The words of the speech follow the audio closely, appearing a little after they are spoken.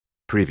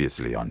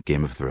Previously on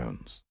Game of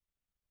Thrones.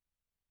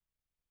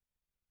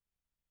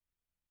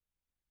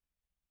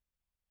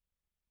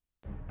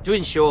 To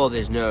ensure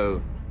there's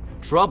no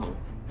trouble,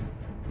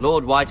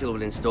 Lord Whitehill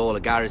will install a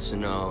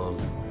garrison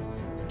of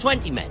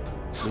 20 men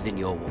within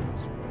your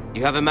walls.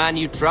 You have a man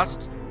you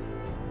trust?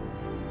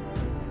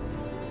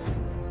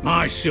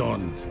 My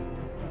son,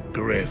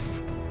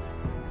 Griff.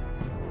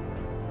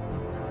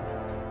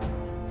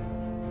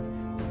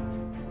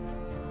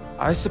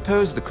 I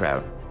suppose the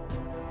crown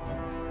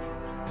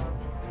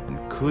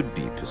could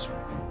be persuaded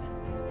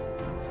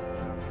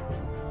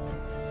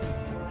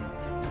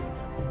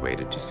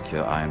to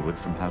secure Ironwood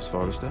from House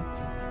Forrester.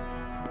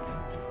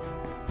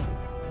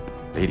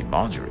 Lady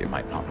Marjorie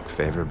might not look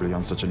favorably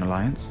on such an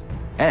alliance,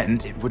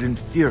 and it would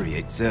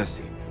infuriate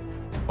Cersei.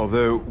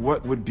 Although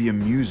what would be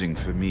amusing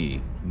for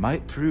me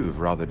might prove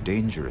rather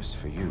dangerous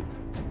for you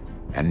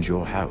and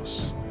your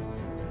house.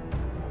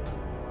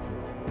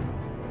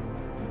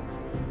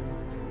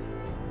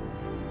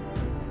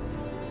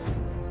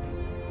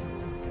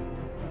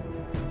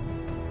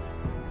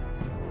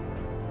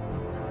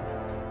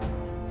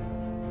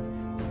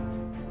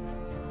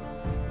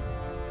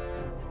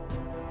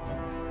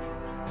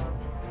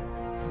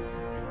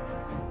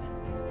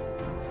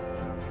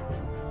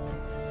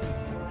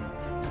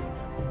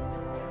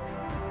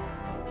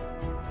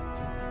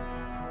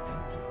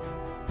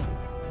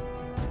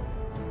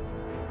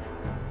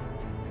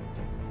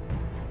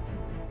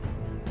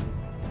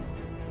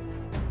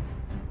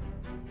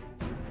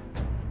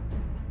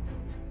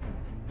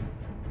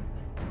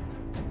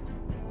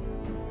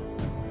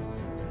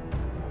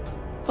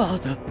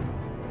 Father,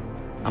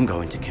 I'm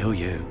going to kill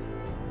you.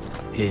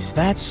 Is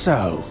that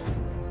so?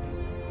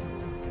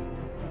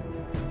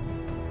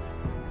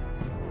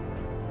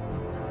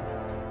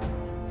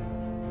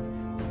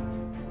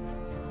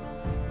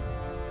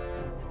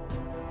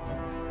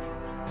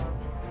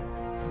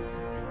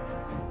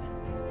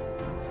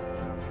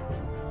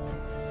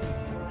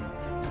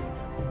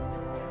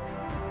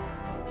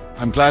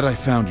 I'm glad I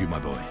found you, my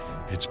boy.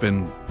 It's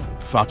been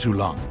far too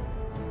long.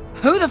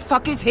 Who the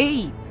fuck is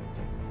he?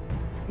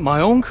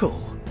 My uncle.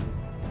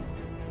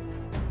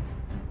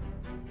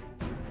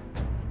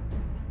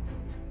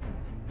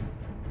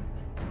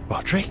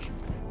 Roderick?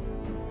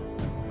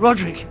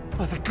 Roderick!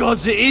 By the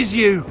gods, it is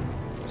you!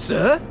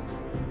 Sir?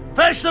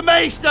 Fetch the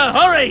maester,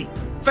 hurry!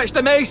 Fetch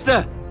the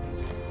maester!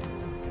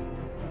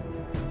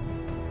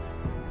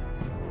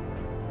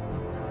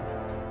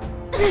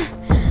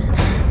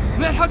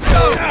 Let her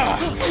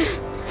go!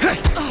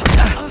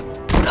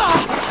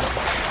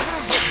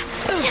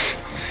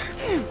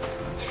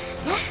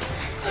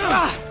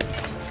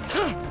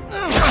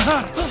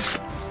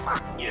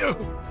 Fuck you!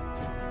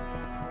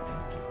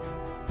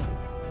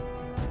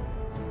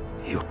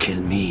 You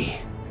kill me,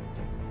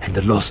 and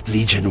the Lost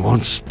Legion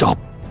won't stop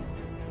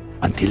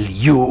until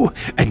you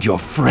and your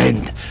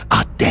friend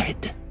are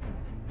dead.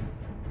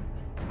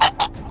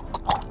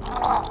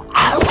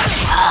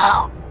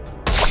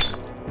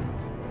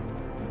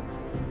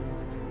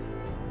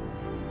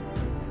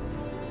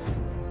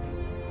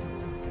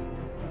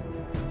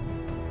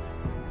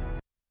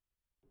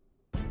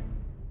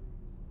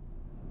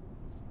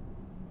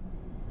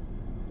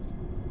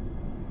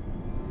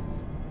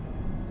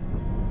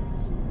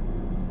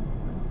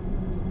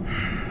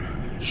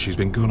 She's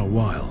been gone a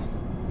while.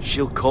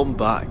 She'll come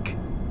back.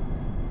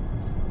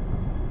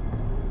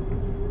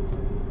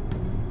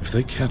 If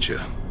they catch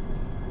her,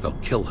 they'll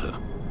kill her.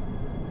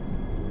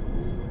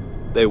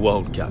 They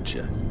won't catch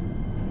her.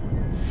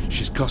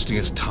 She's costing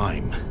us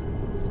time.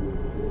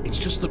 It's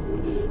just that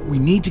we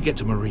need to get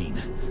to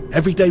Marine.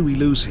 Every day we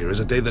lose here is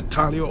a day that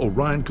Talia or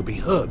Ryan could be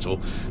hurt, or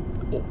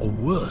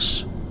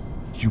worse.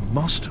 You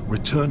must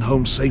return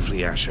home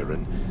safely, Asher,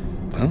 and,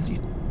 well,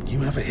 you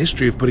have a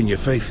history of putting your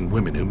faith in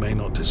women who may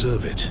not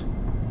deserve it.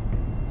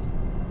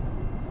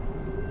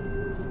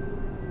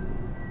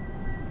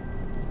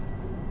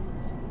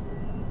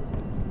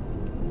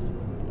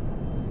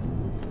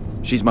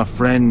 She's my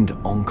friend,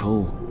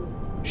 Uncle.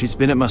 She's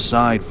been at my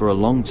side for a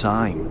long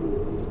time.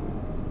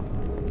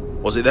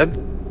 Was it them?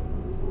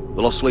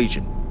 The Lost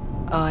Legion?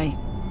 Aye.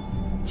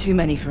 Too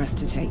many for us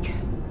to take.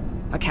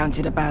 I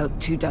counted about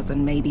 24,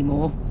 maybe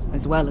more,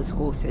 as well as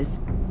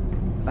horses.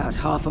 About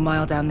half a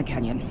mile down the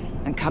canyon,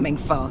 and coming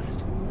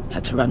fast.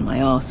 Had to run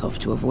my arse off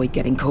to avoid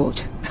getting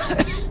caught.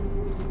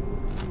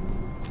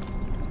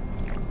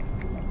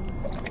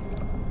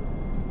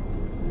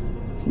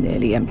 It's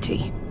nearly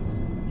empty.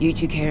 You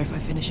two care if I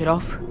finish it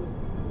off?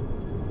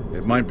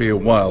 It might be a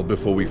while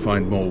before we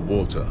find more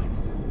water.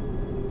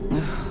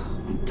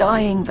 I'm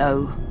dying,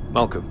 though.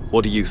 Malcolm,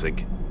 what do you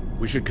think?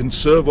 We should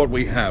conserve what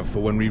we have for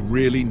when we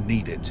really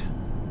need it.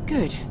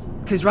 Good.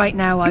 Because right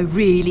now I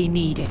really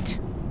need it.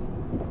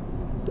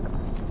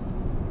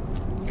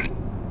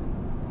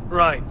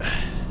 Right.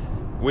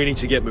 We need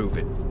to get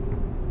moving.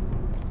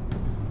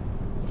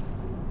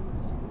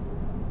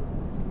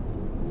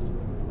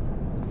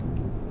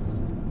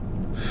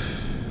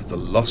 The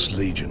Lost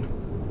Legion.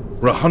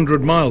 We're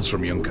 100 miles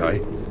from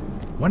Yunkai.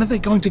 When are they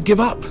going to give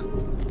up?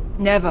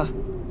 Never.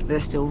 They're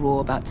still raw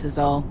about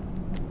Tazal.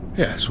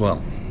 Yes,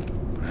 well,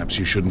 perhaps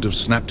you shouldn't have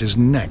snapped his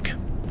neck.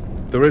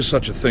 There is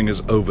such a thing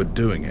as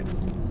overdoing it.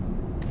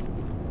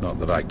 Not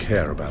that I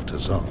care about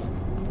Tazal.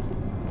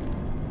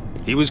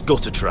 He was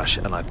gutter trash,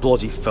 and I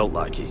bloody felt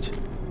like it.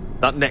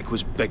 That neck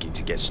was begging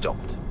to get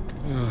stomped.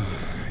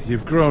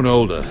 You've grown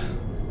older,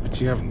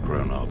 but you haven't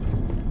grown up.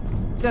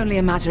 It's only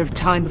a matter of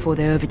time before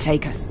they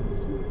overtake us.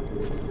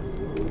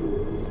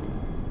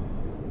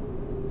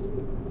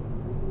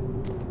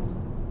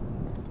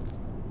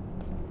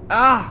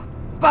 Ah,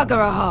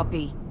 bugger a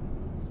harpy.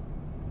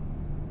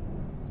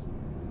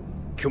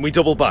 Can we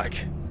double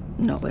back?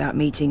 Not without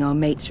meeting our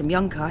mates from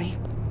Yunkai.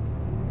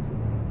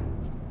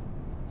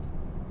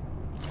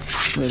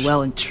 We're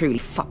well and truly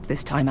fucked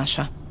this time,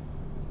 Asher.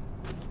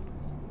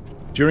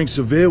 During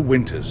severe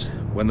winters,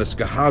 when the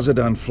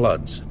Skahazadan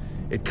floods,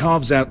 it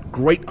carves out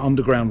great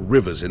underground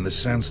rivers in the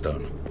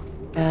sandstone.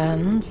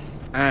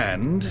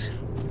 And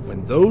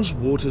when those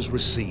waters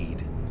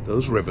recede,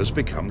 those rivers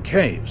become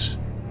caves.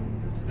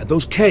 And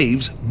those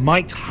caves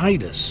might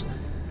hide us,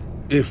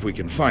 if we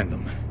can find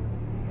them.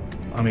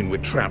 I mean, we're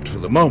trapped for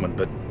the moment,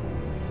 but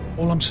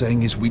all I'm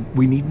saying is we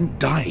needn't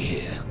die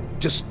here,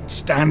 just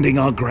standing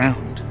our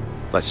ground.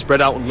 Let's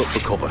spread out and look for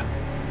cover.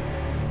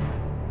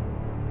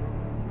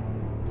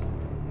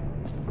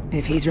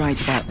 if he's right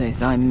about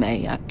this, I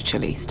may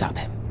actually stab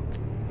him.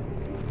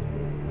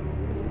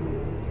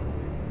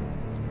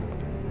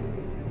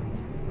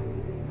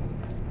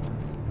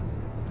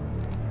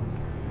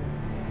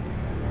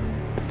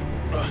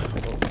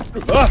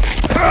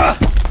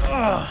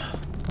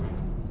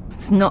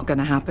 It's not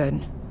gonna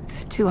happen.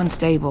 It's too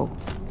unstable.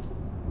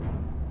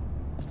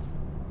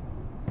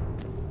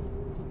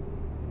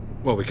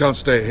 Well, we can't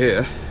stay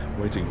here,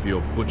 waiting for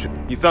your butcher.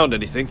 You found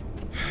anything?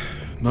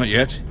 Not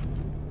yet.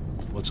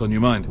 What's on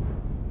your mind?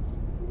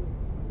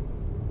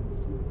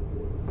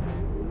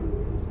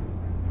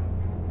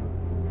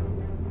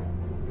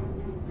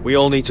 We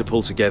all need to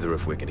pull together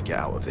if we're going to get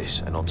out of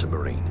this and onto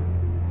Marine.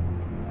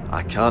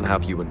 I can't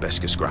have you and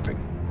Beskha scrapping.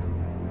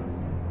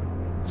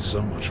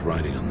 So much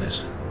riding on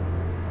this.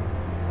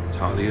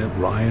 Talia,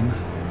 Ryan,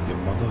 your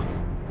mother.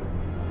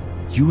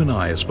 You and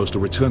I are supposed to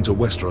return to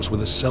Westeros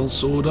with a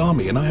sellsword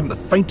army, and I haven't the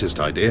faintest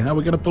idea how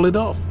we're going to pull it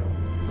off.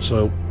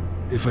 So,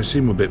 if I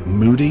seem a bit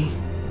moody,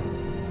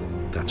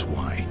 that's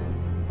why.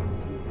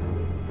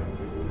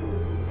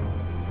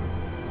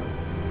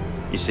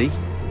 You see,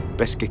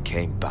 Beskha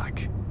came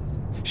back.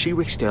 She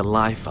risked her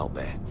life out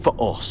there, for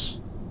us.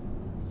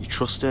 You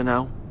trust her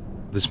now?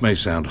 This may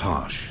sound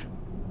harsh,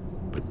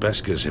 but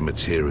Beskha's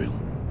immaterial.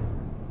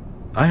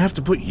 I have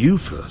to put you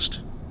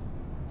first.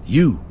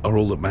 You are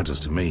all that matters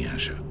to me,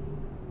 Asher.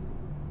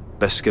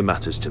 Beskha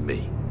matters to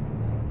me.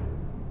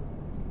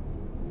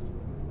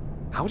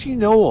 How do you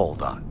know all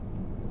that?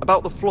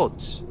 About the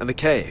floods and the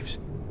caves?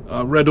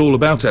 I read all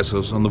about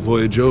Essos on the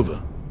voyage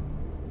over.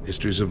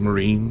 Histories of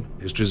Marine,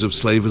 histories of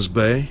Slaver's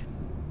Bay.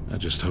 I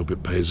just hope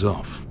it pays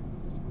off.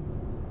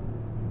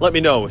 Let me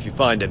know if you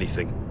find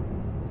anything.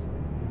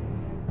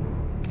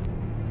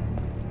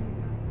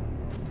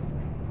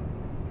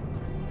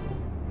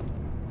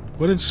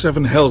 What in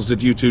seven hells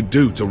did you two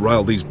do to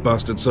rile these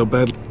bastards so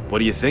badly? What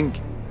do you think?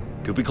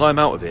 Could we climb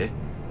out of here?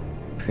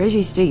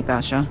 Pretty steep,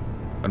 Asher.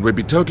 And we'd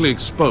be totally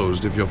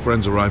exposed if your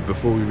friends arrived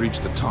before we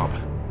reached the top.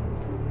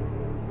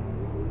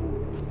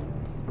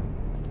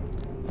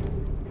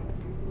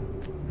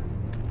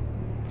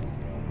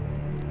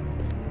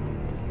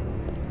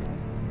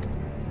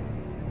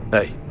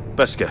 Hey,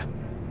 Beskha.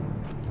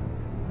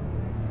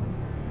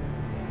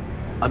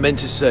 I meant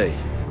to say,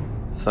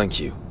 thank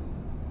you.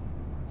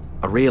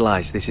 I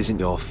realise this isn't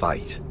your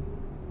fight.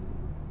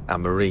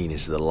 And Marine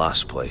is the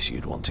last place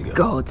you'd want to go.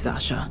 Gods,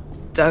 Asher.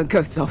 Don't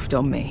go soft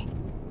on me.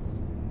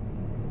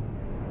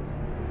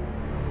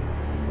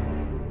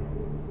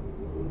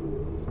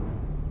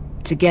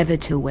 Together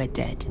till we're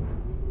dead.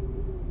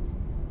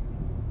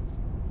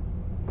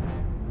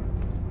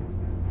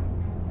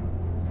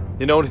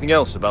 You know anything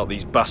else about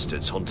these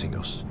bastards hunting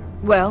us?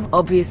 Well,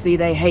 obviously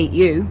they hate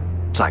you.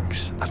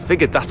 Thanks. I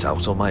figured that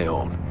out on my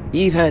own.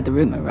 You've heard the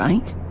rumor,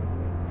 right?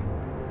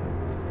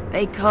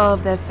 They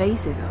carve their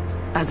faces up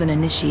as an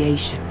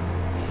initiation.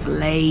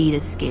 Flay the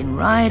skin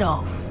right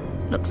off.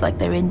 Looks like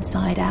they're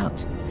inside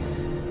out.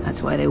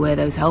 That's why they wear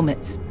those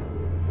helmets.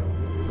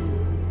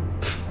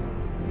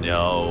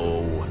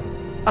 No.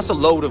 That's a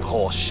load of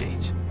horse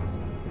shit.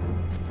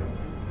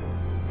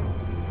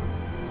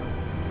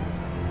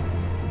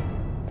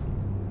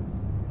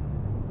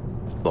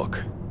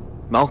 Look,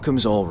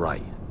 Malcolm's all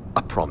right.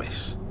 I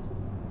promise.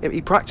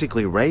 He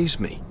practically raised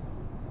me.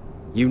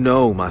 You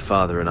know my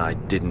father and I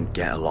didn't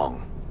get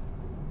along.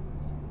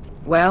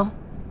 Well,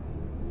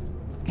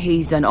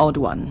 he's an odd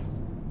one.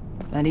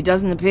 And he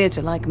doesn't appear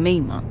to like me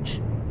much.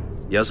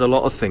 He has a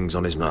lot of things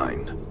on his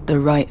mind. The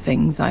right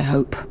things, I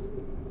hope.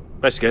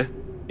 Beskha,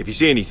 if you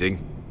see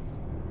anything...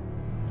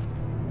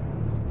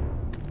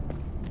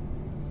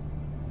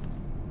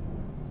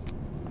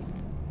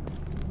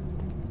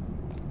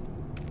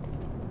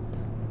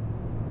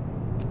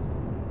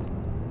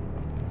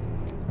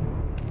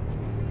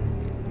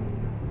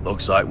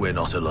 Looks like we're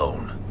not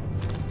alone.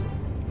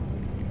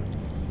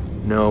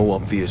 No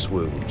obvious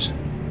wounds.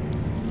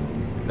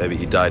 Maybe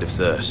he died of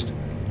thirst.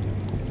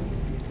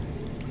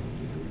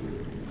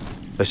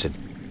 Listen.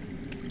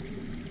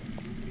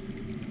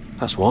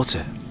 That's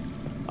water.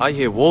 I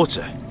hear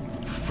water.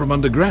 From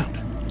underground.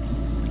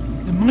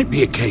 There might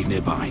be a cave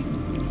nearby.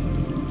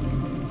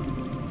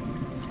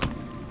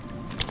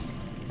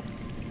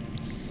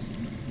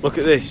 Look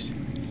at this.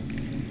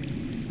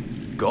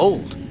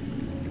 Gold.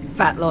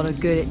 Fat lot of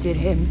good it did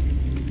him.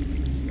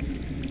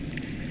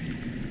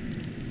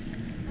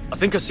 I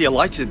think I see a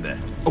light in there.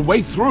 A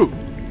way through.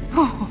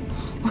 Oh,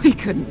 we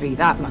couldn't be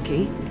that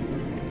lucky.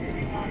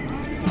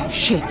 Oh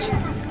shit.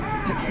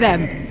 It's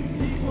them.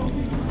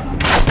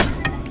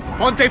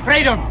 Ponte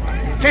freedom!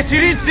 Che si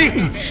rinzi!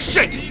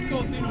 Shit!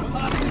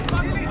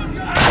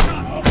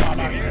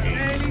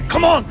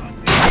 Come on!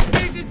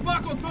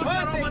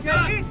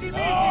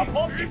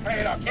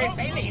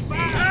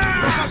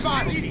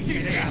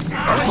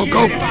 I'll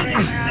go.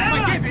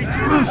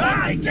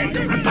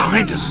 They're right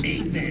behind us.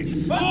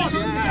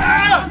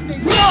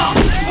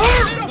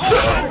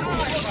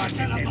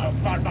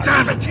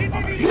 Damn it!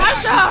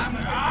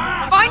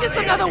 Asha! Find us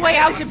another way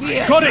out of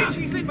here! Got it!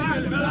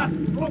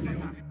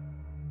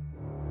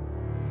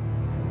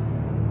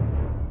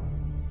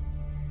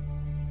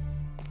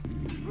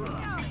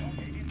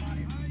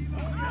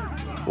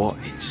 What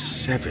in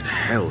seven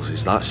hells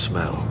is that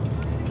smell?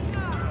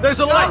 There's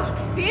a light!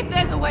 Go, see if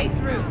there's a way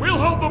through. We'll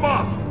hold them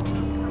off!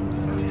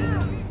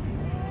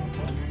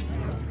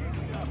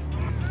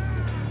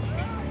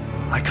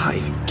 I can't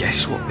even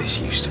guess what this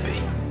used to be.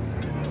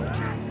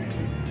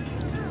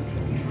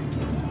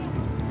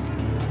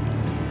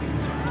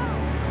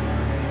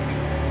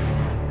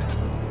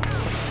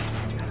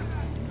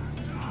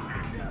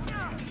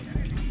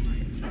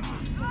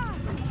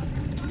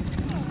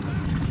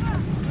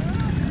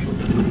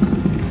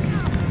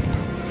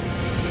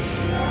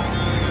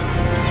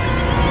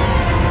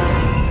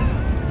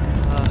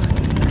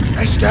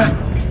 Esther!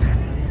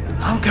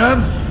 I'll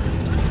come!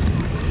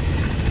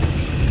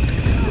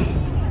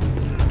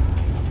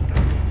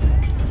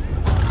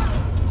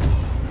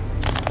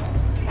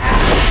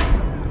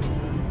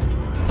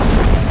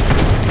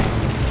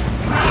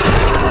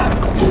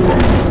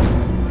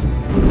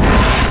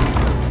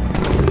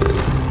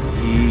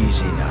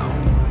 Easy now.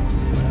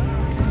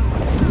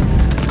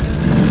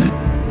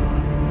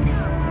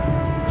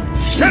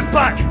 Get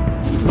back!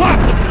 Back!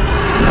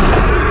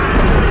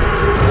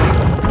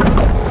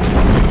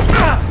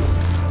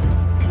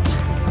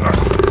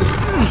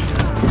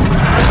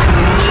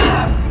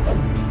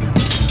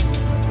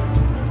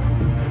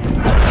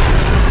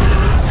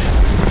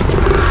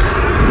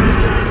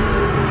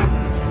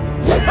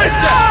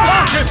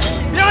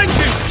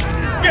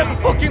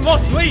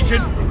 Lost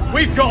Legion,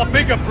 we've got a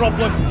bigger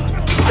problem.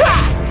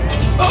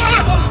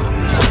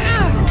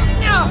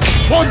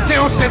 Ponte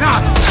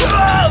Osenas!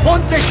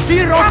 Ponte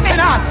Ciro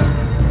Senas!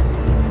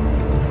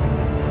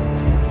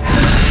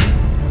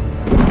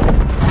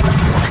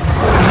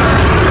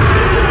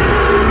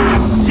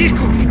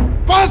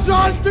 Sicuri! Paso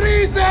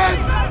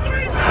Altrises!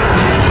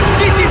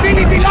 Siti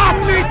Vili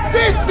Bilaci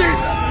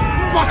Dissis!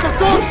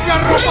 Bakotosnia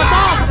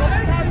Ropatas!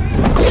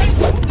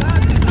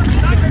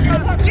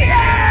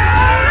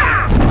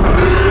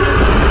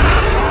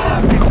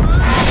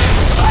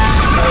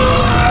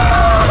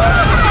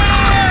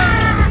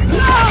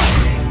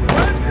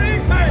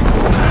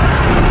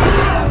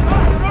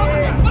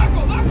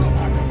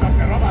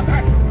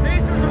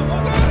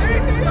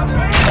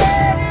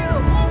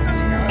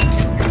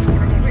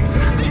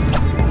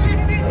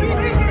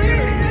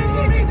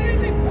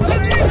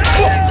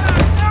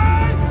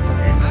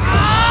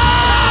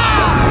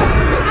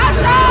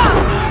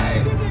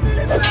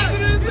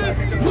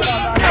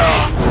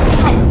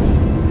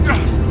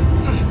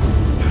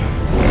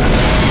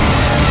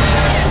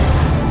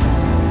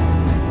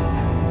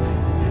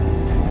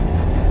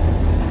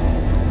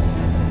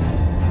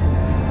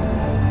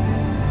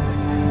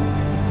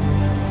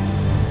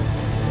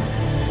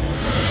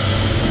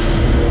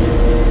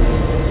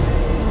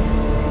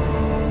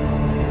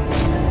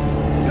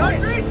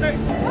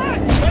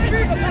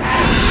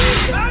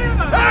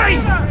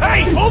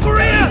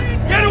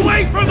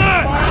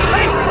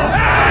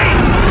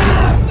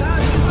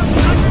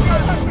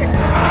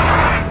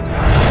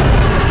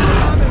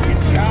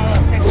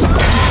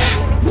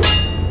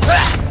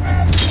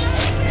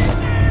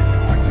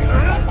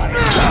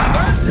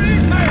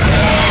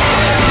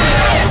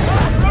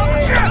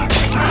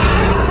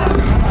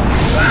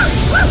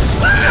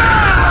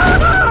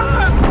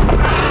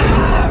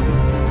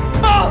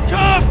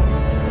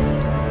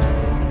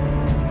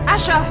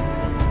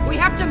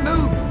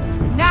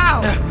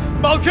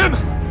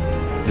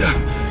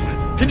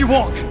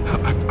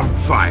 I'm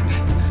fine.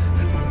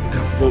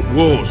 I've fought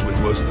wars with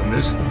worse than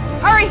this.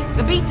 Hurry!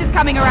 The beast is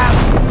coming around!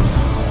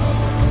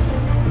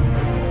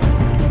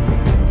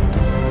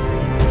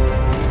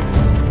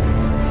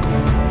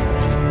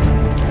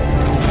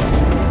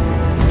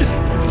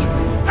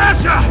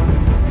 Asha!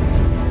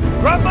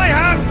 Grab my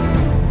hand!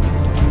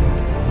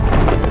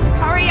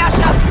 Hurry,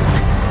 Asha!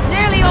 It's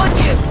nearly on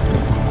you!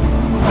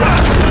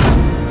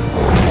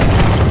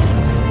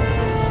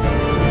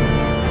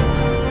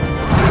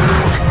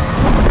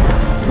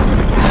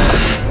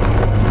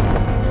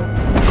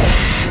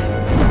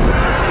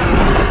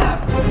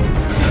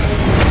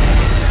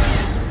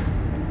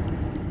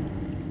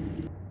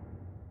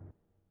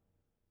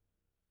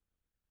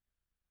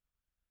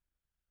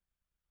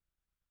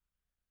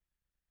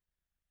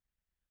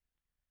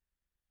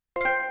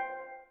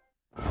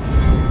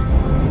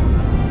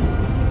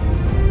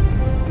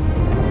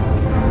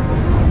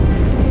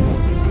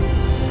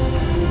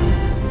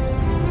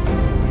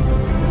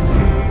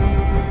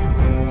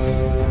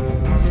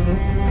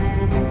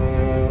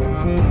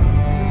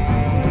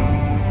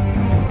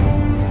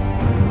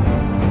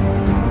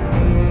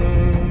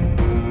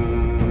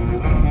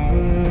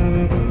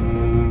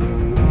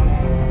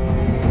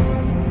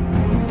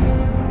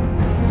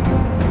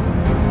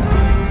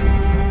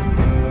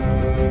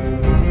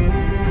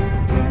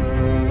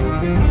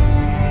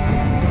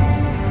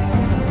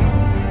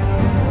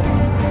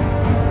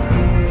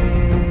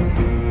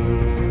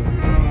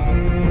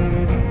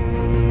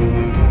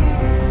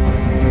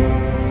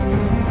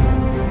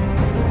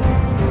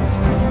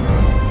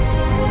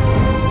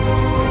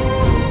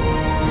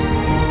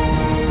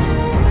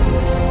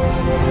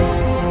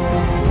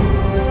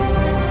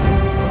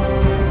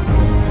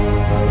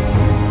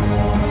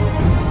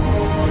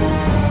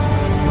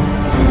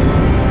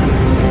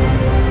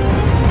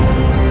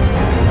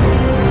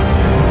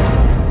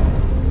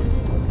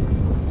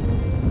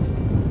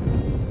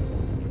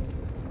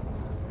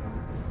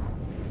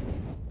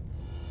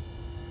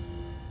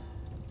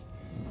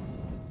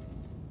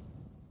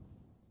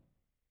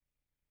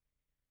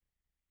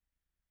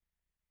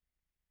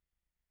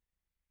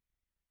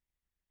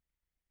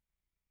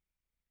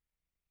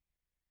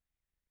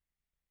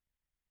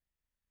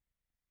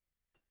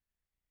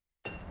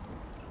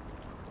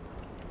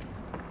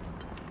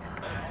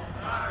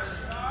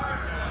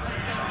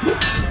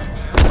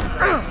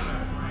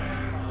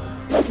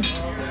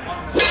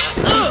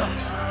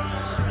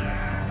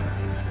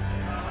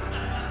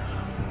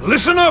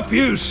 Listen up,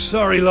 you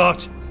sorry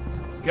lot.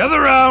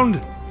 Gather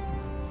round.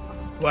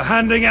 We're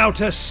handing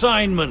out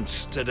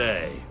assignments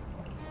today.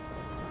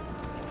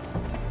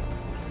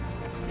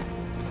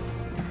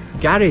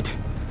 Garrett.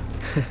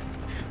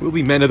 We'll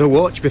be men of the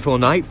watch before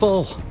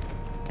nightfall.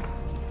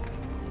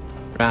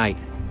 Right.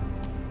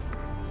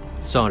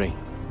 Sorry.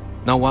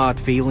 No hard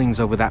feelings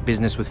over that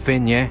business with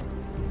Finn, yeah?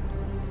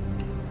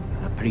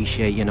 I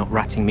appreciate you not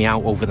ratting me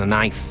out over the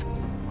knife.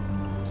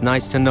 It's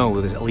nice to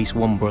know there's at least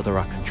one brother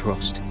I can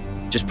trust.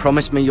 Just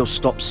promise me you'll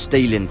stop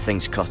stealing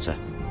things, Cotter.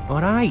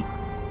 Alright.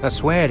 I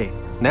swear it.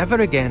 Never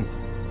again.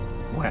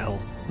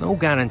 Well, no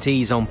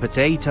guarantees on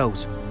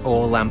potatoes,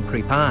 or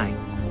lamprey pie.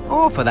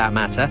 Or for that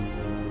matter.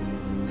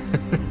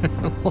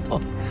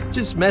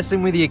 Just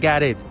messing with you,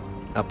 Garrett.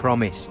 I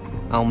promise.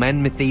 I'll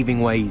mend my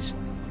thieving ways.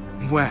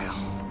 Well,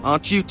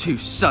 aren't you two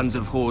sons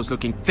of whores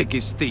looking thick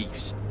as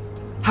thieves?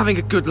 Having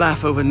a good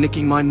laugh over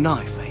nicking my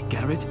knife, eh,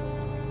 Garrett?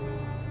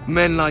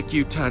 Men like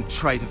you turn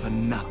traitor for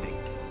nothing.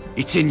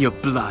 It's in your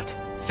blood.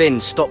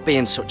 Finn, stop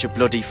being such a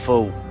bloody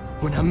fool.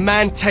 When a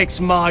man takes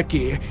my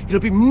gear,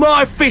 it'll be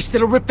my fist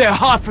that'll rip their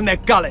heart from their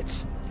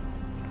gullets.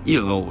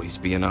 You'll always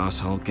be an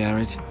asshole,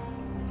 Garrett.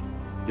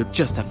 You're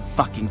just a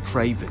fucking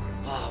craven.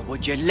 Oh,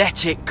 would you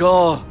let it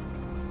go?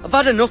 I've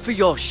had enough of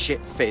your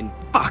shit, Finn.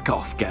 Fuck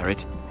off,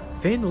 Garrett.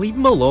 Finn, leave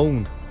him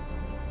alone.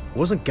 It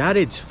wasn't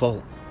Garrett's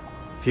fault.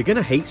 If you're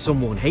gonna hate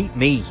someone, hate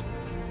me.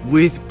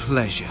 With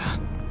pleasure.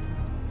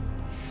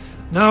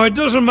 Now, it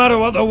doesn't matter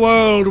what the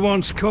world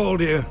once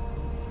called you.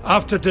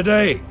 After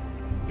today,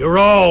 you're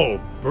all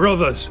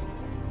brothers.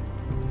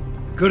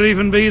 Could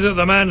even be that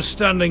the man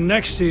standing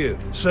next to you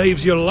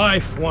saves your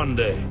life one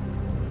day.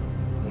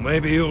 Or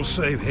maybe you'll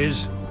save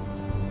his.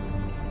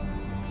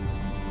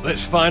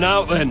 Let's find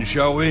out then,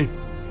 shall we?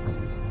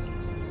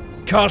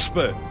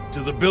 Casper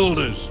to the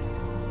builders.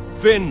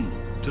 Finn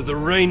to the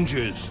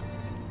rangers.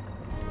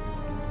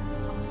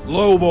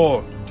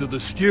 Lobor to the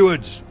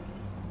stewards.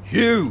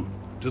 Hugh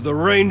to the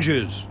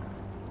rangers.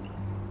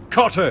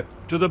 Cotter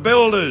to the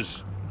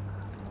builders.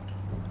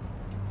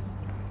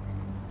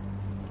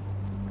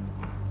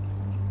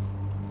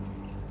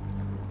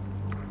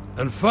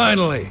 And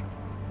finally,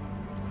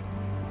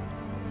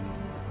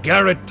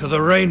 Garrett to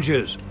the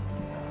rangers.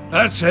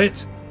 That's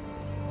it.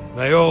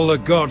 May all the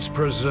gods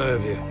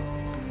preserve you.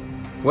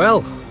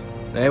 Well,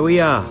 there we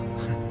are.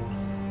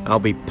 I'll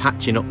be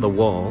patching up the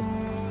wall,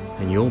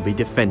 and you'll be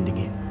defending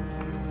it.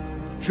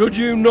 Should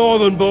you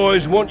northern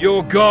boys want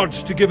your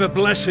gods to give a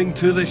blessing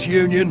to this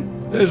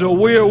union, there's a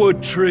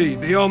weirwood tree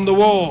beyond the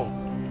wall.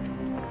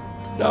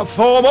 Now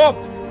form up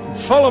and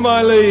follow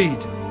my lead.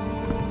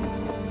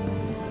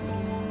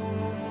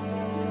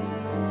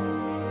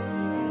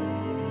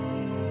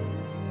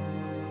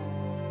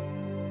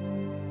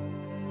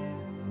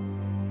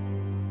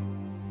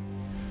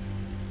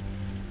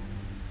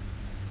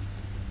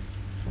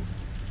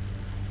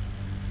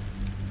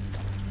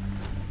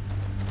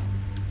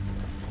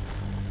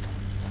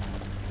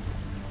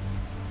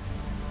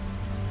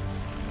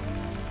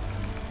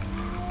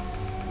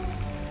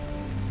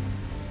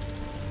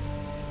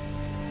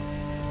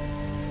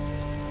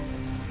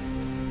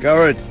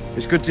 Garrett,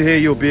 it's good to hear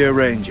you'll be a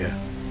ranger.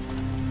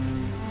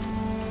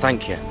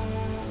 Thank you.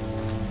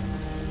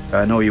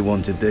 I know you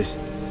wanted this.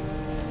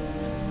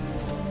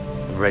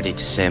 I'm ready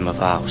to say my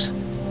vows.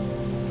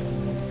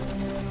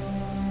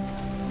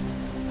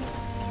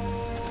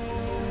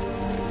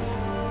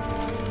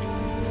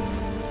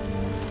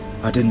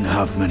 I didn't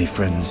have many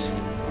friends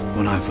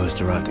when I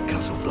first arrived at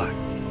Castle Black.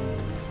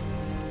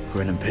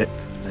 Grin and Pip,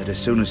 they'd as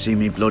soon see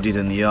me bloodied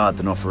in the yard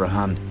than offer a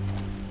hand.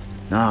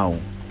 Now,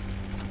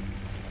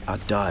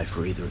 I'd die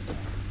for either of them.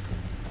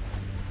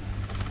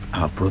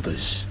 Our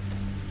brothers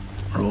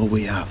are all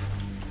we have.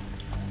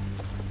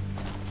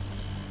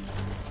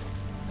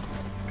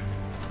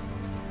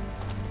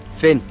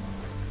 Finn.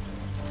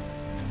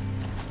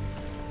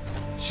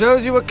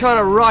 Shows you what kind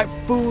of ripe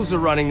fools are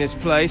running this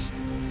place.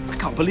 I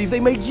can't believe they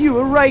made you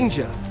a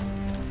ranger.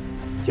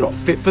 You're not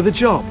fit for the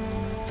job.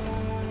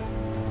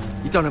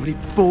 You don't have any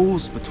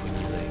balls between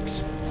your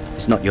legs.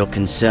 It's not your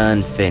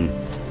concern, Finn.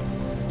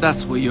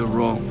 That's where you're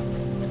wrong.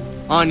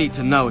 I need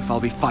to know if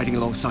I'll be fighting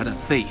alongside a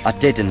thief. I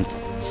didn't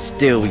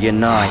steal your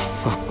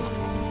knife.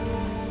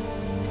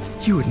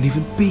 You wouldn't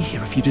even be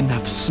here if you didn't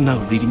have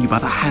Snow leading you by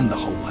the hand the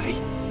whole way.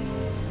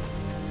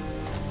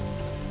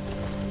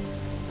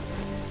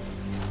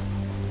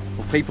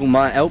 Well, people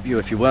might help you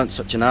if you weren't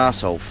such an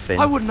arsehole, Finn.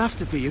 I wouldn't have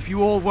to be if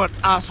you all weren't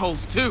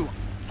assholes too.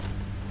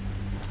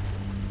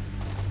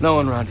 No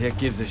one around here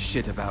gives a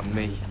shit about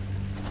me.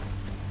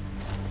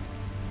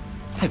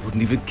 They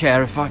wouldn't even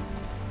care if I...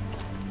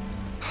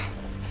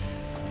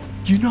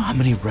 You know how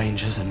many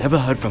rangers are never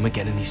heard from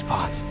again in these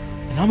parts?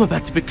 And I'm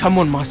about to become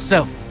one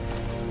myself.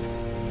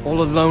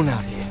 All alone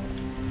out here.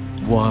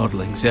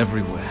 Wildlings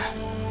everywhere.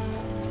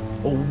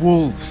 Or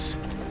wolves.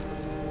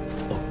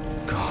 Oh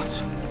God.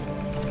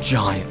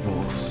 Giant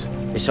wolves.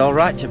 It's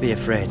alright to be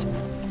afraid.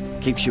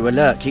 Keeps you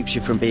alert, keeps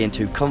you from being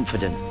too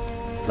confident.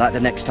 Like the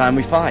next time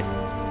we fight.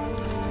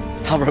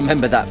 I'll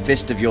remember that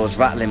fist of yours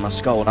rattling my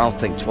skull and I'll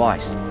think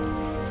twice.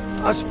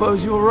 I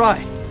suppose you're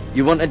right.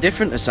 You want a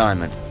different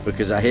assignment?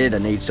 Because I hear they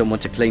need someone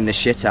to clean the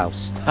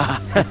shithouse.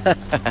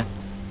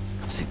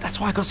 See, that's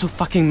why I got so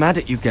fucking mad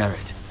at you,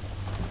 Garrett.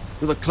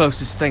 You're the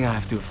closest thing I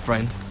have to a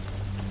friend.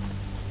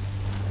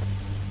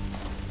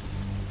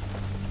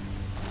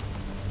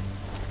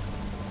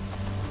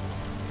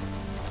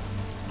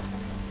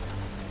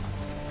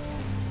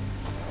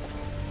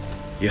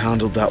 You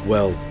handled that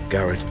well,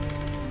 Garrett.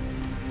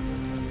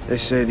 They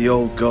say the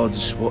old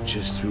gods watch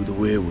us through the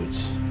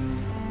weirwoods.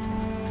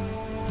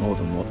 More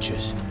than watch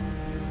us.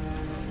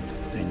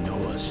 They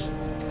know us.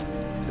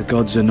 The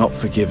gods are not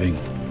forgiving.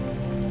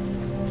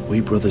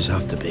 We brothers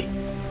have to be.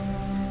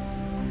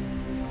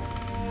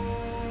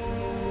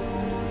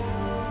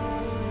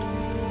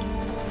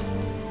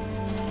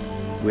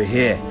 We're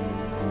here.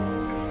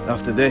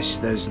 After this,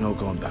 there's no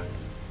going back.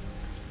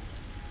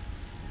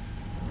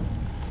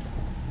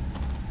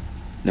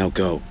 Now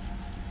go.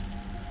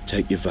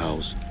 Take your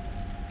vows.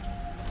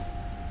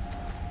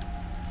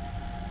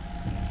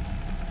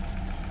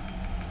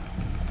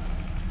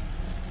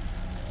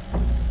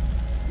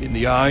 In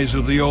the eyes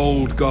of the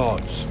old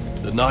gods,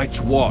 the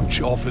Night's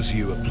Watch offers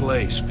you a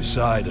place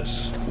beside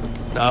us.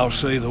 Now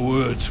say the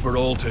words for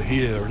all to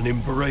hear and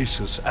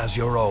embrace us as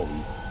your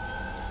own.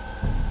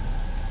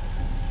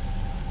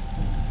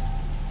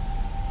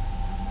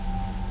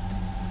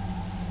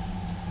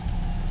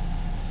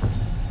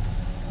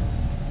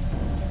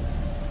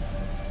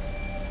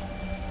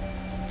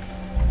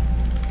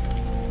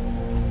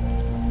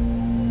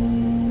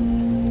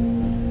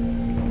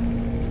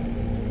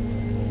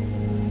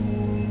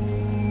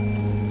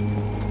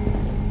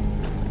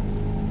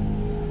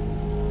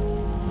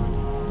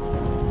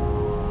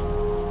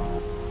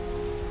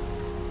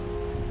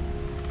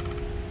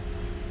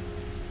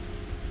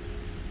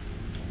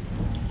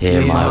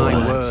 Hear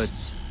my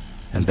words,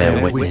 and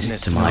bear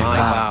witness to my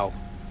vow.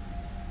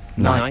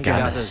 Night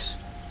gathers,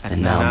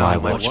 and now my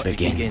watch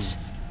begins.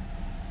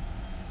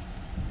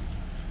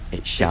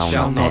 It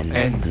shall not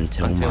end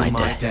until my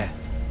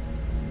death.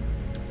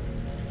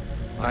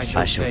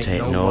 I shall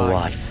take no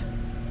wife,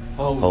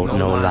 hold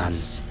no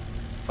lands,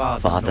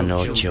 father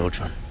no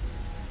children.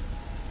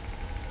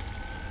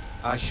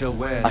 I shall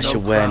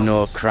wear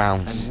no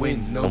crowns,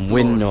 and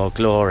win no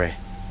glory.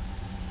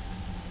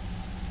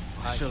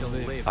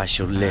 I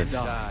shall live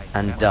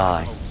and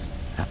die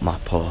at my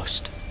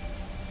post.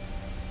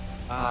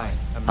 I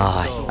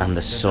am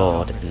the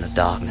sword in the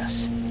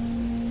darkness.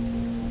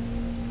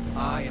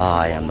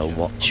 I am the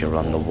watcher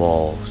on the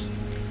walls.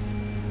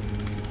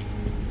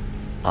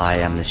 I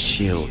am the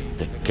shield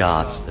that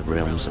guards the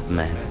realms of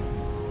men.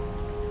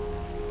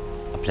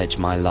 I pledge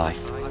my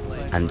life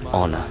and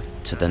honor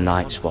to the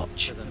Night's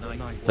Watch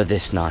for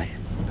this night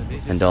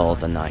and all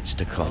the nights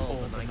to come.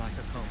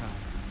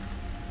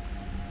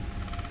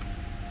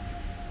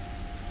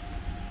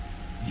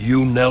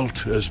 You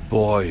knelt as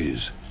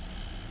boys.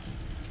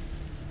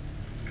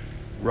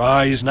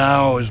 Rise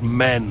now as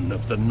men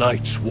of the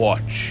Night's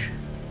Watch.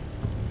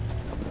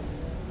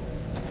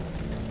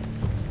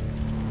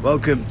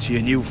 Welcome to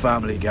your new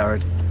family,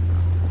 Garrett.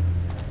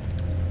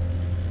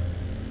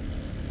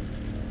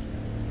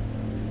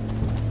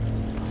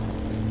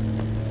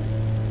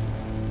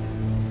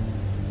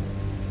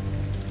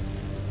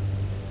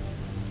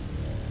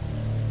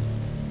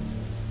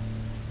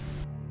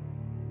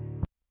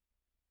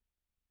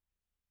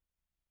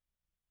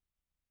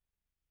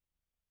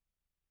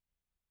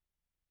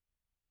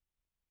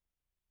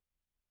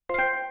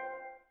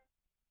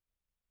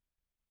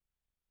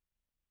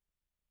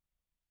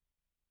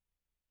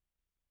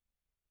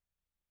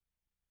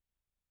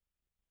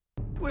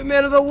 We're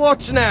men of the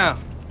watch now.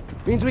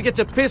 Means we get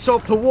to piss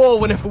off the wall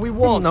whenever we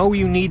want. No,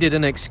 you needed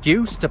an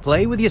excuse to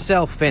play with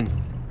yourself, Finn.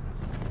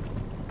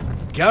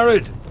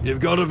 Garrett, you've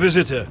got a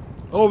visitor.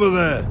 Over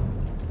there.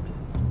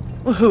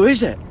 Well, who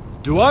is it?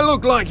 Do I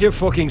look like your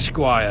fucking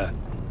squire?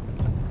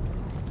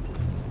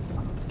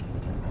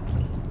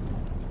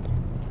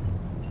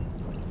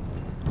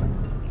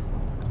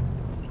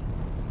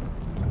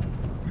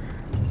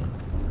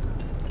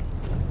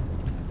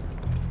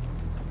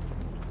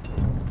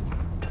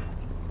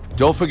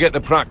 Don't forget the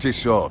practice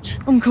swords.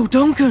 Uncle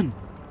Duncan!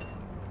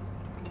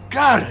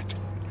 Garrett!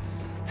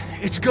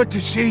 It's good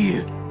to see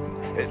you.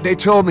 They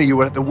told me you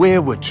were at the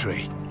weirwood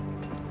tree.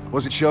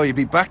 Wasn't sure you'd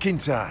be back in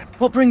time.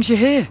 What brings you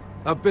here?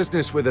 I've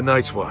business with the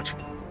Night's Watch.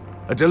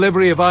 A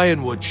delivery of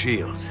ironwood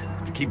shields,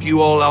 to keep you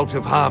all out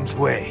of harm's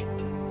way.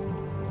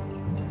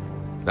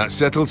 That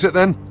settles it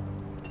then?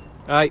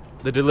 Aye,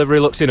 the delivery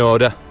looks in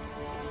order.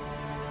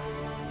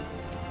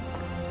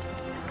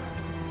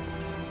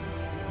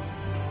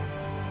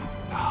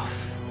 Oh,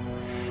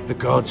 the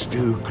gods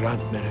do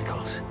grant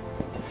miracles.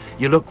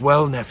 You look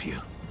well, nephew.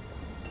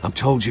 I'm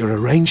told you're a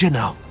ranger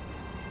now.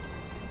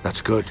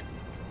 That's good.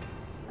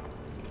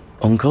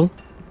 Uncle?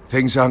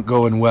 Things aren't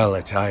going well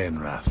at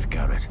Ironrath,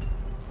 Garrett.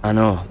 I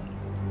know.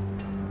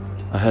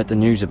 I heard the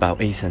news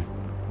about Ethan.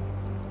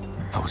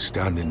 I was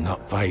standing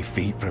not 5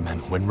 feet from him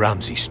when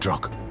Ramsay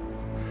struck.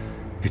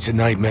 It's a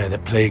nightmare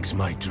that plagues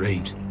my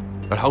dreams.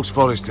 But House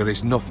Forrester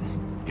is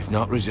nothing, if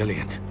not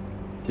resilient.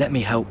 Let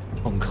me help,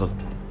 Uncle.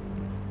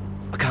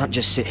 I can't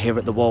just sit here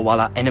at the wall while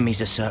our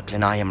enemies are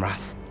circling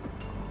Ironrath.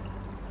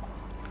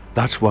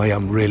 That's why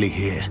I'm really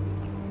here.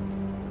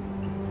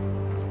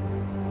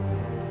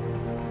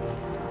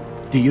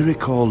 Do you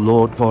recall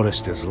Lord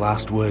Forrester's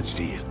last words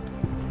to you?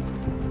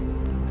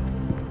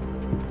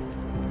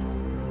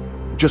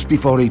 Just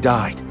before he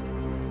died,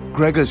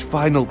 Gregor's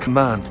final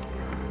command,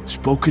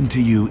 spoken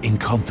to you in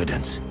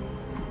confidence.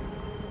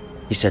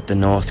 He said the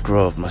North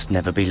Grove must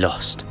never be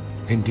lost.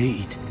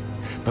 Indeed.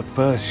 But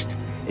first,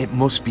 it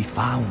must be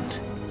found.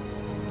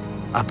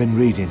 I've been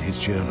reading his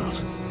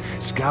journals,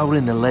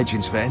 scouring the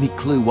legends for any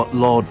clue what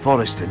Lord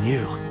Forrester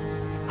knew.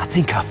 I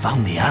think I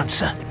found the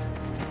answer.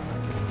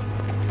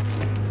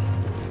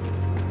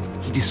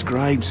 He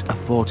describes a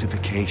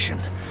fortification,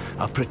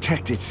 a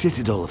protected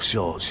citadel of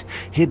sorts,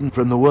 hidden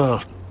from the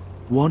world,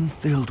 one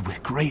filled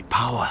with great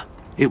power.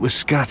 It was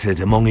scattered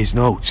among his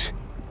notes.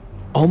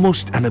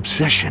 Almost an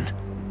obsession,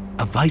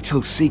 a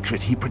vital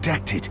secret he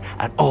protected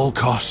at all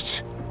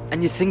costs.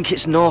 And you think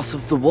it's north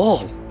of the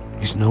wall?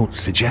 His notes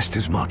suggest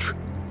as much.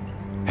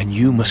 And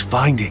you must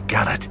find it,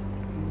 Garrett.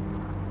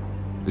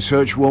 The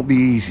search won't be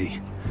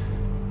easy,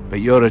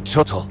 but you're a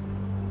Tuttle.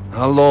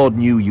 Our Lord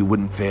knew you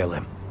wouldn't fail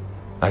him.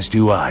 As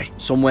do I.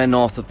 Somewhere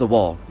north of the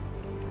wall.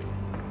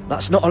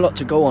 That's not a lot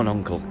to go on,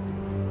 Uncle.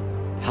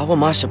 How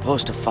am I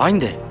supposed to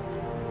find it?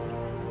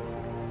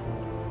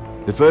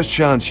 The first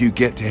chance you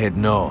get to head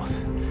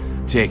north,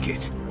 take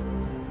it.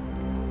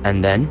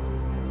 And then?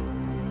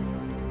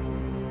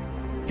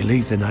 You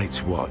leave the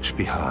Night's Watch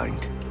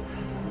behind,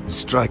 and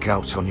strike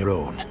out on your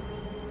own.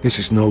 This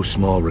is no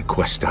small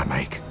request I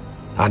make.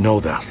 I know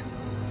that.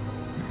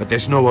 But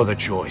there's no other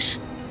choice.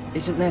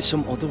 Isn't there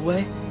some other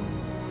way?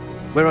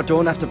 Where I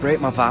don't have to break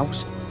my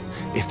vows?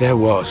 If there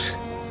was,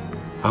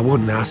 I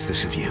wouldn't ask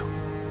this of you.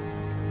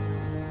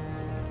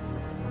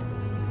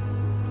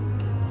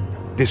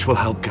 This will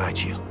help guide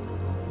you.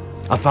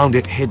 I found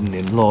it hidden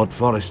in Lord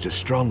Forrester's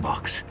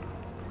strongbox.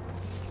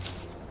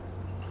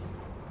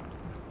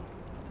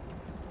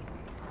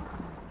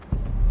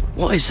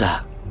 What is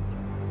that?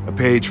 A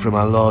page from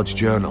our Lord's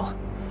journal,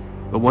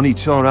 but one he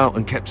tore out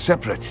and kept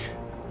separate.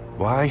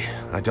 Why?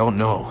 I don't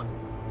know.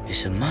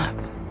 It's a map.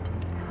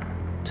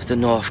 To the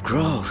North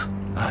Grove.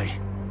 Aye.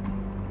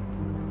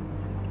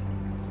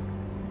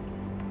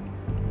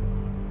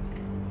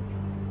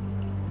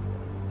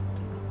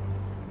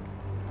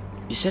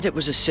 You said it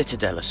was a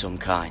citadel of some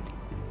kind.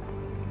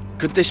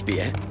 Could this be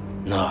it?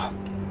 No.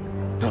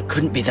 No, it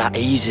couldn't be that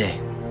easy.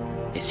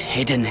 It's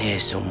hidden here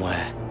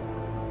somewhere.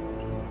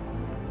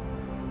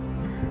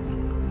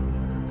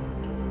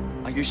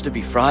 I used to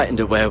be frightened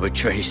of weirwood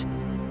trees.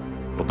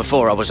 But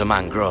before I was a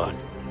man grown,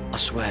 I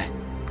swear,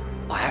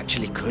 I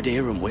actually could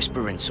hear them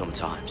whispering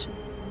sometimes.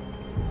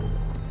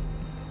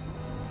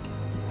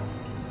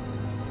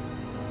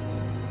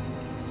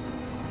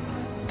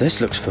 This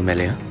looks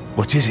familiar.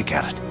 What is it,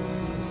 Garrett?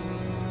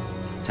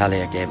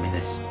 Talia gave me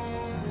this.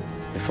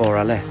 Before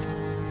I left.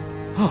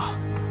 Oh.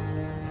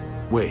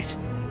 Wait.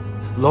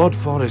 Lord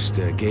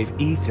Forrester gave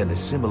Ethan a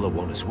similar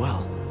one as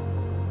well.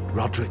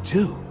 Roderick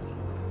too.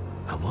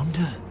 I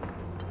wonder...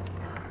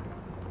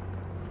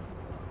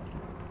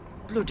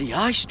 Bloody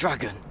ice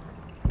dragon.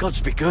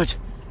 Gods be good.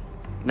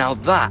 Now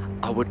that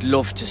I would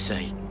love to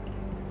see.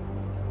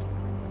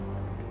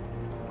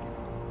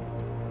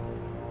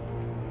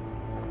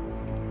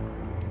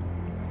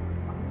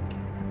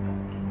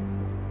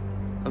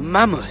 A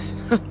mammoth?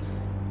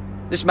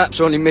 This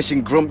map's only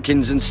missing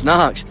grumpkins and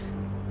snarks.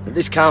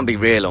 This can't be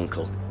real,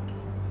 Uncle.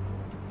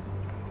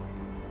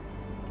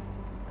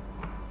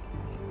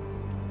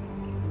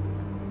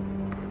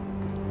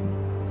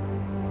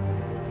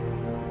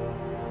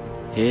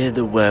 Hear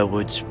the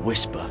werewood's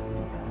whisper.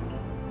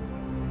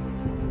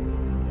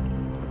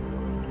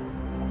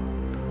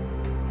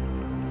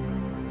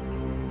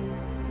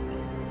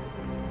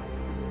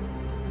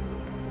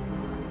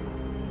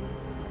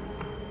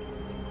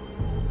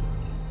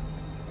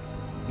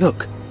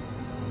 Look.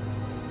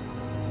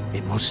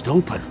 It must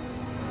open.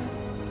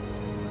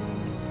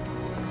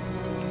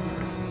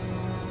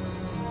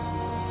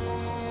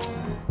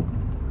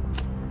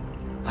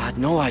 I had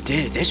no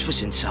idea this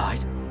was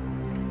inside.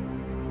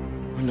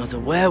 Another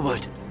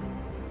werewood.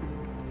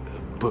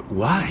 But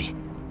why?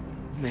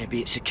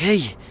 Maybe it's a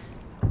key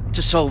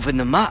to solving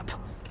the map.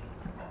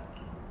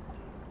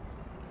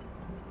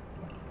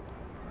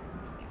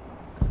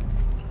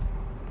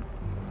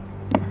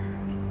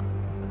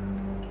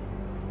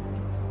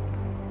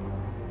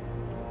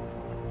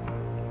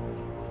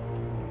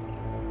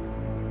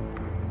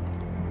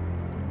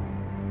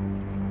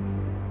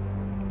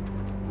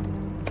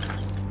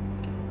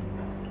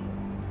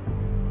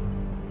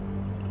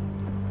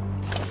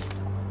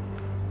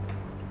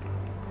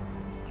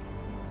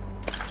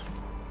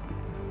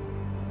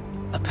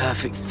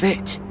 Perfect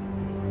fit.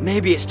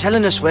 Maybe it's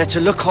telling us where to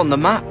look on the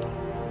map.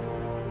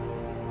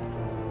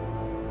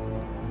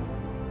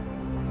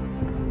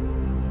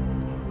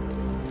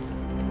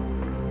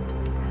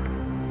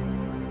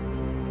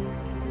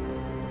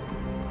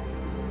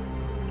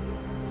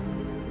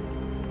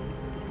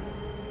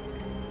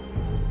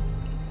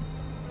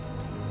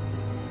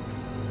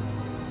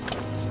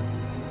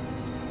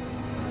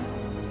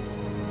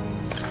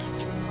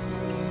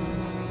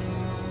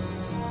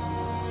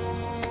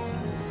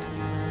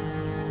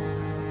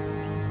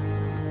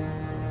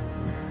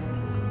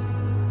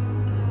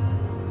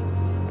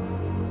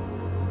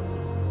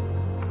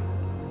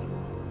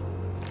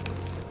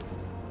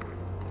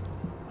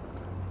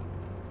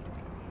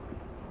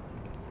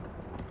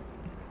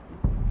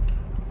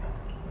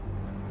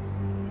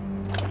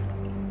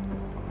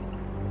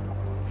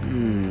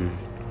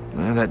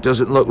 Well, that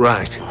doesn't look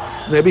right.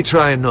 Maybe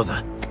try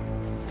another.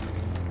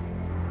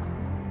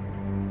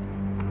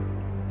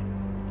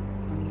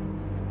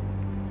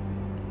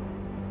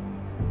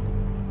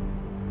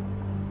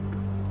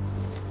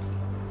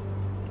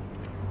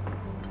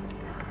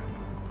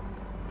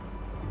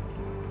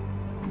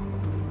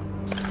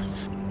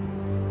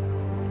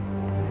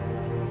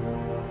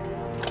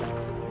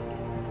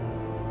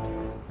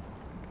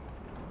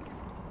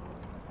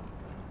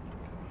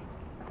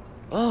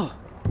 Oh.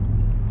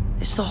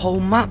 It's the whole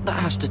map that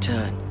has to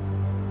turn.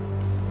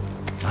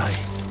 Aye.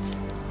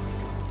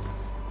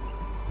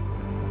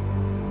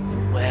 The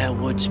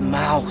werewood's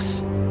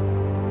mouth.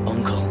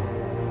 Uncle,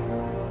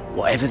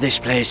 whatever this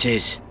place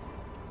is,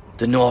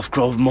 the North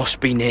Grove must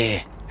be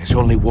near. There's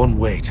only one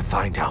way to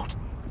find out.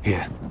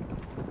 Here,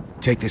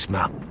 take this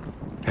map.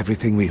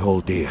 Everything we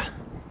hold dear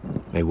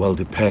may well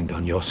depend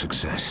on your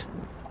success.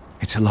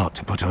 It's a lot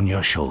to put on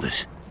your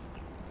shoulders.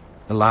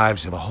 The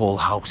lives of a whole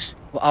house.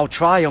 Well, I'll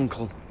try,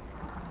 Uncle.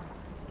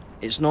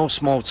 It's no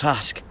small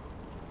task.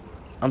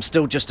 I'm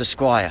still just a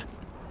squire.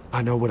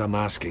 I know what I'm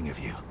asking of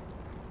you,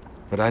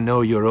 but I know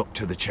you're up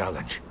to the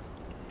challenge.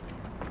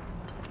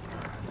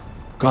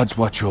 God's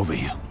watch over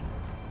you.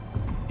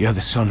 You're the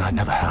son I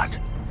never had.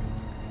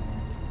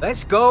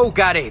 Let's go,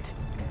 Garrett.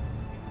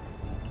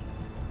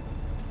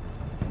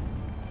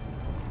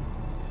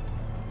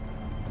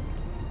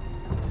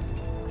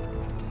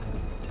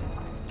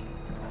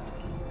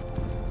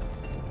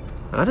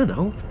 I don't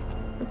know.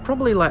 They're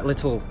probably like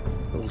little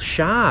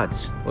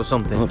shards or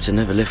something. I hope to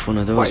never lift one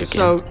of those Wait, again.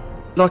 so,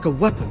 like a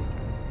weapon?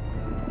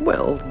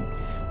 Well,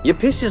 your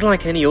piss is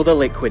like any other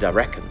liquid, I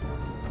reckon.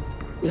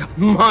 Yeah,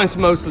 mine's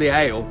mostly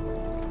ale.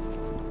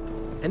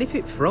 And if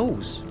it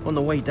froze on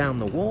the way down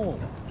the wall?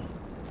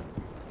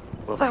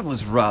 Well, that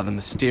was rather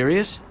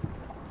mysterious.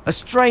 A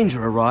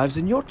stranger arrives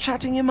and you're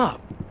chatting him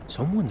up.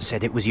 Someone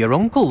said it was your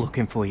uncle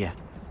looking for you.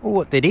 Well,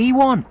 what did he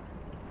want?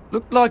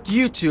 Looked like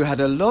you two had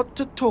a lot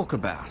to talk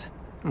about.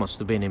 Must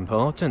have been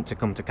important to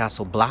come to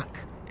Castle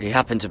Black. He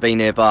happened to be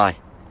nearby.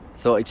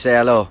 Thought he'd say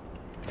hello.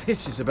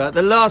 This is about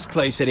the last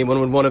place anyone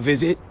would want to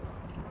visit.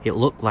 It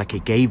looked like he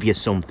gave you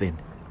something.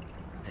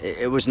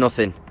 It was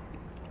nothing.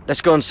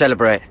 Let's go and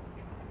celebrate.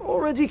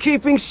 Already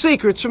keeping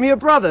secrets from your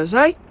brothers,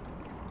 eh?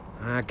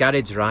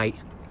 Garrett's right.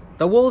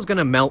 The wall's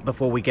gonna melt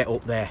before we get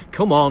up there.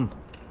 Come on.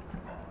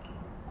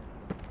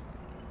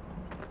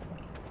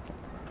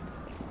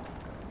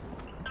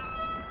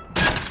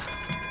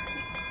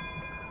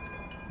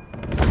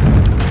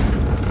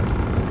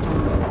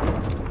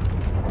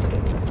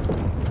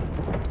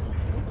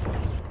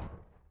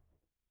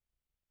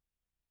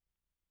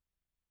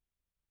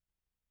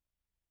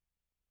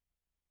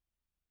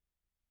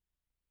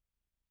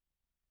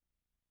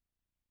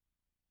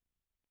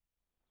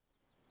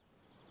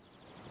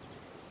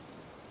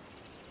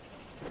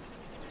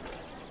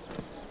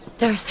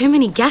 There are so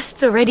many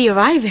guests already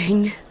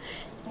arriving.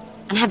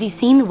 And have you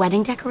seen the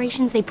wedding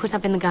decorations they put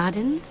up in the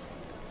gardens?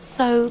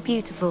 So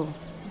beautiful.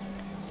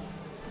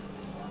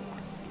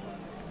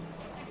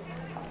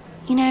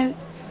 You know,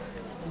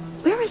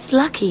 we're as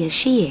lucky as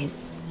she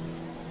is.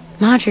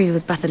 Marjorie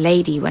was but a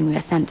lady when we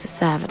were sent to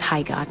serve at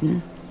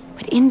Highgarden.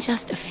 But in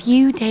just a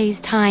few days'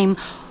 time,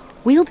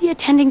 we'll be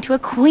attending to a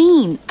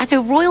queen at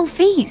a royal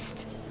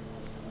feast.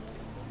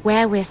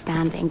 Where we're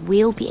standing,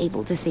 we'll be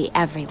able to see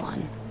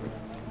everyone.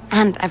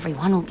 And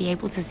everyone will be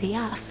able to see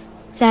us.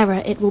 Sarah,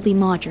 it will be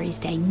Marjorie's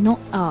day, not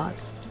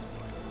ours.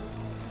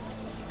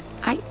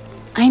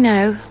 I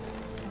know.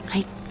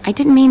 I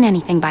didn't mean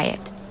anything by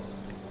it.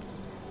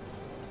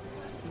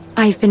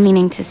 I've been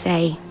meaning to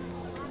say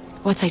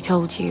what I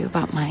told you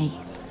about my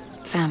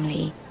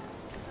family.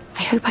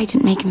 I hope I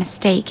didn't make a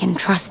mistake in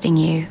trusting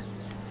you.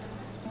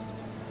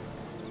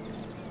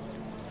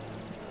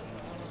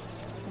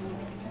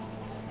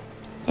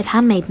 If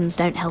handmaidens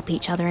don't help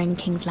each other in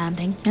King's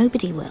Landing,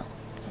 nobody will.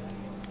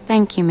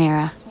 Thank you,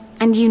 Mira.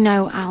 And you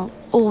know I'll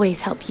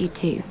always help you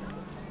too.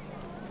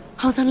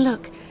 Hold on,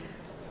 look.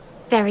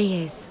 There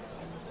he is.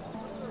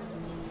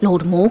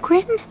 Lord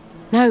Morgrin?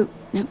 No,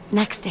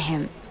 next to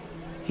him.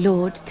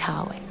 Lord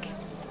Tarwick.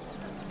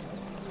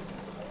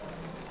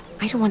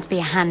 I don't want to be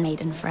a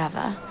handmaiden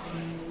forever.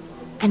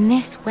 And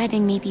this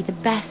wedding may be the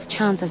best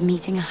chance of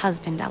meeting a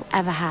husband I'll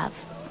ever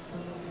have.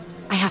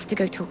 I have to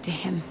go talk to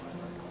him.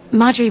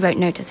 Marjorie won't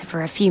notice it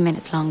for a few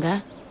minutes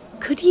longer.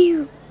 Could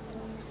you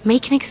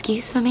make an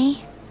excuse for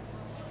me?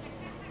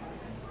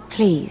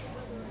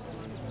 Please.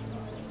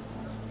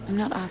 I'm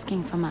not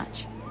asking for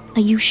much. Are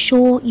you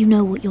sure you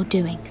know what you're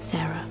doing,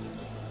 Sarah?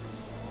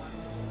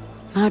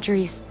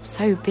 Marjorie's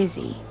so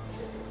busy.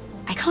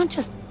 I can't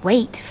just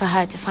wait for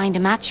her to find a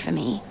match for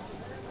me.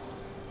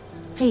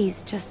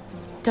 Please, just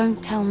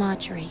don't tell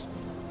Marjorie.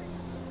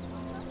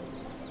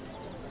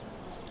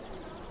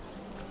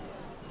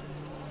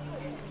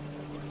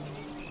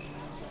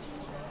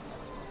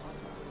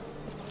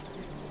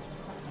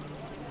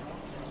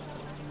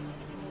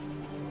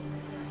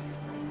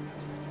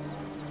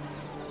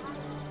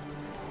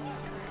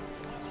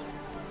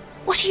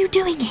 What are you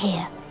doing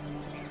here?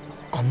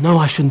 I know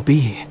I shouldn't be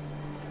here,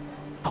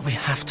 but we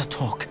have to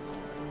talk.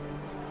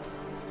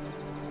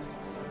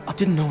 I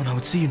didn't know when I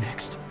would see you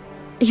next.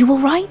 Are you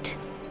alright?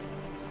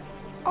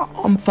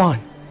 I'm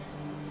fine.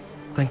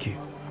 Thank you.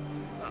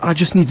 I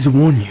just needed to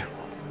warn you.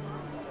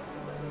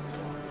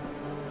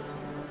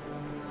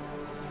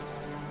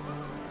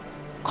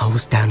 I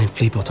was down in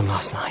Fleabottom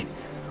last night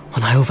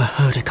when I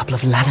overheard a couple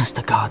of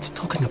Lannister guards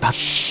talking about—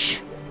 Shh!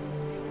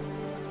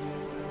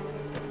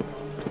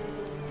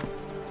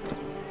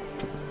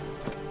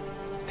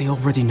 They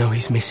already know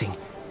he's missing,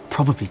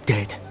 probably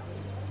dead.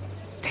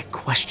 They're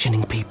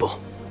questioning people,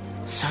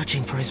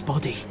 searching for his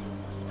body.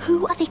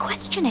 Who are they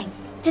questioning?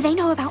 Do they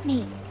know about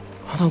me?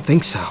 I don't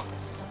think so.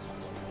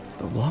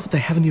 But why would they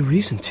have any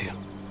reason to?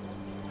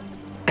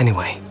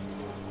 Anyway,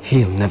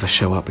 he'll never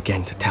show up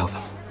again to tell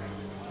them.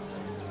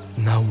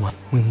 No one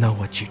will know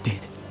what you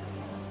did.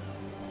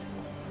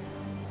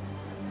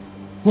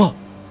 What?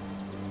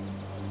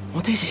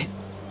 What is it?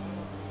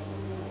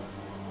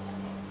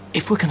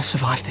 If we're gonna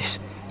survive this,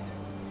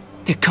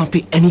 there can't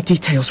be any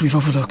details we've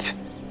overlooked.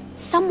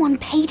 Someone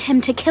paid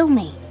him to kill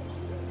me.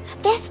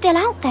 They're still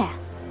out there.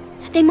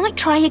 They might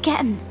try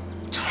again.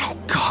 Oh,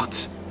 God.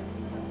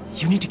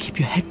 You need to keep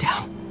your head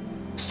down.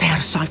 Stay out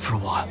of sight for a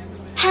while.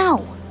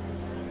 How?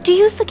 Do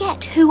you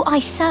forget who I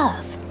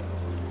serve?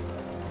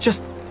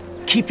 Just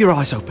keep your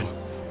eyes open.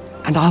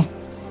 And I'll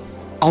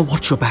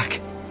watch your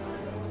back.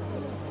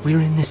 We're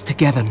in this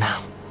together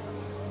now.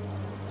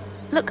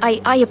 Look,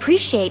 I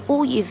appreciate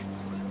all you've...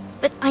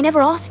 But I never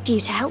asked you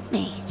to help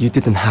me. You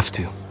didn't have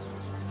to.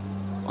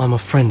 I'm a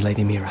friend,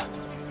 Lady Mira.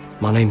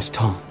 My name's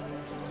Tom.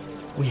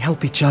 We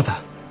help each other,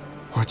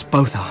 or it's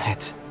both our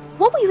heads.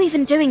 What were you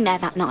even doing there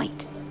that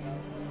night?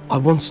 I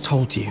once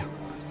told you,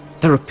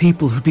 there are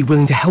people who'd be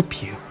willing to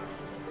help you.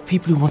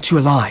 People who want you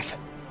alive.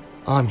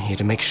 I'm here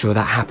to make sure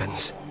that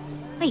happens.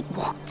 Wait,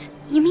 what?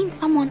 You mean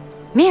someone...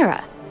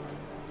 Mira!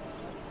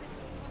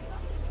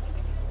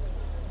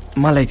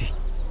 My lady.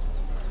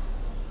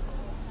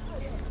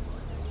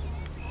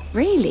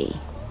 Really?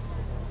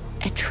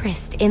 A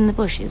tryst in the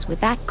bushes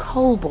with that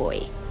coal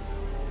boy?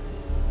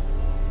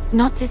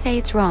 Not to say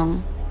it's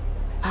wrong,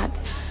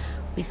 but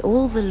with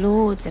all the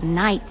lords and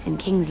knights in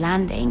King's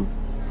Landing,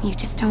 you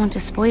just don't want to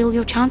spoil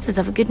your chances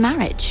of a good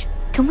marriage.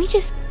 Can we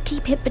just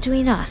keep it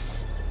between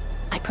us?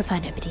 I prefer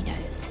nobody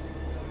knows.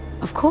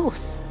 Of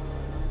course.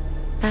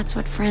 That's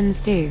what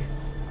friends do.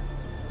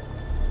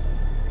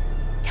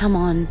 Come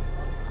on.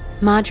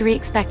 Marjorie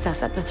expects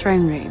us at the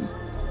throne room.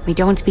 We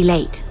don't want to be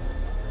late.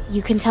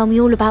 You can tell me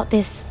all about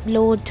this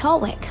Lord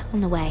Tarwick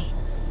on the way.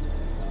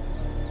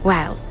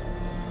 Well,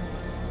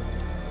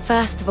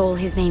 first of all,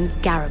 his name's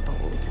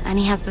Garibald, and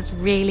he has this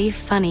really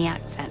funny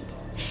accent.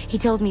 He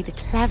told me the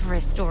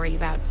cleverest story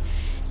about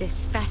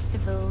this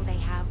festival they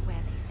have where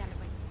they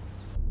celebrate...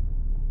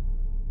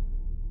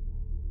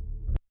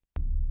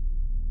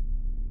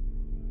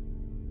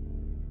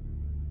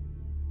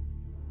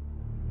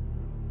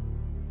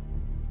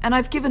 And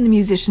I've given the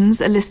musicians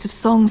a list of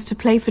songs to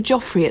play for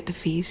Joffrey at the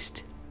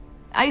feast.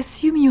 I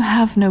assume you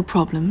have no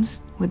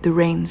problems with the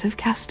Rains of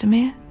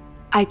Castamere?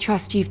 I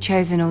trust you've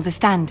chosen all the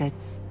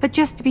standards, but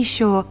just to be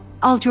sure,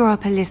 I'll draw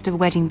up a list of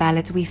wedding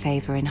ballads we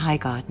favor in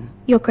Highgarden.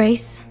 Your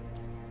Grace,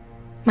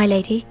 my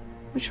lady.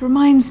 Which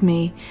reminds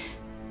me,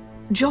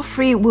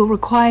 Joffrey will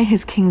require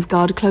his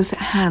Kingsguard close at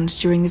hand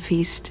during the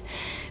feast.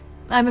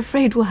 I'm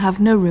afraid we'll have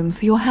no room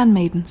for your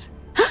handmaidens.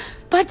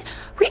 But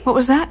What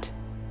was that?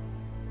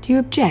 Do you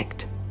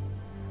object?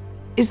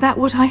 Is that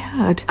what I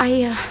heard?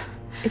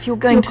 If you're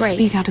going Your to Grace,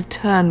 speak out of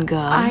turn,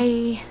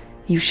 girl,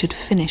 you should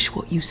finish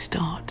what you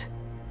start.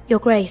 Your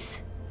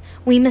Grace,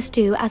 we must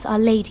do as Our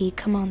Lady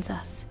commands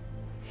us.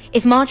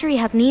 If Marjorie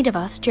has need of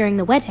us during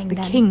the wedding, The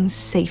then... king's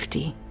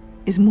safety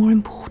is more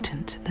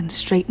important than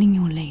straightening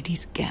your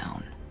lady's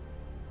gown.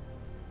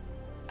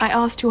 I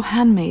asked your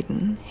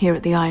handmaiden here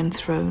at the Iron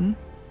Throne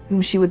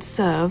whom she would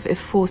serve if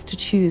forced to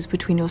choose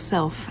between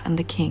yourself and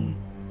the king.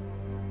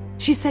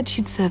 She said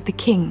she'd serve the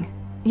king,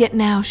 yet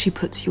now she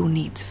puts your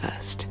needs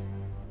first.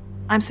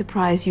 I'm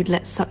surprised you'd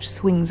let such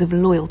swings of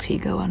loyalty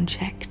go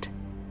unchecked.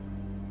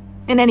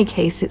 In any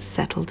case, it's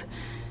settled.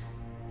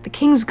 The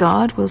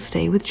Kingsguard will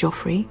stay with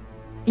Joffrey.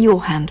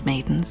 Your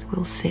handmaidens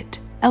will sit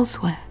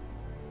elsewhere.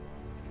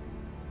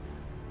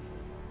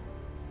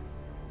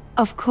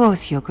 Of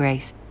course, Your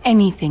Grace.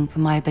 Anything for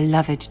my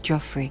beloved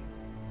Joffrey.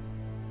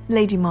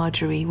 Lady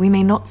Marjorie, we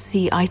may not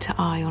see eye to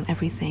eye on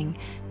everything,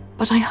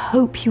 but I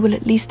hope you will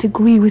at least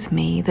agree with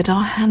me that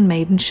our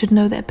handmaidens should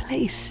know their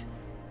place.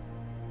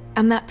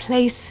 And that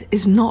place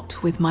is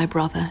not with my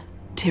brother,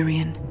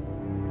 Tyrion.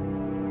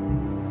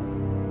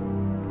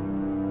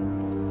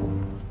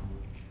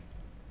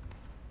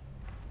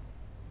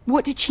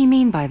 What did she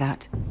mean by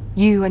that?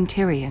 You and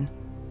Tyrion?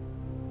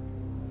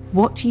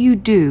 What you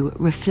do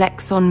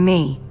reflects on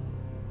me.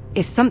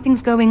 If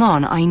something's going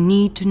on, I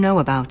need to know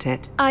about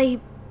it. I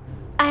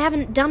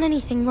haven't done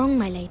anything wrong,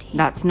 my lady.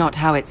 That's not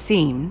how it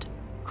seemed.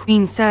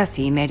 Queen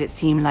Cersei made it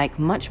seem like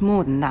much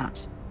more than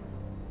that.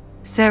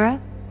 Sarah,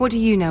 what do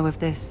you know of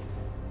this?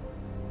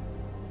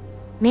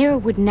 Mira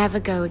would never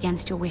go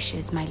against your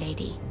wishes, my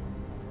lady.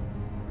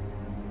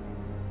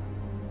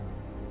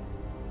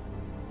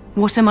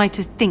 What am I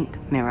to think,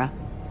 Mira?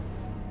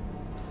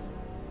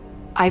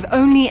 I've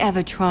only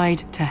ever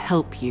tried to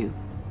help you.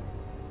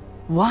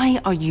 Why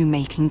are you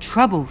making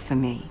trouble for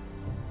me?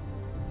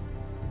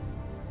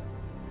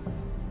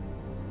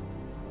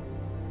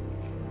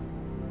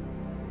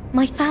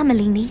 My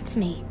family needs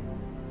me.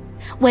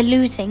 We're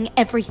losing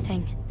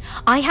everything.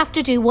 I have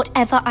to do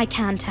whatever I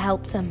can to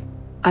help them.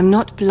 I'm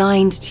not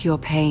blind to your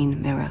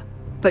pain, Mira,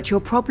 but your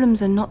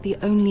problems are not the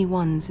only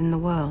ones in the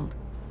world.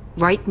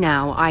 Right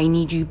now, I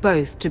need you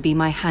both to be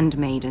my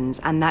handmaidens,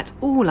 and that's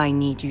all I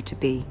need you to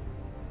be.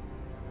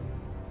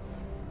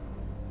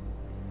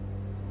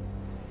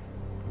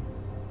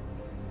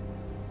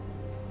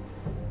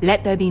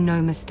 Let there be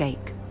no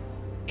mistake.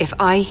 If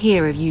I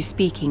hear of you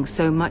speaking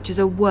so much as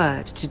a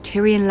word to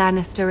Tyrion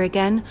Lannister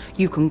again,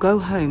 you can go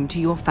home to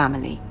your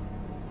family.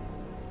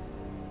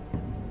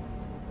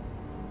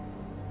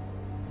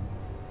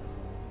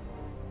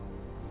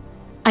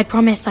 I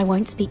promise I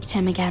won't speak to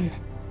him again.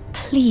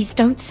 Please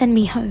don't send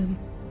me home.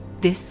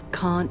 This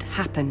can't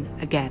happen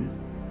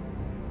again.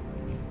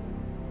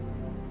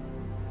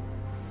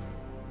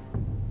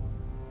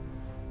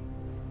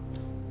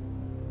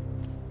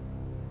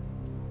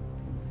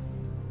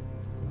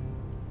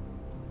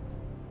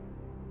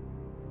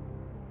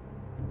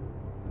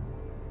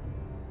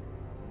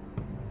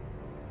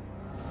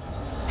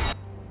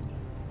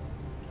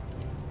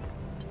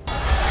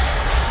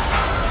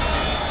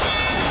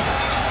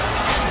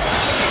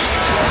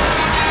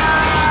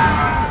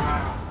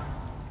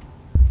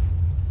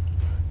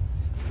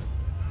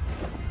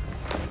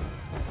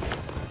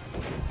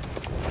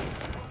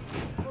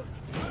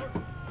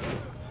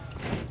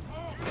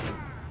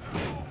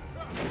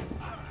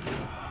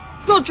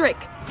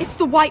 Roderick, it's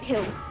the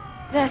Whitehills.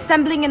 They're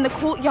assembling in the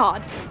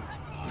courtyard.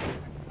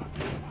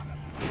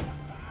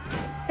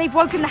 They've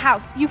woken the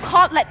house. You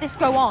can't let this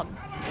go on.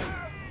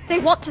 They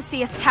want to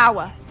see us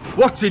cower.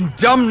 What in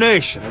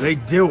damnation are they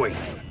doing?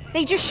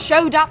 They just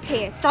showed up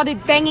here,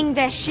 started banging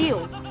their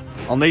shields.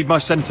 I'll need my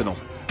sentinel.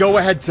 Go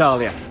ahead,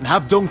 Talia, and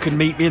have Duncan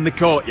meet me in the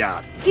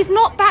courtyard. He's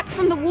not back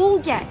from the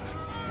wall yet.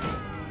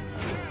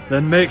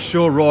 Then make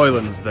sure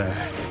Royland's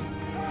there.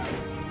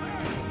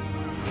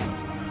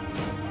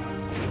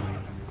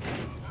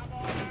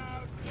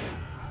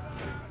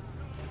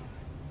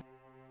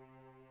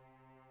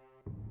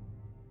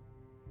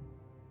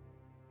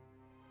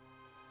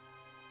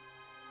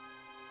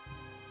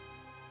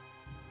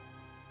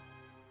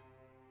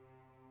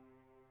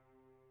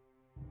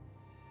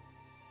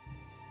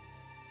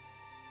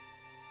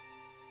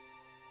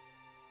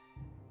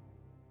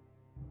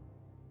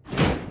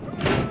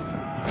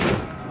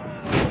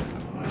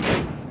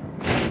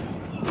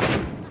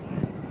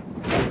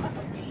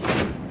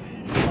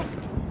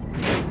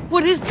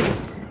 What is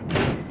this?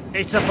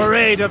 It's a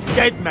parade of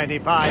dead men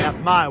if I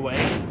have my way.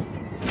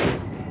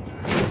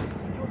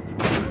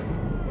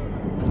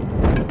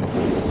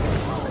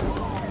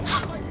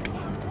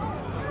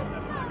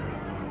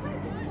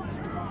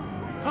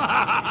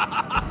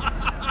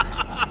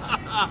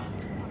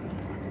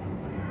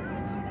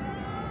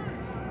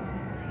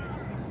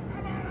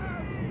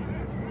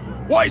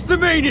 What is the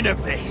meaning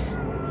of this?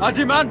 I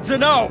demand to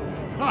know!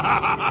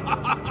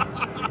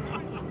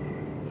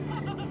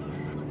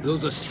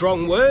 Those are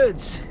strong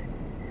words.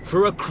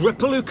 For a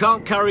cripple who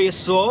can't carry a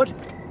sword?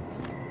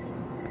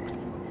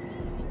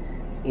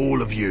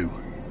 All of you,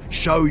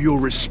 show your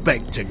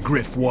respect to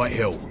Griff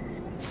Whitehill,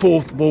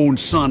 fourth-born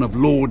son of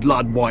Lord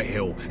Ludd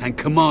Whitehill and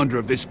commander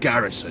of this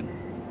garrison.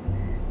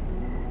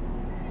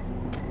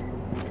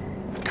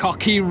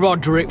 Cocky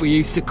Roderick, we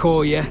used to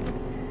call you.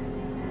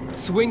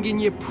 Swinging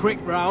your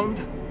prick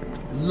round,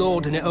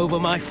 lording it over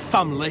my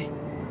family.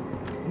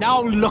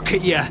 Now look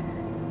at you,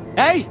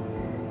 eh?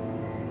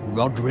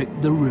 Roderick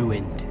the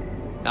Ruined.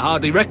 I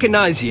hardly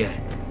recognise you.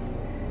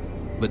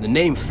 But the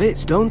name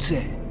fits, don't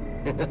it?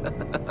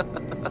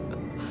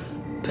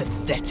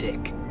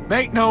 Pathetic.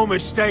 Make no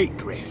mistake,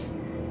 Griff.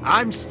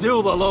 I'm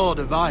still the Lord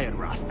of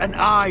Ironrath, and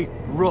I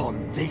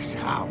run this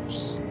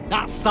house.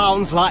 That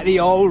sounds like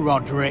the old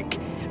Roderick,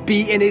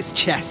 beating his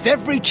chest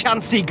every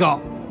chance he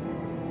got.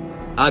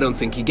 I don't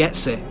think he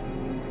gets it.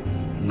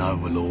 No,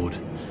 my lord.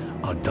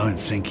 I don't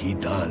think he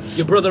does.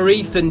 Your brother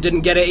Ethan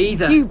didn't get it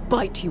either. You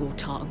bite your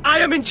tongue. I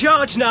am in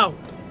charge now!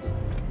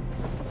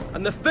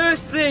 And the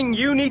first thing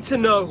you need to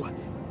know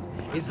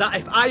is that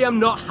if I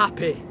am not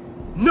happy,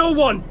 no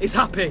one is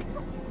happy.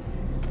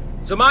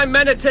 So my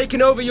men are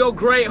taking over your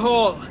Great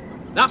Hall.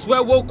 That's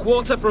where we'll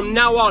quarter from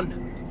now on.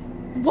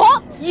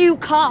 What? You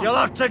can't! You'll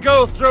have to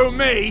go through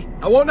me!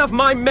 I won't have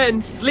my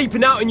men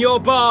sleeping out in your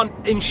barn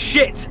in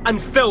shit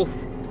and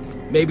filth.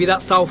 Maybe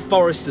that's how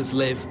Forresters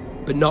live,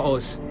 but not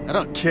us. I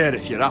don't care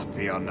if you're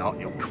happy or not,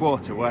 you'll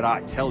quarter where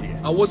I tell you.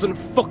 I wasn't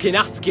fucking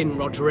asking,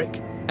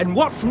 Roderick. And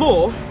what's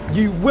more,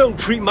 you will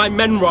treat my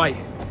men right.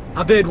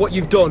 I've heard what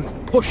you've done,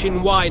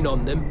 pushing wine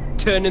on them,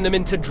 turning them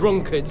into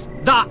drunkards.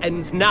 That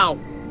ends now.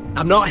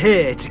 I'm not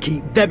here to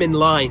keep them in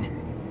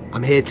line.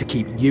 I'm here to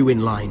keep you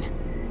in line.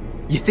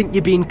 You think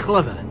you're being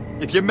clever?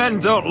 If your men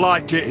don't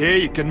like it here,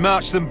 you can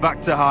march them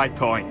back to High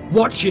Point.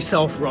 Watch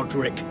yourself,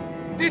 Roderick.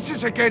 This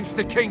is against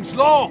the King's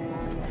law.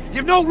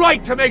 You've no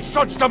right to make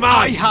such demands.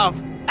 I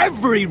have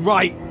every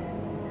right.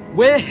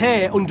 We're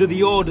here under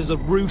the orders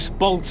of Roose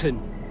Bolton,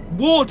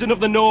 Warden of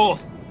the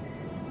North.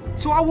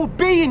 So I will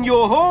be in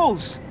your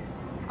halls.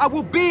 I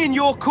will be in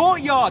your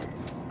courtyard.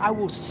 I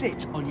will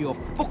sit on your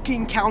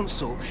fucking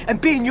council and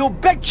be in your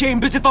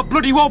bedchambers if I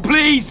bloody well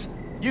please.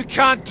 You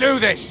can't do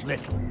this,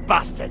 little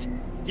bastard.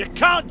 You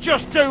can't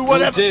just do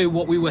whatever— We'll do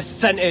what we were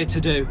sent here to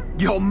do.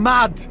 You're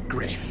mad,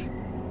 Griff.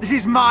 This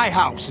is my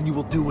house and you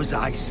will do as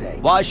I say.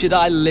 Why should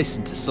I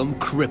listen to some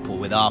cripple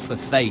with half a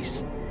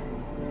face?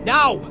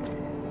 Now,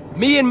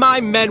 me and my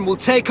men will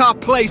take our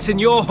place in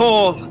your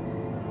hall.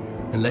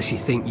 Unless you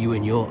think you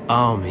and your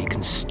army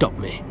can stop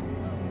me.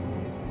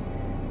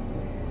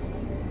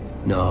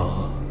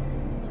 No,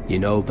 you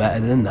know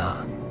better than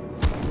that.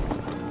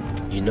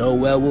 You know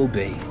where we'll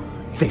be.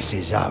 This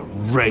is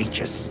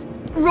outrageous.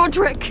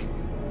 Roderick!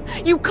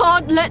 You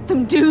can't let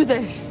them do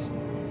this!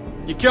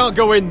 You can't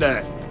go in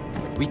there.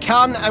 We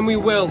can and we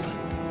will.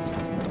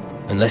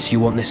 Unless you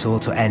want this all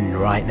to end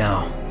right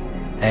now,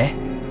 eh?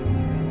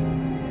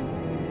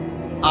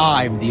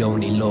 I'm the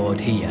only lord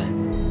here.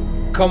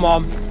 Come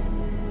on.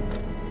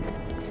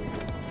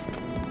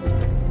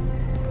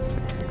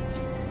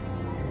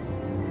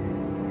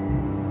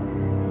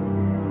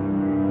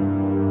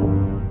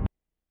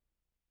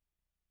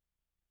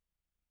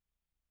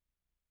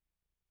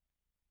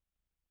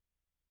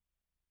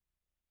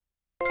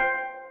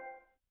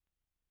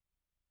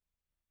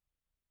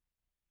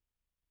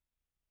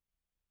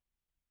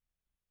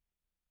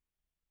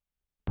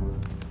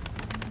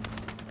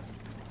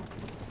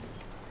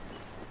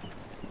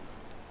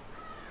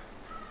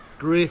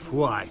 Griff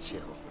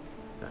Whitehill,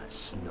 that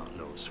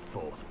snot-nosed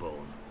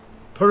fourth-born,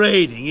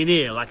 parading in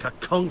here like a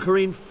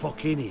conquering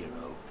fucking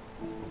hero.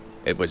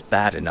 It was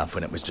bad enough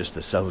when it was just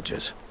the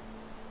soldiers.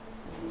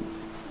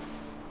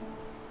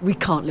 We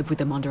can't live with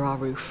them under our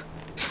roof,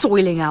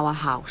 soiling our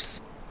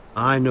house.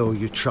 I know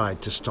you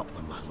tried to stop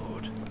them, my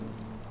lord.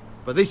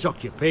 But this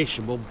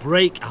occupation will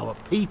break our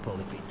people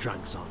if it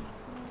drags on.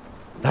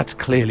 That's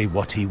clearly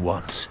what he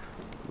wants.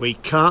 We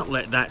can't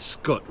let that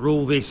scut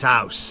rule this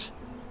house.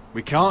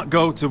 We can't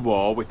go to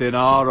war within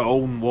our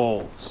own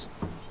walls.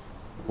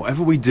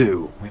 Whatever we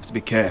do, we have to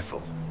be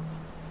careful.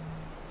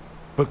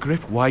 But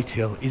Griff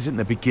Whitehill isn't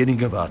the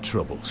beginning of our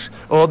troubles,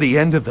 or the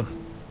end of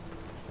them.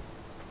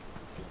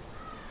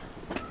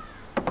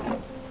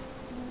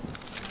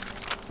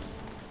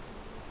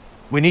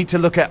 We need to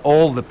look at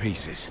all the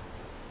pieces.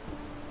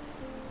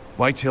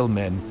 Whitehill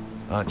men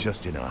aren't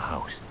just in our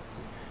house.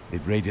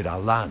 They've raided our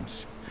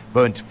lands,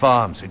 burnt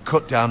farms and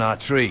cut down our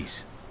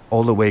trees.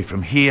 All the way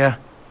from here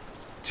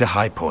to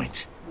High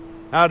Point.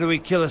 How do we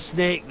kill a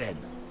snake then?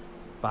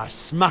 By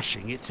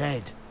smashing its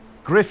head.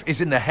 Griff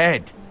isn't the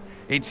head.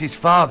 It's his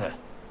father.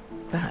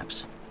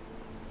 Perhaps.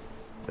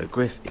 But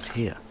Griff is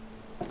here.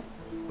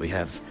 We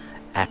have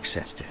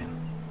access to him.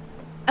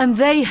 And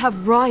they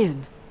have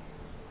Ryan.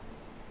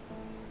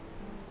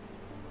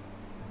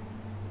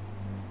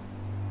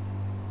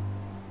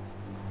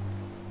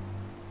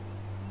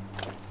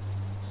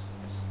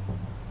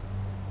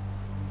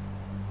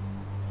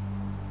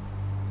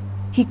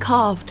 He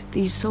carved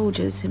these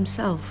soldiers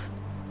himself.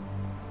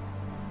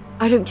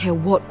 I don't care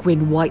what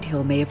Gwyn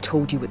Whitehill may have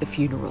told you at the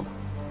funeral.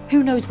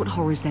 Who knows what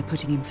horrors they're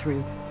putting him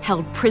through,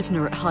 held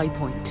prisoner at High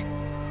Point.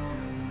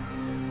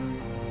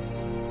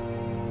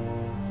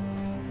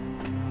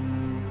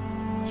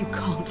 You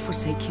can't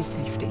forsake his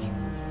safety.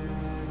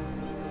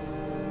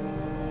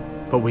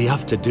 But we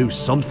have to do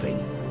something.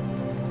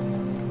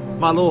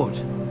 My lord,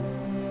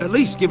 at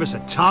least give us a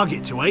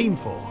target to aim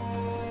for.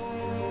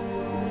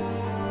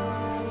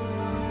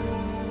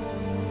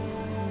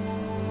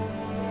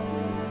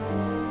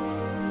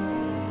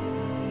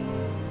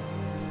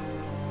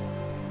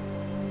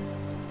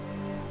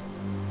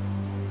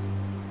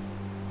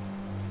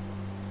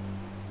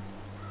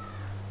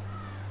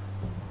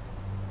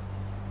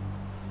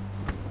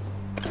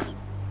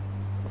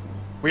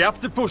 We have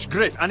to push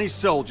Griff and his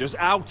soldiers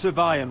out of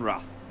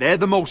Ironrath. They're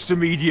the most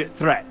immediate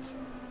threat.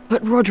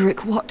 But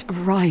Roderick, what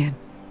of Ryan?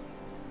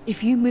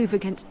 If you move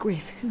against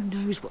Griff, who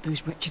knows what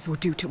those wretches will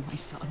do to my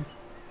son?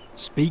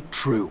 Speak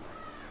true.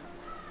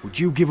 Would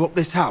you give up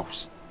this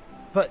house?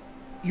 But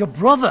your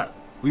brother!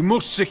 We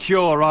must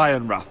secure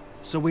Ironrath,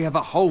 so we have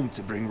a home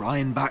to bring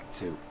Ryan back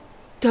to.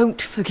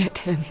 Don't forget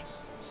him.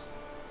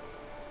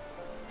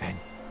 Then,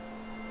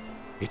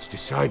 it's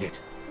decided.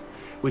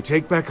 We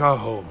take back our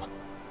home.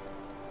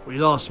 We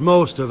lost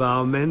most of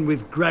our men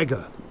with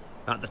Gregor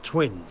at the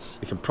Twins.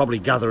 We can probably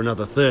gather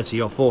another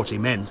 30 or 40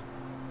 men.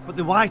 But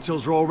the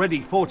Whitehills are already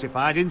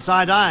fortified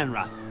inside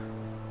Ironrath.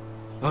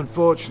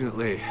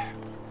 Unfortunately,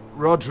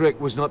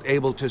 Roderick was not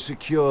able to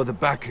secure the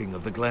backing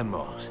of the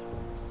Glenmores.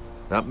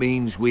 That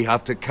means we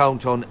have to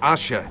count on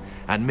Asher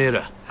and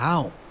Mira.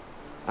 How?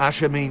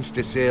 Asher means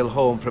to sail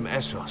home from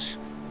Essos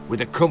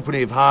with a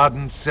company of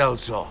hardened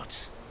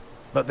sellswords.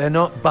 But they're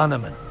not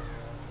bannermen.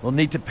 We'll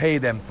need to pay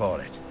them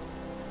for it.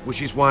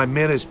 Which is why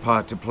Mira's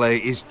part to play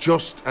is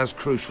just as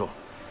crucial.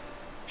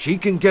 She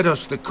can get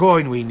us the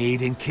coin we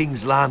need in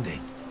King's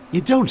Landing.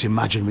 You don't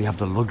imagine we have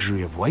the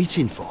luxury of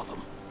waiting for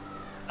them?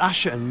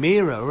 Asher and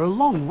Mira are a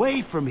long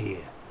way from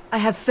here. I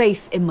have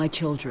faith in my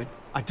children.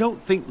 I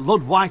don't think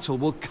Lord Whitehill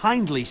will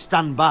kindly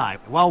stand by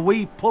while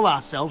we pull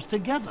ourselves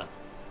together.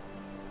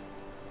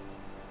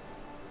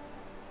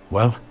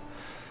 Well,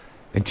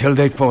 until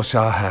they force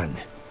our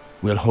hand,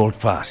 we'll hold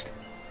fast.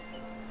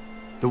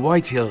 The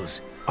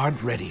Whitehills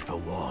aren't ready for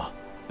war.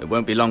 It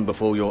won't be long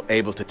before you're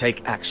able to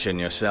take action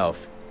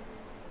yourself.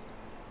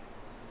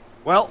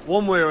 Well,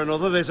 one way or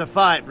another there's a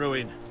fight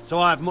brewing, so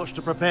I've much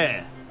to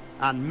prepare,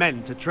 and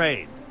men to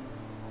train.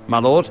 My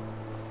lord?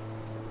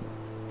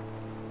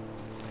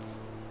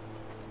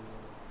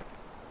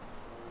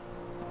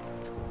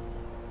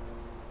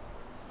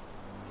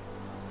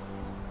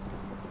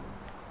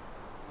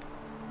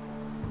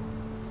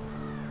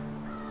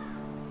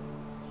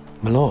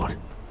 My lord,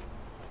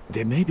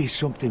 there may be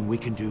something we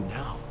can do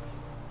now.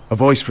 A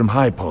voice from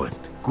High Point,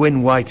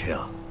 Gwyn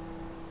Whitehill.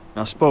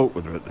 I spoke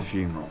with her at the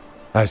funeral.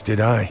 As did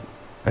I,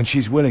 and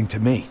she's willing to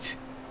meet,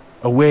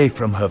 away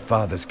from her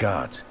father's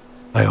guards.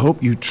 I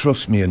hope you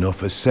trust me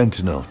enough as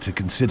Sentinel to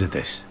consider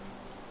this.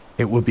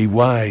 It would be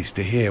wise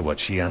to hear what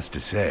she has to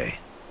say.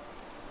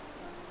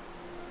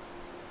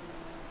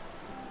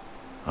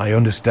 I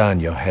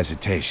understand your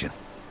hesitation.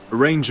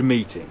 Arrange a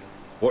meeting.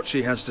 What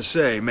she has to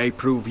say may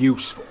prove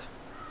useful.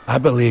 I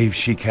believe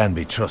she can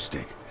be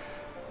trusted,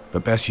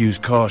 but best use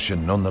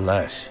caution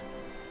nonetheless.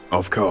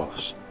 Of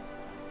course.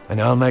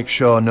 And I'll make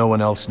sure no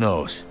one else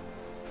knows.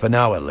 For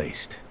now, at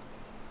least.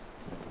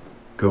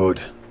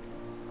 Good.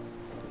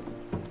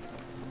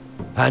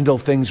 Handle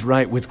things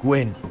right with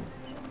Gwyn,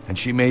 and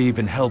she may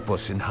even help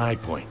us in High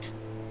Point,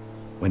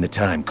 when the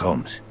time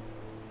comes.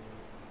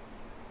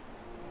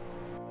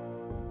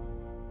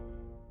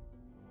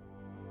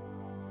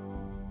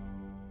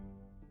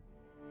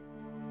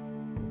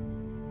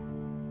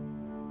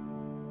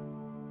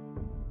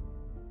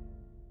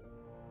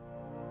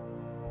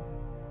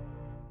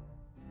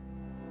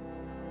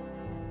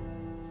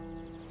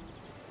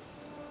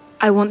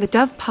 I want the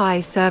dove pie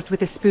served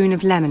with a spoon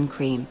of lemon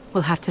cream.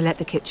 We'll have to let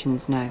the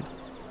kitchens know.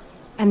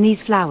 And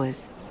these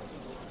flowers.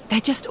 They're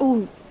just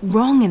all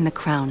wrong in the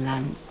Crown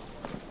lands.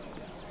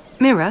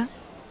 Mira,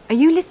 are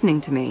you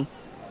listening to me?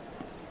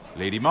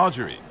 Lady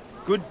Marjorie,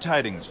 good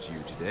tidings to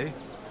you today.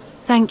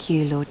 Thank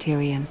you, Lord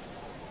Tyrion.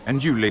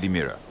 And you, Lady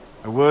Mira.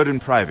 A word in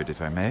private,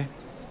 if I may.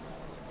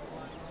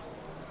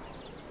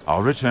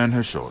 I'll return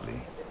her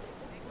shortly.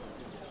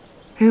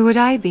 Who would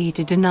I be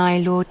to deny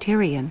Lord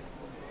Tyrion?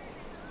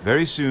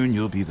 Very soon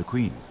you'll be the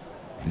queen.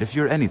 And if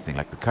you're anything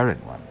like the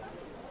current one,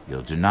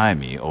 you'll deny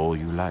me all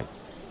you like.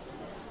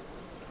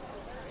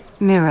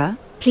 Mira?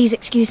 Please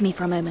excuse me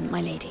for a moment, my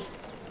lady.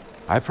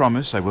 I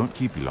promise I won't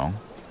keep you long.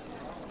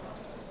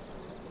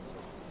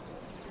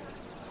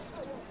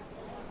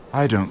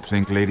 I don't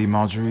think Lady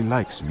Marjorie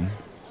likes me.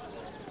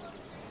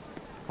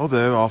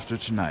 Although after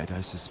tonight I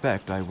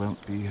suspect I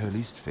won't be her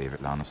least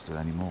favorite Lannister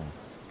anymore.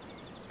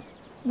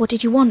 What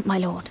did you want, my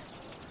lord?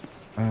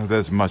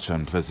 There's much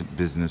unpleasant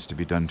business to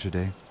be done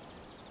today.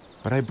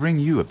 But I bring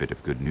you a bit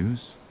of good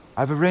news.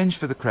 I've arranged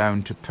for the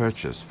Crown to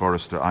purchase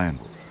Forrester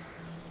Ironwood.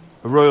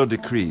 A royal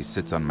decree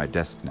sits on my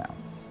desk now.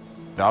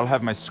 But I'll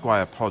have my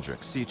squire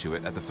Podrick see to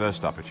it at the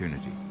first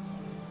opportunity.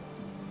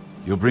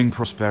 You'll bring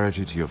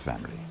prosperity to your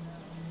family.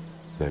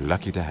 They're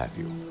lucky to have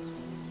you.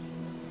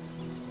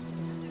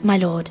 My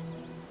lord,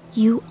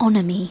 you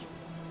honor me.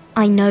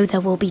 I know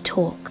there will be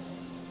talk.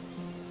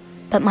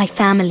 But my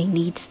family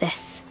needs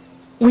this.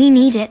 We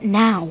need it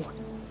now.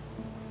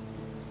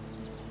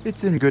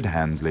 It's in good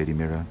hands, Lady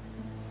Mira.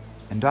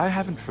 And I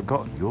haven't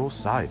forgotten your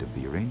side of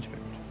the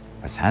arrangement.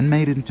 As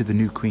handmaiden to the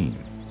new queen,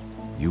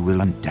 you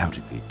will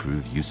undoubtedly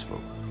prove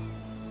useful.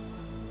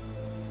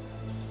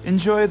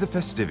 Enjoy the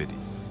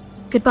festivities.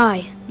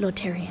 Goodbye, Lord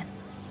Tyrion.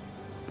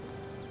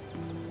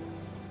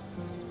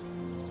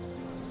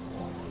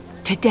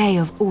 Today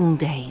of all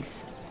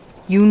days.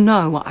 You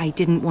know I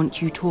didn't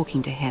want you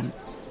talking to him.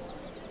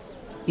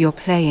 You're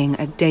playing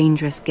a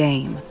dangerous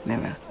game,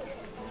 Mira.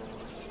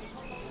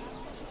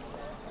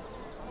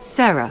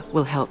 Sarah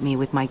will help me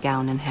with my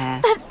gown and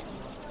hair. But...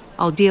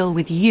 I'll deal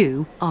with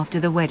you after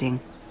the wedding.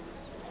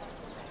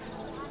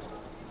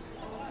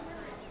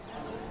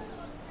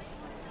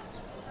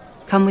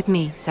 Come with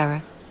me,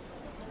 Sarah.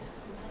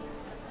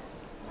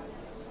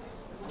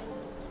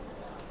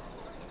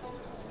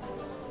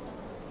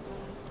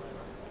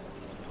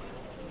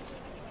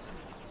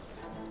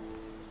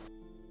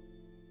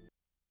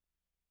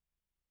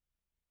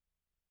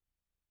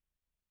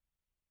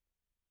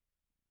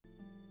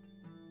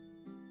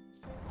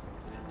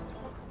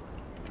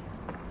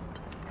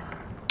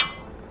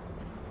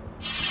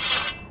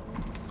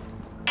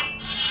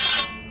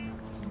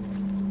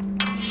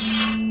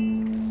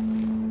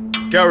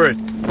 Garrett!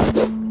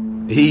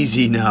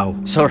 Easy now.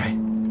 Sorry.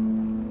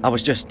 I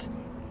was just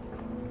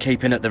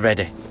keeping at the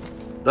ready.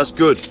 That's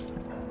good.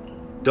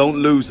 Don't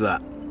lose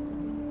that.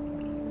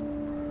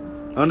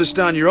 I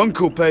understand your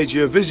uncle paid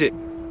you a visit.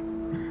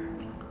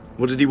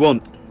 What did he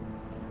want?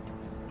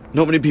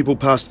 Not many people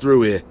pass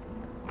through here.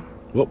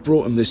 What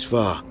brought him this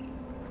far?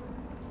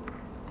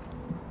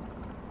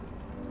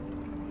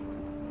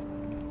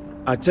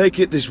 I take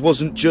it this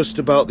wasn't just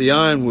about the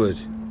Ironwood.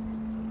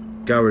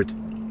 Garrett,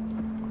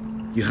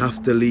 you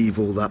have to leave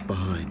all that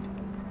behind.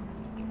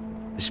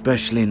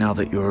 Especially now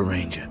that you're a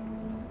ranger.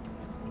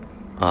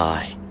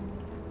 Aye.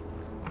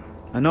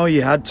 I know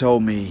you had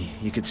told me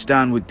you could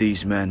stand with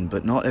these men,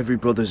 but not every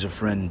brother's a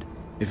friend,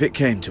 if it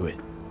came to it.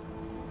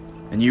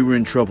 And you were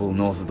in trouble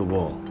north of the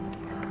wall.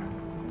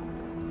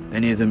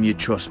 Any of them you'd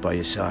trust by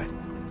your side.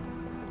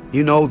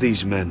 You know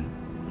these men.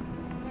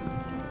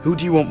 Who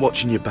do you want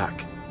watching your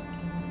back?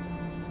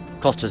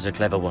 Cotter's a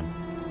clever one.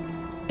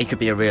 He could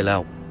be a real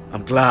help.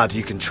 I'm glad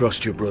you can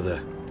trust your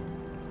brother.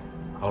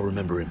 I'll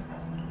remember him.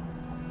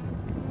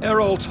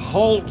 Errol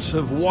Holt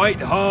of White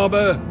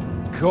Harbour,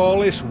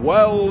 Corliss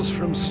Wells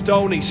from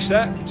Stony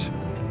Sept.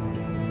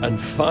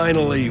 And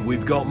finally,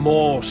 we've got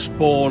more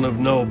spawn of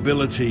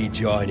nobility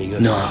joining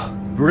us. No.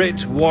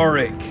 Britt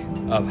Warwick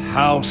of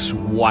House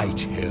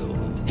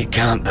Whitehill. It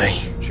can't be.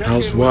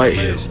 House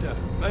Whitehill.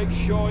 Make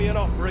sure you're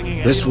not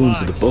bringing This any one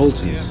for the lights.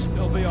 Boltons.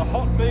 There'll be a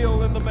hot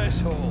meal in the mess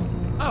hall.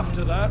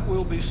 After that,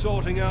 we'll be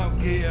sorting out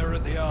gear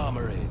at the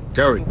armory.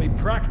 Garrett. There'll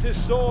be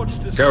practice swords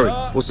to Garrett,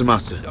 start. what's the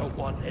matter? Don't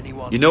want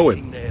anyone You know him?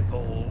 eating their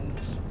balls.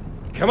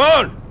 Come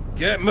on,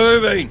 get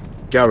moving.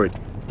 Garrett.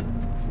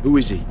 Who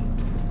is he?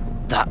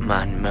 That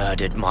man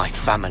murdered my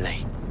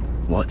family.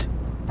 What?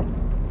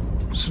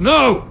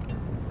 Snow!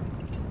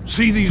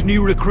 See these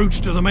new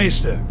recruits to the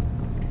Maester?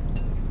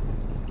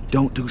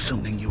 Don't do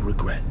something you'll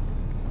regret.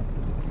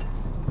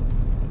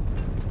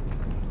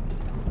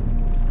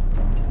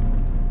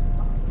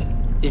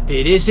 If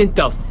it isn't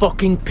the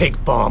fucking pig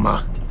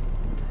farmer.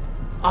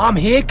 I'm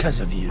here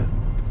 'cause of you.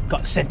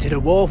 Got sent to the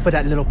war for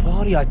that little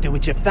party I do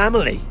with your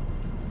family.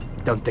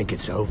 Don't think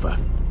it's over.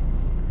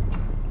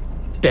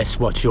 Best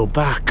watch your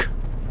back.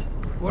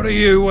 What are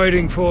you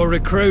waiting for,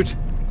 recruit?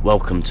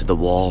 Welcome to the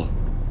wall,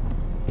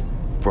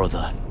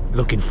 brother.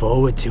 Looking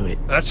forward to it.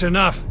 That's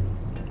enough.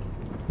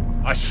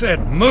 I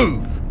said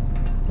move.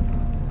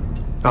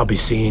 I'll be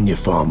seeing you,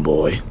 farm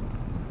boy.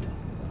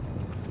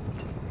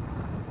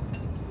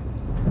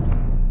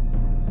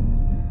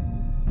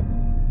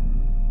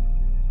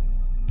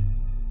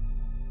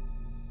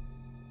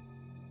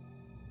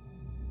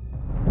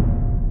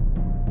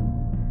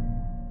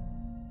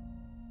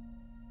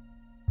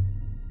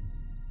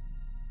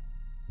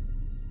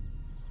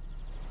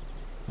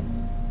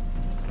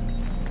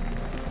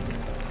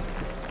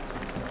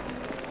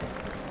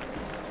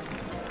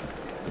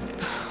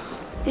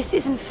 This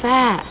isn't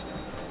fair.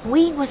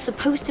 We were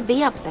supposed to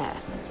be up there.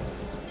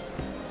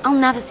 I'll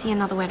never see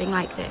another wedding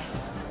like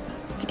this.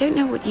 I don't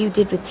know what you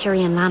did with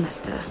Tyrion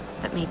Lannister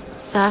that made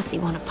Cersei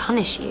want to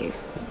punish you,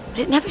 but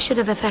it never should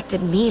have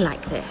affected me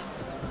like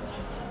this.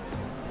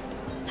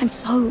 I'm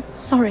so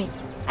sorry.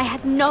 I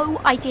had no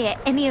idea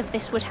any of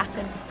this would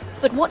happen.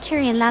 But what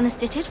Tyrion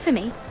Lannister did for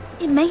me,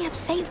 it may have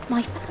saved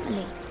my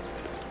family.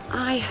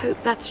 I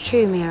hope that's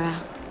true, Mira.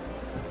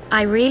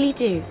 I really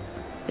do.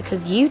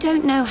 Because you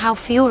don't know how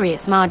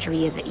furious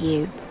Marjorie is at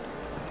you.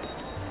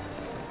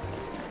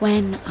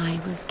 When I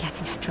was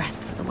getting her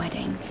dressed for the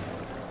wedding,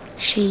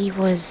 she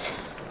was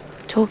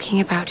talking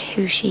about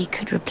who she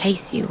could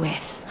replace you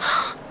with.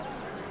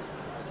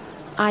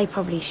 I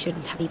probably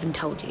shouldn't have even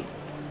told you.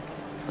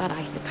 But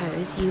I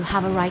suppose you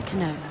have a right to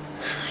know.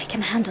 I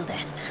can handle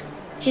this.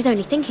 She's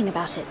only thinking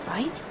about it,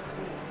 right?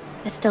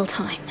 There's still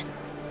time.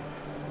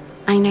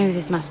 I know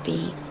this must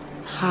be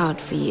hard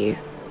for you.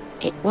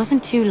 It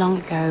wasn't too long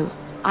ago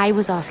I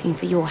was asking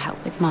for your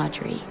help with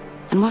Marjorie.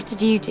 And what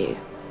did you do?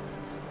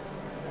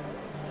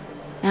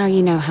 Now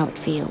you know how it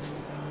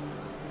feels,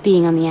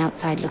 being on the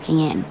outside looking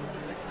in.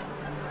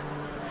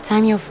 But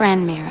I'm your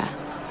friend, Mira.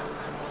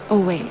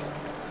 Always.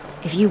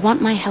 If you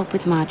want my help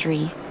with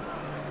Marjorie,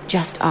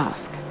 just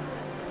ask.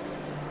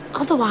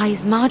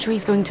 Otherwise,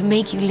 Marjorie's going to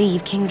make you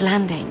leave King's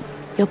Landing.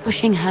 You're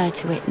pushing her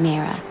to it,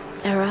 Mira.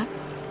 Sarah,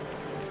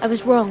 I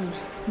was wrong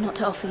not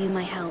to offer you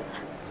my help.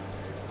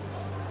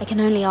 I can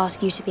only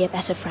ask you to be a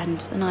better friend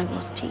than I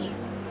was to you.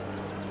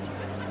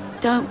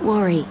 Don't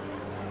worry.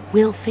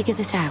 We'll figure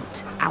this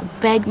out. I'll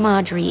beg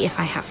Marjorie if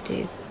I have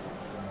to.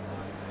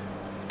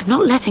 I'm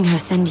not letting her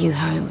send you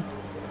home.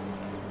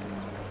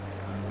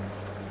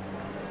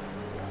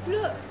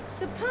 Look,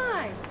 the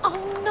pie!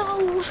 Oh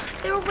no!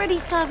 They're already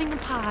serving the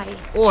pie.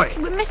 Oi!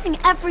 We're missing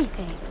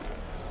everything.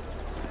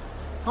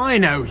 I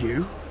know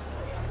you.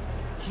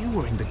 You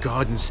were in the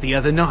gardens the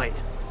other night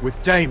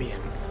with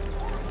Damien.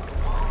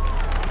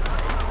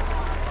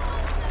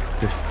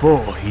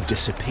 Before he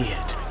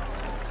disappeared.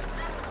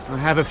 I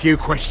have a few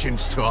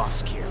questions to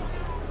ask you.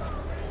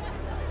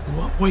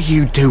 What were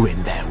you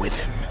doing there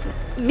with him?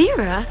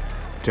 Mira?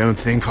 Don't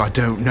think I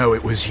don't know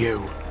it was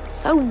you.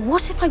 So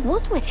what if I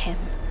was with him?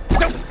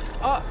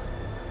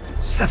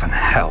 Seven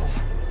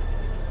hells.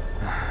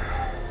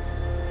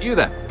 You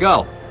there,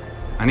 girl.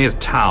 I need a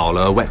towel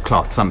or a wet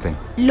cloth, something.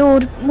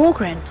 Lord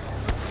Morgren.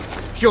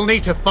 You'll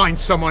need to find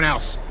someone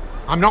else.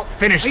 I'm not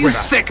finished with her. Are you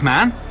sick,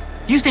 man?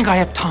 You think I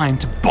have time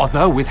to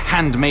bother with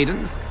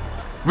handmaidens?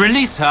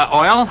 Release her,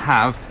 or I'll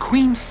have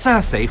Queen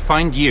Cersei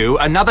find you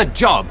another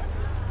job.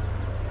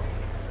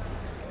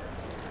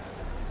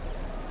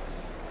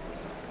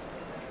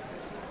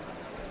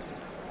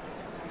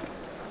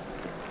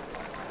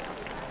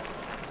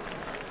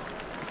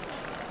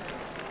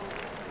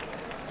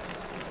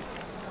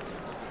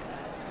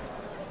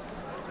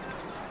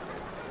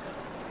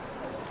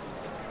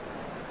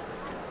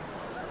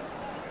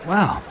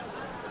 Well,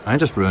 I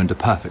just ruined a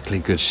perfectly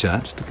good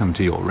shirt to come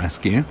to your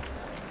rescue.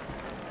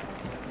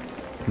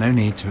 No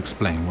need to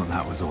explain what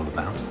that was all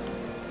about.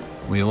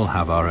 We all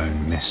have our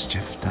own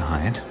mischief to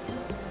hide.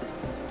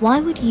 Why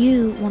would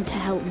you want to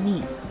help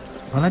me?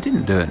 Well, I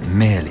didn't do it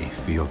merely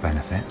for your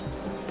benefit.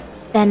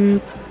 Then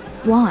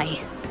why?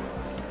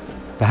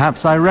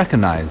 Perhaps I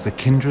recognize a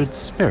kindred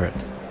spirit.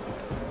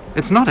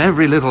 It's not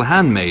every little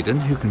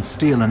handmaiden who can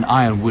steal an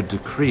ironwood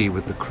decree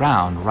with the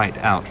crown right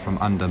out from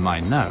under my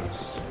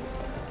nose.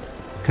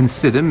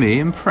 Consider me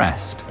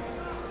impressed.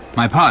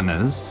 My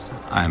partners,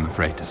 I am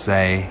afraid to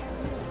say,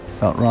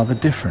 felt rather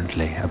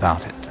differently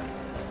about it.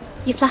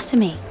 You flatter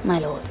me, my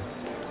lord.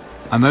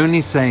 I'm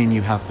only saying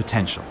you have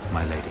potential,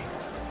 my lady.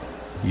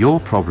 Your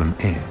problem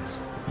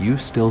is, you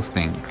still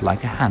think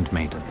like a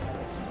handmaiden.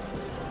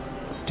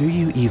 Do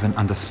you even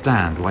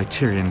understand why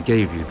Tyrion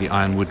gave you the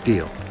Ironwood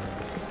deal?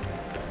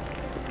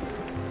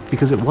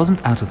 Because it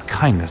wasn't out of the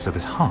kindness of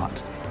his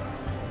heart.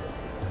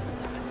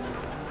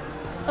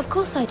 Of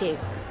course I do.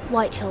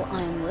 Whitehill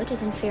Ironwood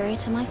is inferior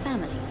to my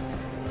family's.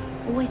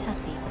 Always has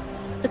been.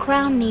 The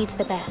crown needs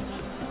the best.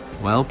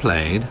 Well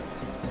played,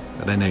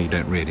 but I know you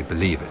don't really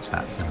believe it's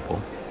that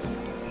simple.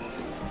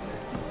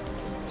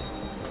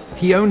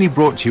 He only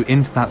brought you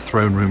into that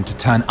throne room to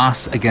turn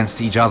us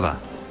against each other,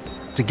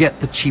 to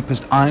get the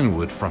cheapest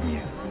ironwood from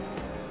you.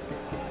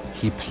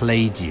 He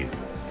played you,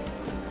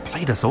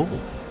 played us all,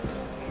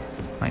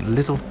 like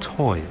little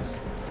toys.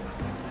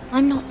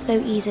 I'm not so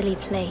easily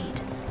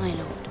played, my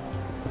lord.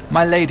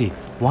 My lady,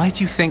 why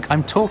do you think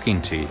I'm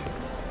talking to you?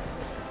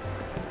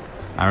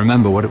 I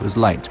remember what it was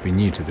like to be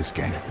new to this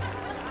game.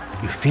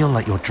 You feel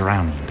like you're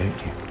drowning,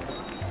 don't you?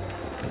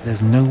 But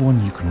there's no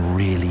one you can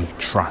really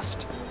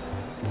trust.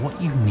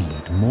 What you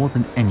need more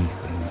than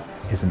anything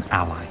is an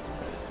ally.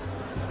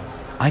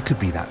 I could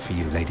be that for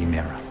you, Lady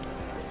Mira.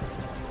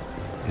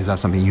 Is that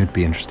something you'd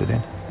be interested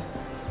in?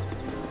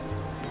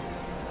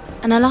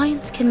 An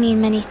alliance can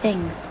mean many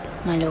things,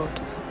 my lord.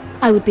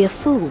 I would be a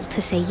fool to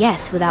say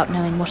yes without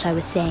knowing what I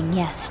was saying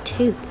yes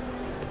to.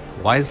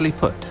 Wisely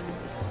put.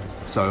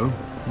 So,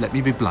 let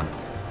me be blunt.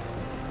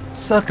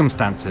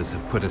 Circumstances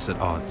have put us at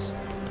odds.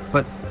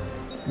 But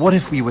what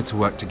if we were to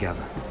work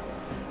together?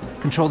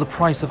 Control the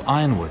price of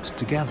ironwood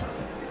together?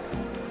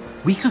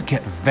 We could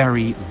get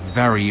very,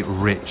 very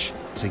rich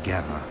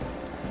together.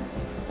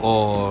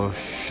 Or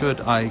should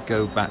I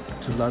go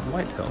back to Lord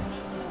Whitehill,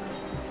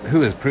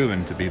 who has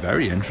proven to be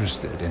very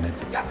interested in it?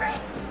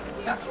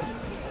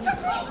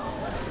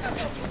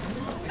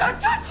 Don't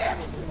touch him!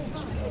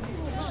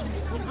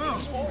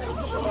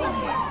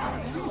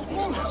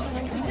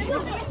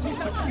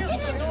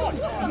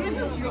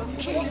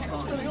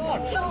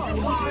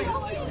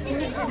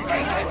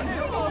 Take him!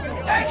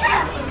 Take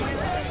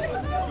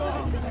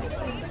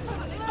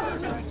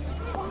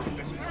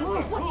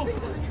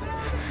him!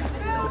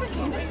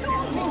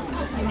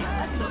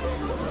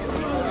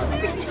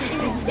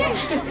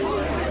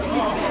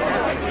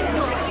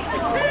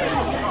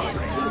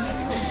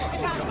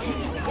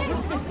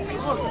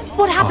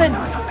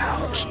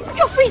 happened?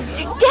 Joffrey's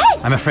dead!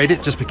 I'm afraid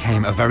it just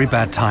became a very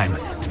bad time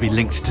to be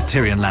linked to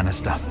Tyrion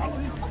Lannister.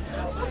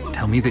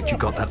 Tell me that you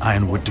got that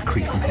Ironwood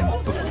decree from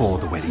him before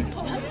the wedding.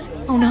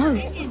 Oh no.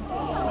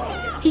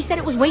 He said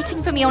it was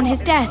waiting for me on his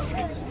desk.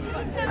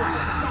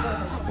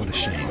 What a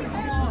shame.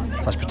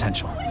 Such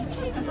potential.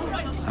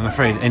 I'm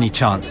afraid any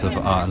chance of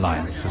our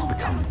alliance has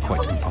become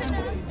quite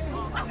impossible.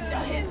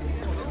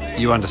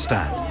 You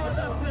understand,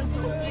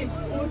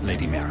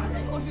 Lady Mira?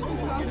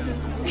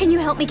 Can you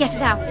help me get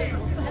it out?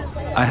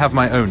 I have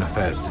my own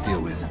affairs to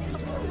deal with,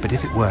 but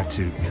if it were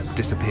to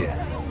disappear,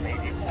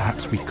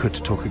 perhaps we could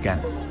talk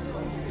again.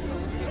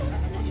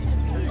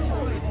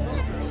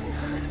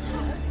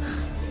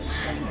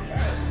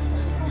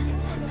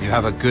 You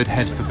have a good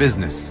head for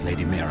business,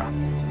 Lady Mira.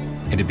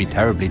 It'd be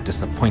terribly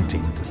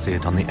disappointing to see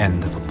it on the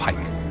end of a pike.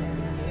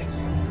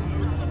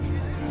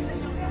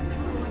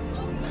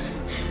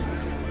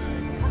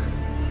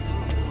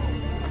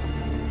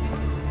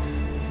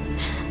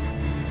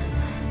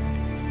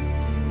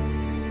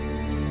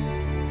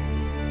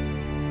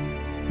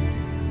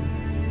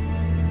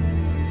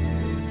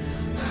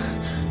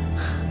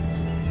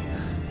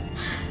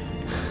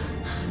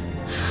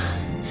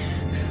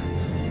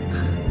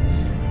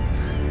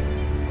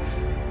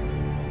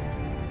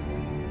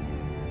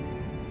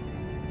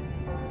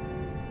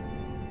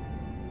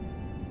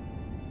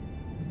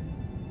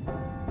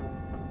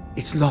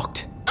 It's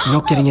locked. You're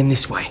not getting in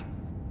this way.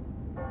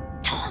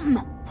 Tom!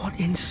 What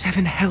in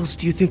seven hells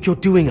do you think you're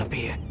doing up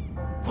here?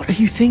 What are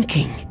you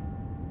thinking?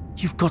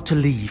 You've got to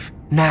leave.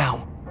 Now.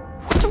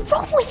 What's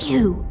wrong with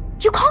you?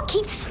 You can't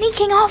keep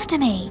sneaking after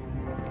me.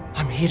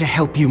 I'm here to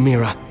help you,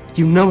 Mira.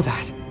 You know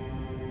that.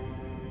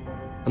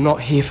 I'm not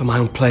here for my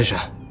own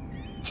pleasure.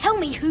 Tell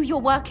me who you're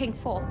working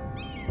for.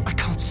 I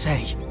can't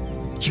say.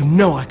 You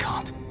know I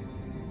can't.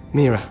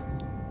 Mira,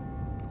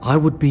 I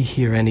would be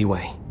here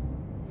anyway.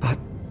 But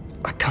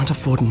I can't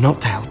afford not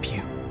to help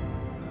you.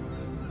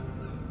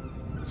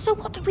 So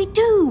what do we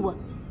do?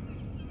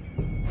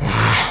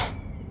 I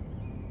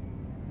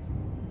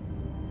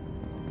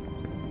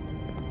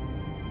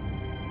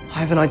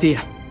have an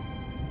idea.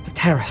 The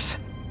terrace.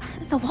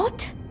 The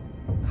what?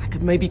 I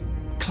could maybe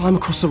climb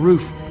across the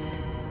roof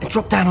and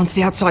drop down onto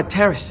the outside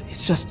terrace.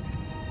 It's just...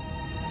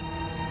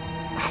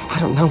 I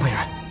don't know,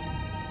 Mira.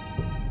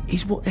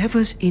 Is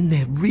whatever's in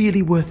there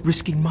really worth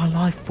risking my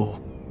life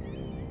for?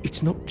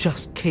 It's not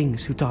just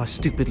kings who die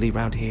stupidly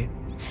round here.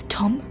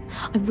 Tom,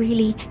 I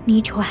really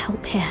need your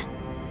help here.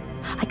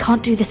 I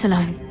can't do this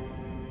alone.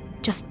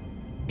 Just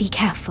be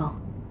careful.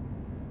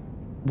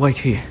 Wait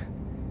here.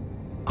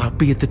 I'll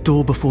be at the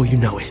door before you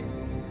know it.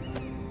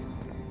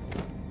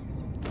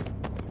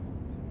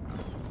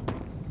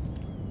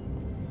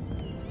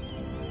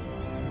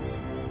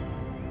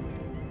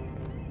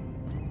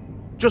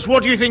 Just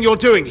what do you think you're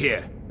doing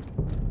here?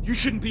 You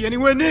shouldn't be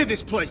anywhere near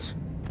this place.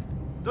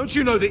 Don't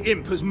you know the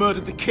imp has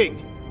murdered the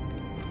king?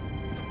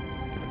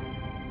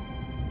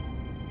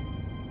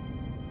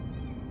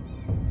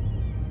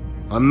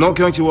 I'm not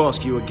going to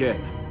ask you again.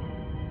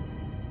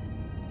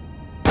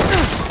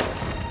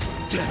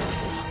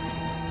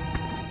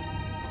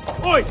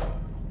 Oi!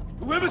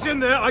 Whoever's in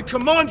there, I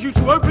command you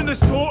to open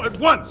this door at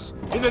once,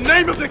 in the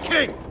name of the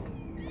king!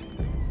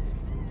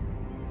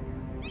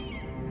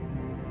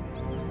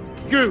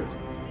 You,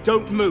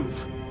 don't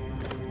move.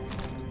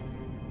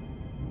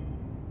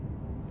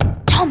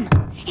 Tom,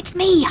 it's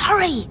me,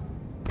 hurry!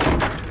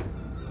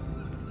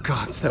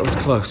 Gods, that was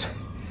close.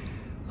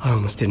 I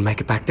almost didn't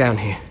make it back down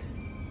here.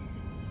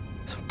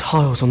 Some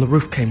tiles on the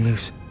roof came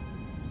loose.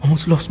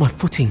 Almost lost my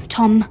footing.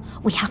 Tom,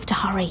 we have to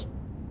hurry.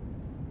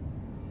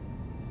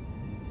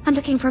 I'm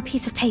looking for a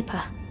piece of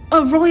paper.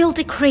 A royal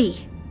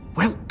decree.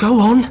 Well, go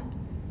on.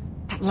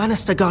 That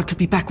Lannister guard could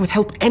be back with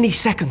help any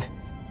second.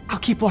 I'll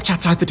keep watch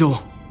outside the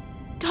door.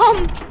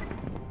 Tom!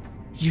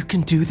 You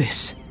can do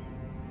this.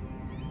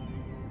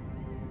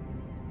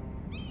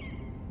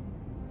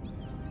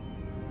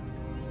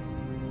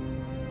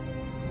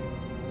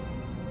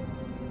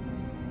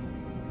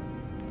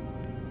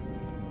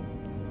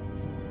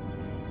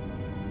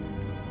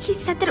 He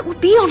said that it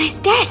would be on his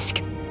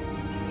desk.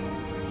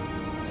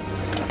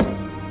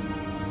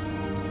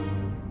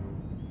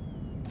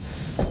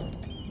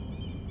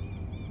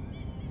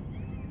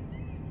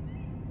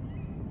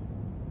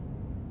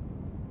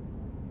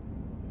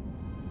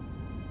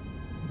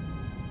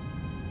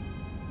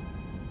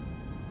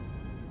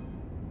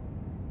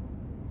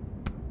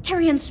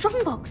 Tyrion's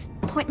strongbox.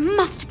 Oh, it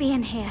must be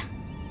in here.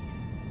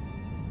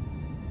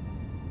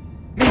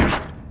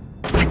 Mira!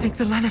 I think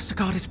the Lannister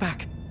guard is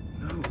back.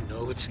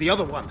 No, it's the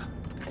other one.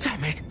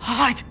 Damn it!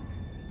 Hide!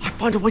 I'll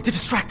find a way to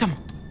distract them.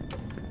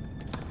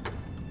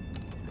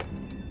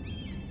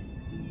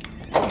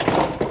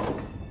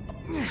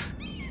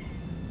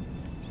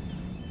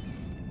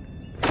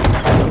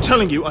 I'm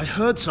telling you, I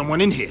heard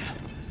someone in here.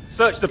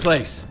 Search the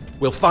place.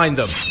 We'll find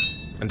them.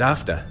 And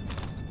after,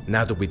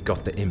 now that we've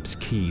got the imp's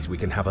keys, we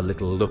can have a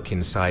little look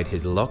inside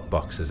his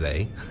lockboxes,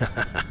 eh?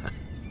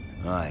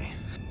 Aye.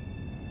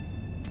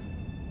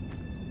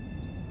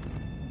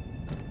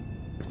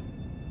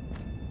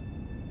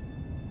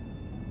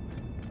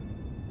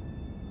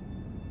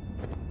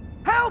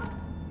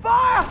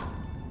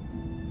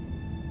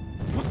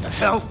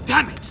 hell?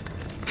 Damn it!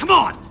 Come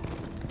on!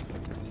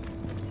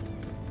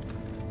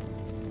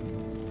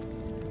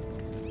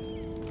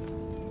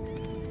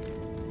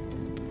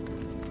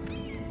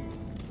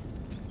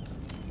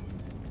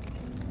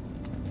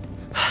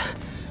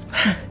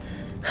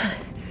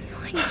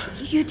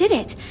 You did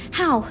it.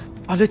 How?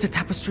 I lit a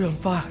tapestry on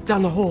fire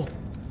down the hall.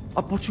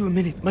 I bought you a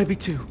minute, maybe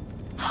two.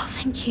 Oh,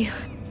 thank you.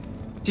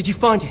 Did you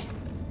find it?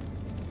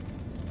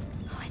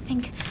 Oh, I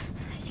think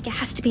it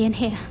has to be in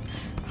here.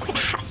 Oh, it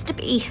has to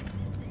be.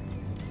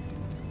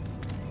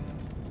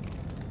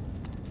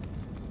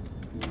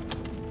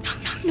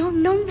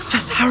 No.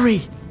 Just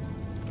hurry.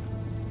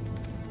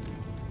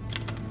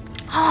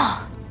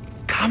 Oh.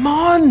 Come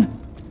on.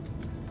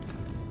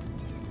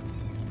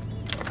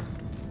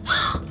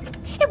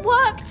 It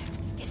worked.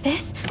 Is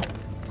this?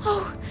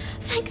 Oh,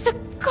 thank the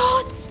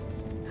gods.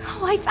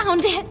 Oh, I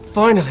found it.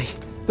 Finally.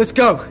 Let's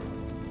go.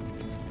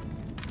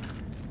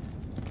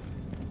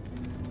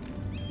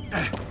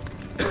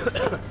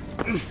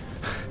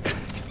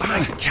 If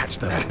I catch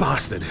the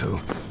bastard who...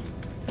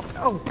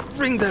 I'll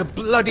wring their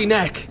bloody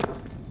neck.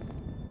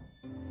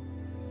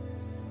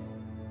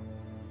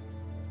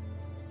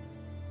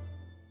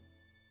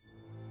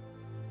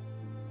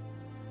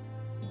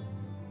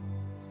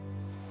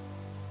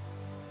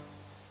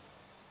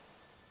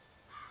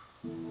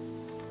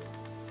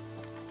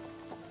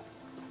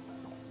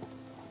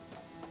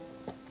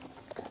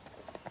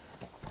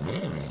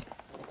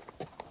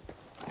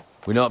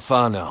 We're not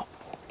far now.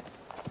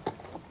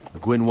 The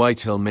Gwyn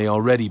Whitehill may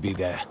already be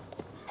there.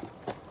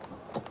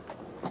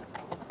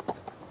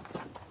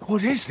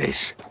 What is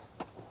this?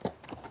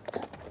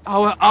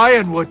 Our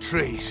ironwood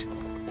trees.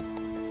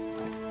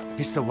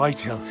 It's the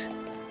Whitehills.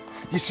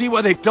 You see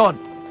what they've done?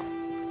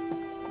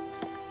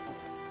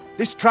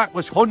 This track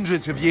was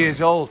hundreds of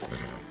years old.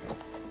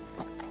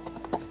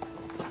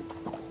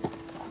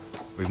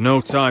 We've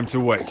no time to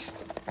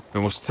waste.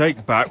 We must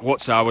take back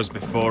what's ours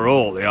before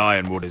all the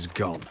ironwood is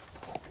gone.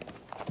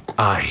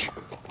 Aye.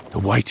 The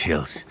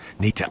Whitehills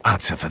need to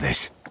answer for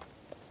this.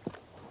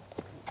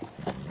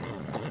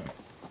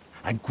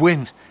 And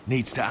Gwyn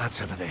needs to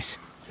answer for this.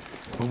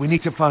 But we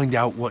need to find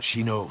out what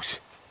she knows.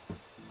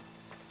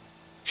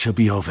 She'll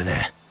be over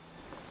there.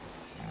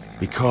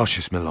 Be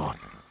cautious, my lord.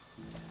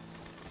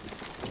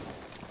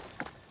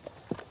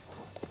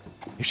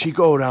 If she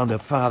go around her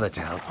father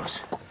to help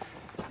us,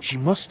 she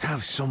must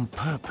have some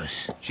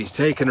purpose. She's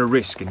taken a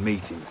risk in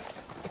meeting me.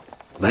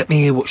 Let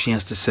me hear what she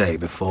has to say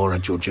before I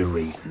judge her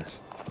reasons.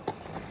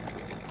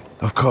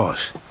 Of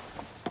course.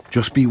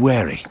 Just be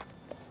wary.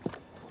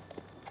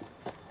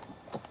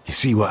 You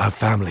see what our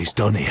family's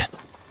done here.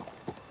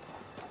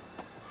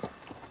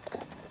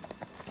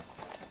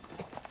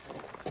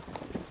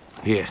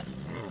 Here.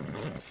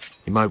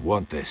 You might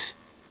want this.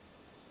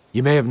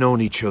 You may have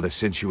known each other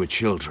since you were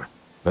children,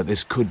 but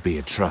this could be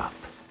a trap.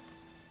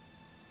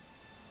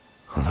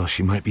 Although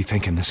she might be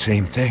thinking the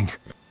same thing.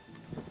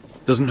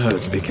 Doesn't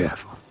hurt to be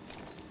careful.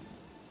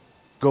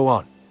 Go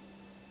on.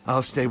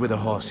 I'll stay with the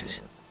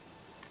horses.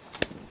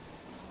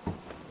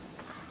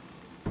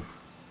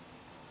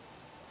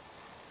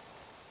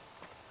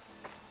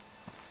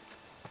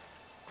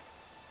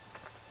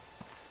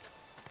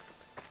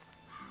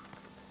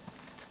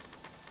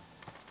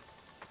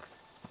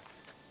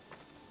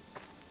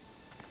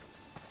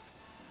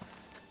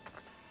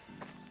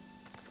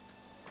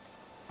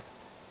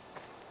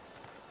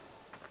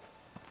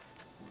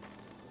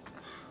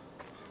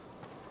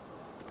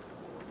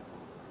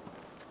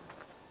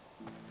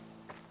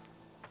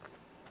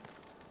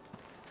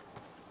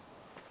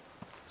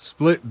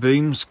 Split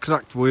beams,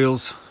 cracked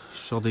wheels,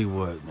 shoddy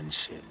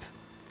workmanship.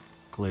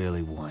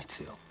 Clearly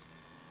Whitehill.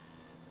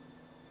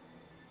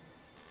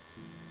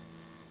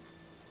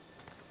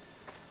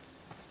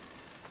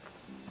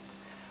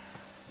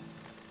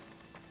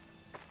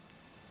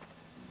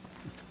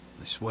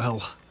 This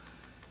well.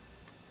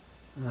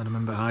 I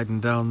remember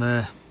hiding down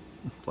there,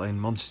 playing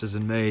monsters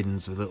and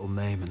maidens with little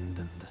Naaman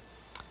and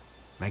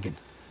Megan.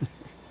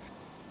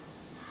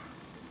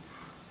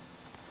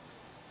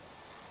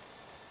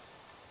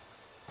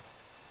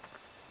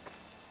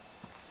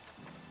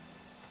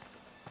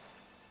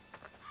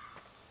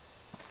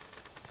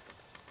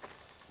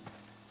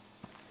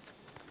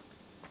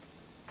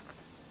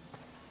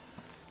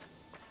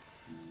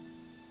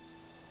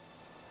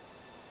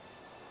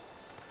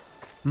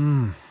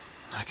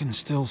 I can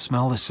still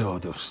smell the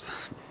sawdust.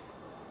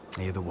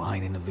 Hear the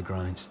whining of the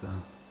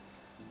grindstone.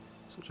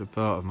 Such a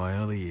part of my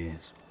early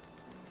years.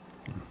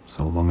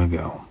 So long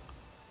ago.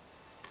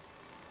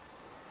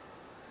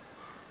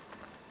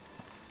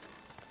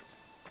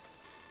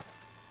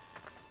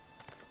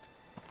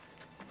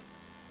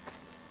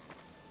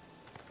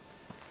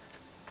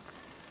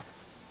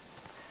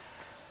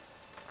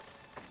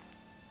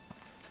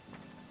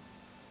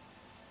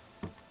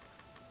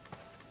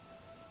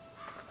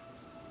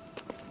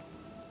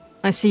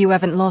 I see you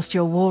haven't lost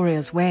your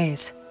warrior's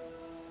ways.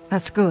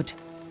 That's good.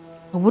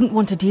 I wouldn't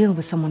want to deal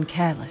with someone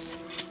careless.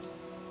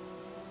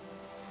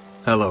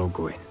 Hello,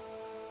 Gwyn.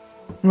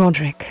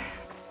 Roderick.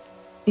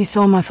 You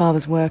saw my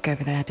father's work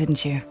over there,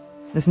 didn't you?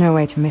 There's no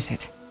way to miss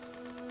it.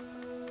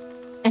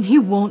 And he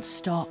won't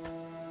stop.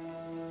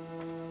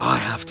 I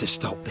have to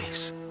stop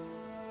this.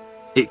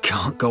 It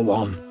can't go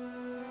on.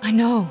 I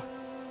know.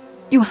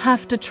 You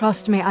have to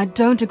trust me. I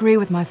don't agree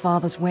with my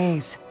father's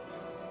ways.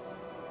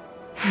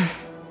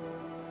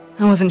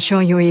 I wasn't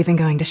sure you were even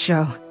going to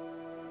show.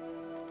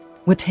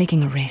 We're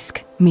taking a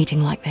risk,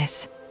 meeting like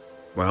this.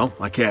 Well,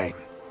 I came.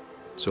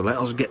 So let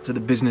us get to the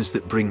business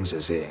that brings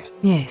us here.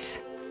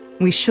 Yes,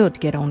 we should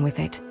get on with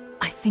it.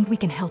 I think we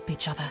can help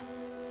each other.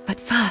 But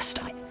first,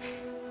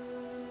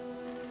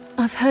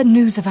 I've heard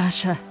news of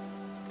Asher.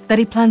 That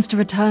he plans to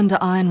return to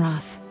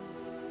Ironrath.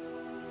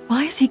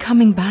 Why is he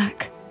coming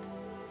back?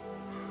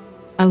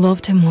 I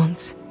loved him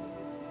once.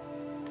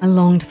 I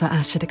longed for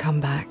Asher to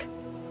come back.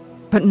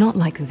 But not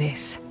like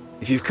this.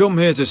 If you've come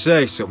here to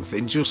say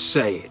something, just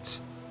say it.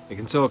 We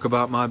can talk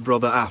about my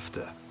brother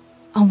after.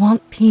 I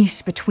want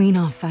peace between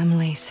our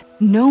families.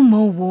 No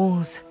more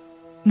wars.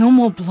 No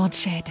more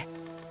bloodshed.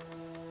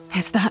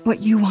 Is that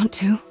what you want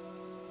too?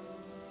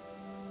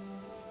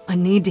 I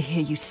need to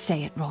hear you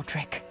say it,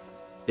 Roderick.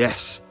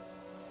 Yes.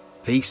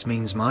 Peace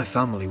means my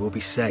family will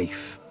be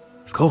safe.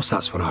 Of course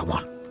that's what I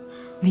want.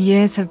 The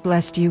years have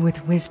blessed you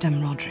with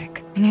wisdom,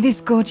 Roderick. And it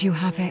is good you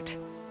have it.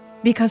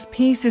 Because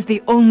peace is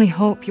the only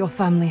hope your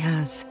family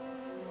has.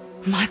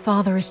 My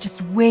father is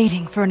just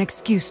waiting for an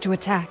excuse to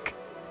attack.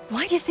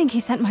 Why do you think he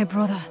sent my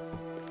brother?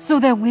 So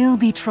there will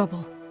be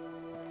trouble.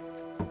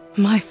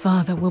 My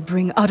father will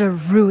bring utter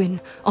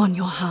ruin on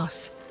your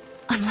house.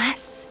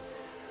 Unless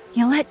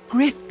you let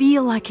Griff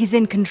feel like he's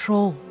in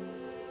control.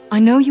 I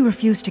know you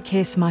refuse to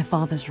kiss my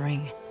father's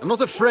ring. I'm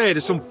not afraid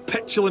of some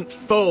petulant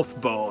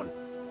fourth-born.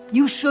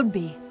 You should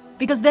be,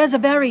 because there's a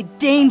very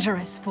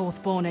dangerous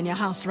fourth-born in your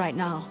house right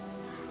now.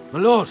 My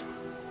lord,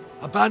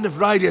 a band of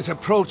riders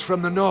approach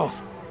from the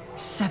north.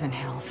 7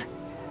 Hills.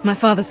 My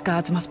father's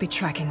guards must be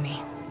tracking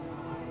me.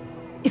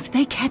 If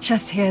they catch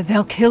us here,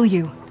 they'll kill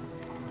you.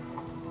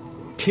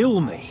 Kill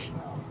me?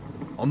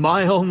 On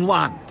my own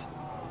land?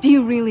 Do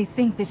you really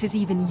think this is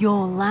even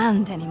your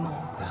land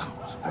anymore?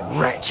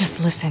 Wretches.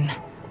 Just listen.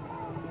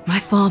 My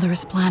father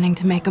is planning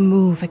to make a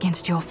move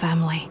against your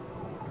family.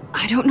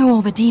 I don't know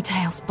all the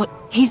details, but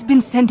he's been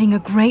sending a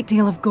great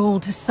deal of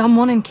gold to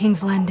someone in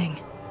King's Landing.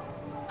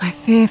 I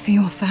fear for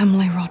your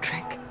family,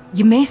 Roderick.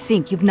 You may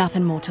think you've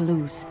nothing more to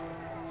lose.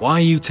 Why are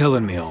you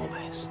telling me all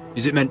this?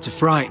 Is it meant to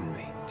frighten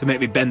me? To make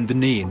me bend the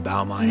knee and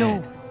bow my head?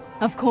 No,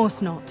 of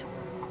course not.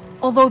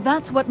 Although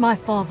that's what my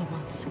father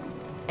wants.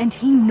 And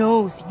he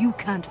knows you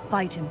can't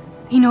fight him.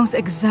 He knows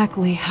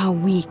exactly how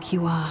weak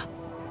you are.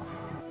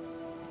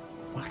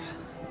 What?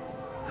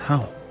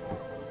 How?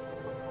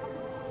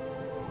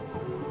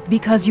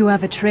 Because you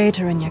have a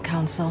traitor in your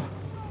council.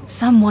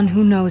 Someone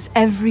who knows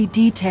every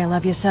detail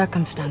of your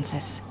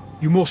circumstances.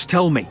 You must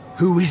tell me.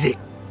 Who is it?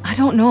 I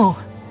don't know.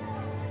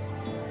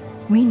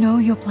 We know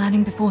you're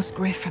planning to force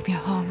Griff from your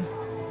home.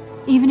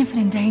 Even if it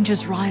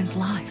endangers Ryan's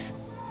life.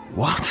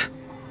 What?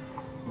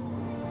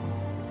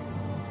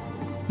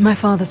 My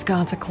father's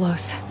guards are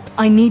close.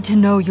 I need to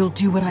know you'll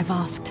do what I've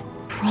asked.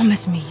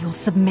 Promise me you'll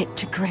submit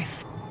to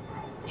Griff.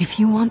 If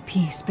you want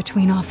peace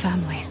between our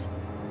families,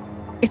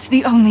 it's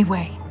the only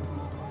way.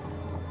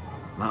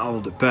 That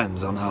all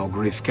depends on how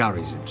Griff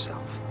carries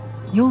himself.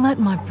 You'll let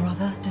my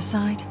brother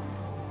decide?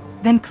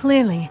 Then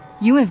clearly,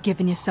 you have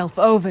given yourself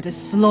over to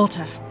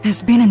slaughter.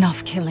 There's been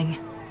enough killing.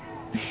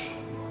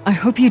 I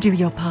hope you do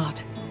your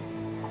part.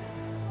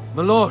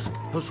 My lord,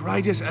 those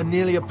riders are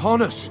nearly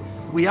upon us.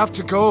 We have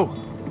to go.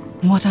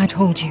 What I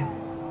told you.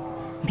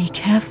 Be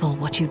careful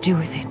what you do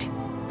with it.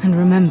 And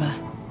remember,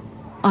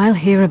 I'll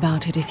hear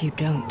about it if you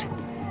don't.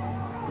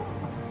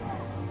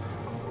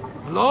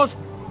 My lord?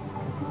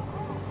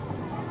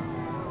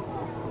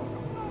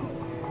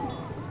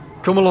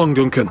 Come along,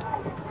 Duncan.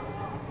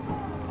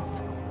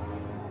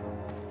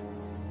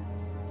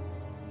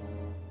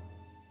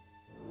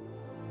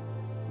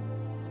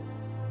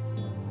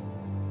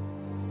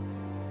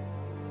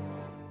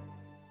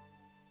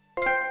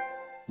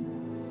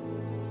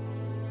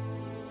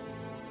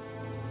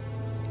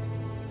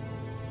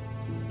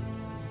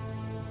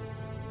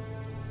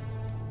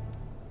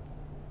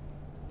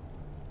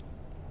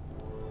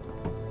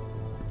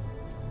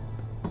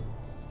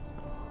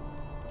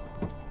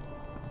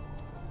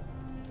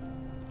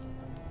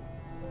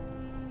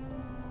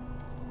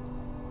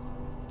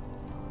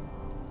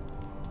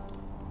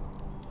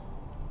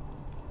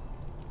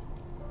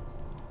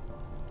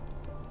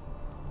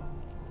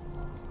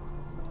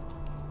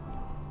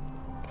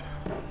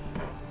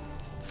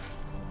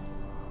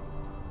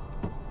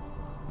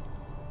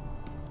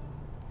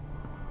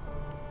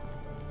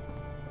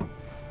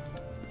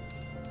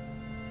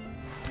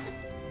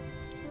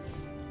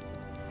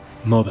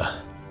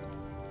 Mother.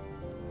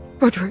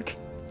 Roderick.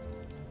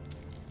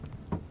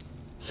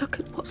 Look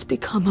at what's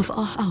become of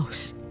our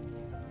house.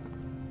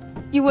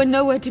 You were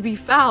nowhere to be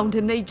found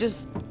and they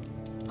just...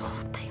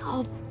 Oh, they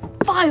are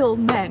vile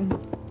men.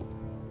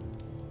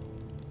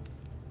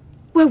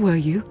 Where were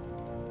you?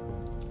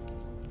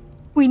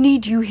 We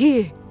need you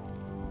here.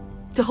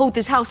 To hold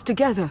this house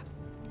together.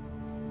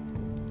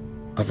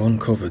 I've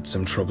uncovered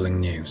some troubling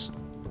news.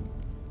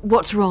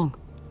 What's wrong?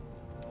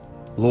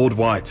 Lord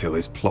Whitehill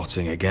is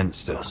plotting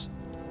against us.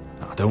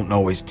 I don't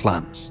know his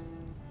plans,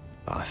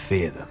 but I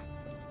fear them.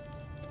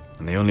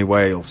 And the only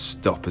way he'll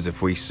stop is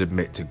if we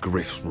submit to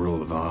Griff's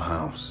rule of our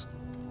house.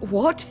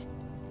 What?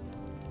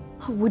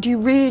 Would you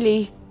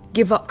really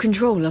give up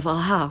control of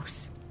our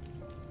house?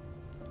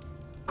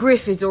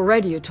 Griff is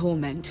already a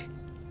torment.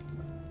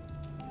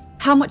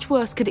 How much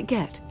worse could it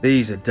get?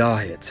 These are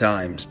dire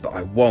times, but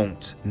I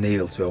won't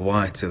kneel to a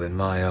Whitehill in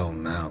my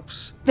own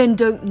house. Then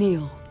don't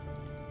kneel.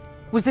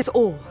 Was this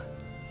all?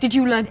 Did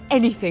you learn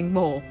anything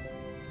more?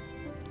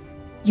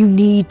 You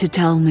need to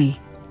tell me.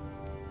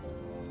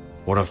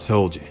 What I've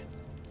told you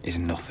is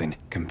nothing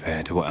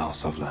compared to what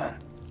else I've learned.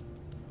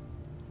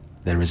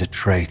 There is a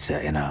traitor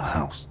in our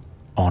house,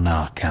 on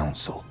our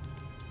council.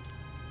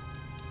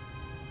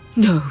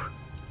 No.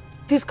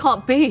 This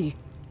can't be.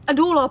 And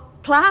all our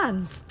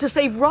plans to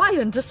save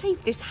Ryan, to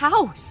save this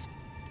house.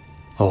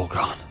 All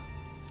gone.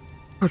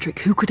 Roderick,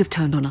 who could have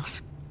turned on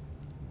us?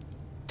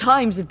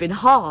 Times have been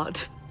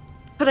hard,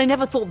 but I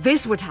never thought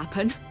this would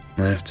happen.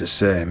 I have to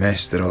say,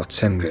 Maester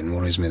Ortengrin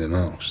worries me the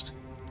most.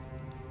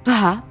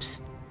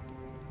 Perhaps.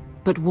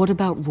 But what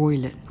about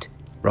Royland?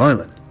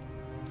 Royland?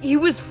 He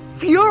was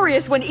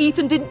furious when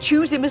Ethan didn't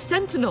choose him as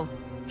Sentinel.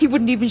 He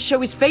wouldn't even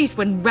show his face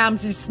when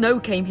Ramsay Snow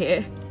came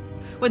here.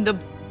 When the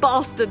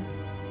bastard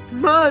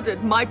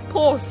murdered my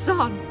poor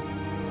son.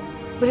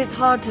 But it's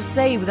hard to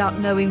say without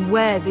knowing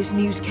where this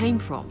news came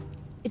from.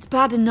 It's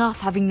bad enough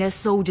having their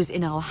soldiers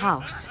in our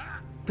house.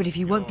 But if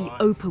you won't be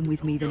open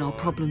with me, then our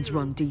problems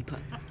run deeper.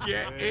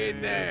 Get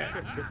in there.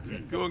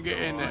 Go and get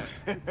in there.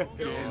 Get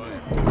in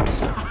there.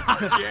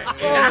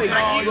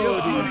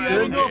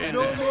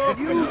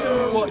 You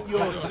do what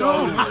you're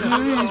told.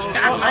 Please,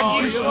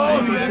 I'm just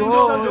leaving.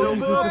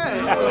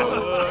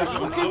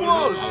 Fucking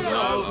was.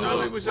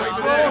 No, it was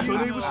over there.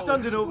 He was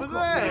standing over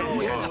there.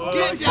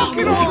 Get down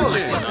there.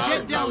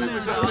 Get down there.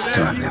 It's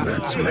time they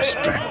learn some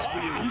respect.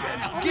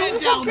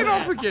 Get down there.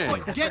 Off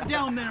again. Get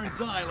down there and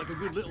die like a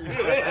good little. He's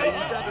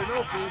had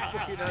enough. He's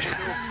fucking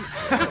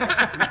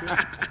had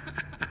enough.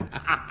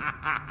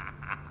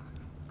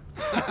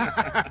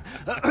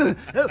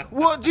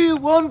 What do you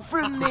want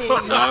from me?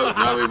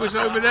 No, he was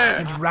over there.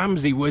 And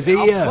Ramsay was here.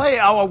 I'll play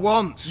how I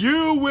want.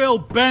 You will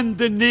bend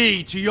the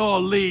knee to your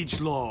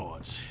liege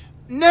lord.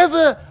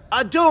 Never!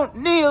 I don't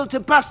kneel to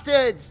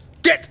bastards!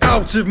 Get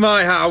out of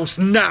my house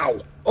now!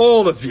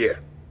 All of you!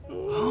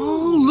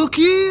 Oh, look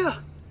here!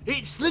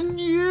 It's the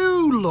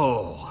new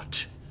lord.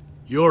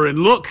 You're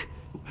in luck.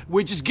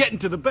 We're just getting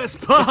to the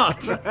best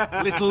part.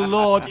 Little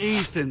Lord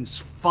Ethan's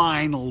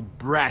final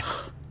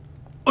breath.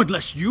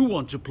 Unless you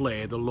want to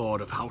play the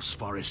Lord of House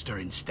Forrester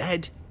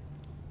instead.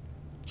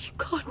 You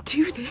can't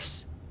do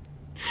this.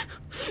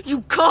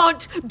 You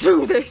can't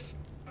do this!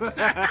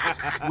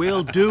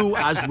 We'll do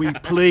as we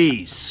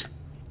please.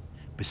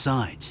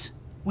 Besides,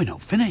 we're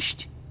not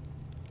finished.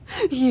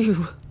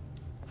 You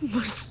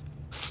must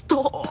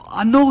stop. Oh,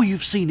 I know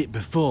you've seen it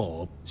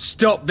before.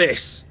 Stop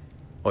this,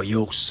 or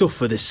you'll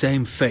suffer the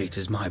same fate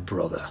as my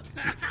brother.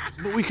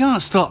 But we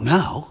can't stop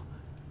now.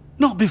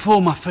 Not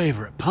before my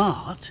favourite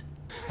part.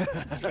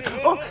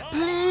 Oh,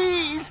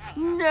 please,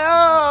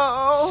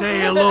 no!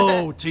 Say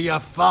hello to your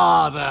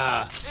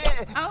father.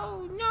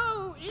 Oh,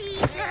 no,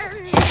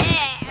 Ethan!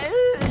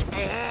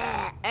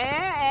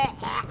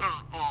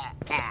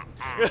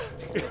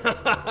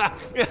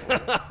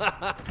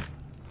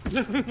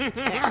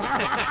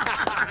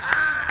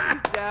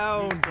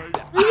 Down.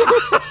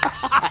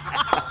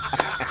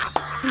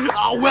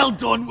 Oh, well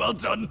done, well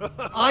done.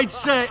 I'd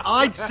say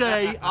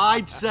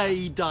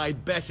he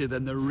died better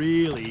than the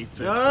real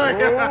Ethan.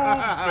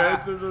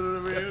 Better than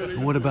the real.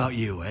 And what about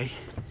you, eh?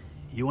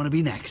 You want to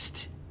be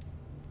next?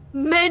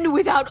 Men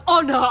without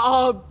honor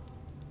are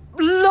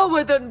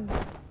lower than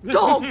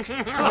dogs.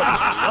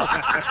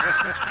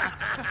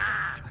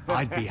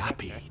 I'd be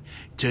happy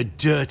to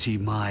dirty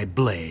my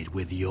blade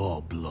with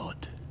your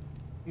blood.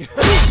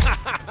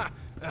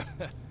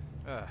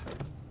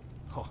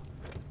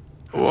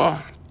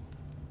 What?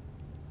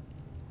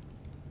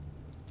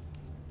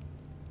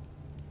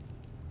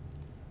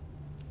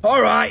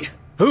 All right,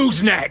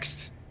 who's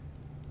next?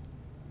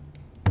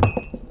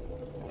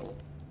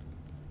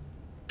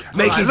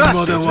 Make his that's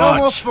mother it. No watch.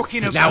 more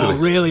fucking Now about we'll it.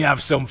 really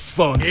have some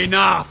fun.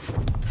 Enough!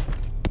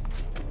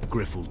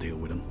 Griff will deal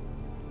with him.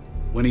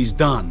 When he's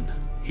done,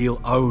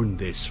 he'll own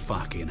this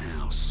fucking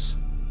house.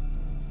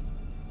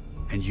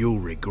 And you'll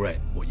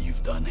regret what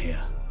you've done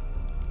here.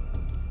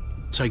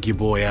 Take your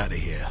boy out of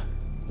here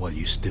while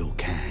you still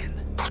can.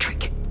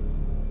 Roderick!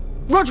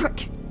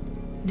 Roderick!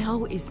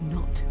 Now is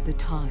not the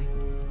time.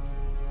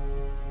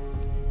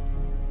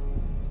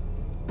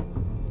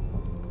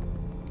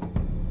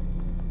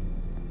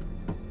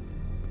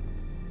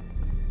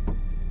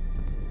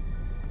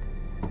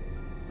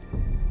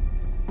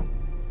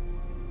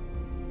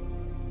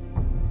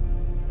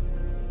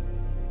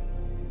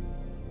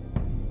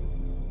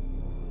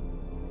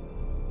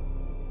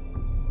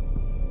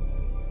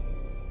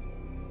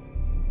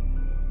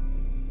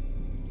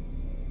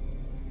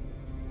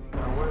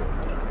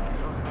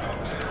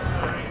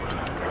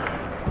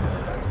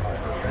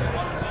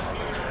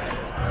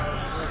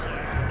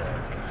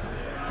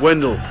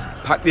 Wendell,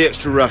 pack the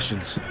extra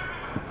rations.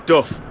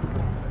 Duff,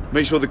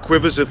 make sure the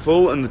quivers are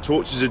full and the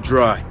torches are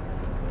dry.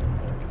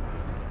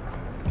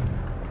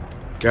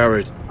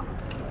 Garrett.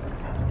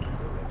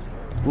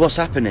 What's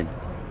happening?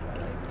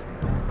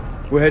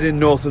 We're heading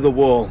north of the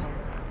wall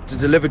to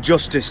deliver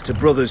justice to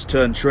brothers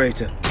turned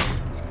traitor.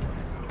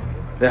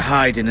 They're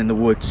hiding in the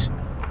woods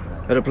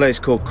at a place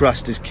called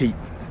Craster's Keep.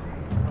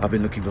 I've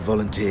been looking for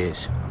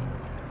volunteers.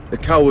 The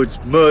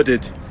cowards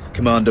murdered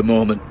Commander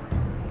Mormon.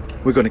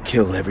 We're going to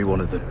kill every one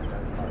of them,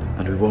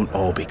 and we won't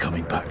all be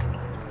coming back.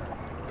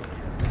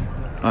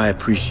 I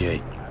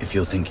appreciate if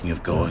you're thinking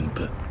of going,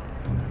 but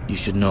you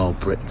should know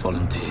Britt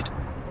volunteered.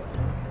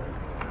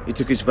 He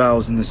took his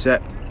vows in the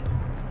Sept.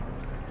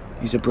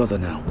 He's a brother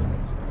now.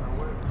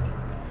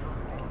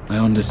 I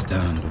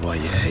understand why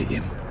you hate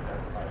him,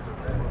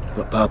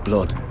 but bad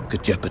blood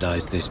could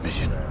jeopardize this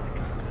mission.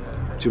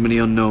 Too many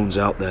unknowns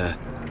out there.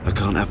 I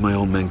can't have my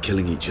own men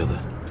killing each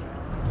other.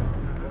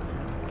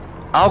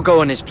 I'll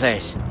go in his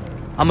place.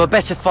 I'm a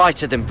better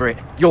fighter than Britt.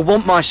 You'll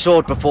want my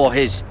sword before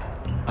his.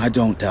 I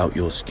don't doubt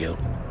your skill,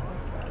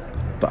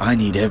 but I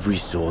need every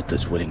sword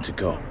that's willing to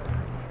go.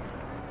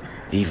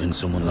 Even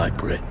someone like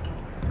Britt.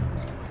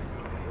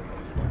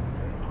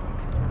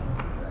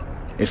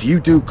 If you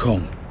do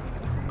come,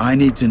 I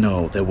need to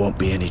know there won't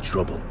be any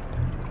trouble,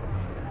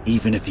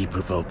 even if he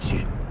provokes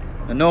you.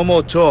 And no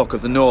more talk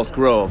of the North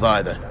Grove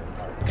either.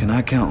 Can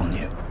I count on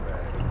you?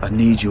 I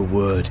need your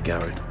word,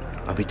 Garrett.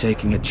 I'll be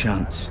taking a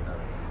chance.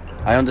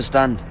 I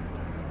understand.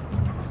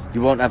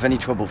 You won't have any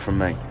trouble from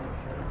me.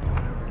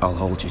 I'll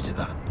hold you to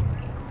that.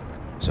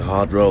 It's a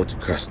hard road to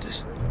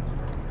Craster's.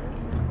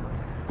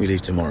 We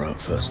leave tomorrow at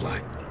first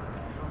light.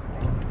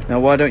 Now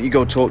why don't you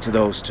go talk to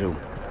those two?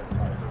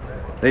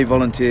 They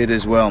volunteered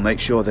as well. Make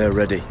sure they're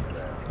ready.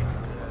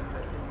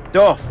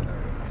 Duff!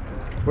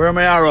 Where are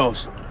my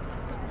arrows?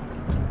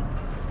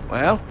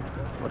 Well,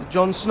 what did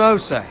Jon Snow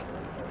say?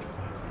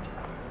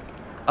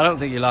 I don't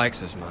think he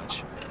likes us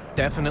much.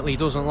 Definitely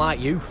doesn't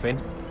like you, Finn.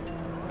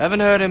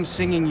 Haven't heard him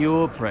singing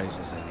your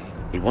praises any.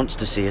 He wants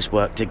to see us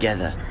work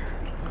together.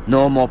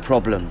 No more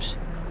problems.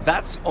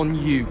 That's on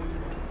you.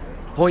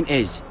 Point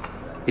is,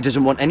 he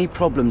doesn't want any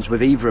problems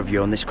with either of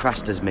you on this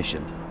Craster's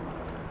mission.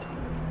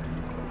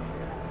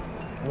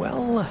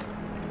 Well,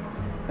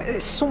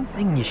 it's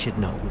something you should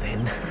know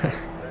then.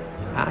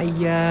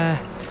 I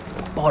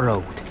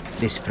borrowed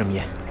this from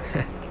you.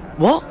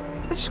 What?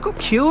 I just got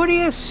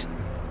curious.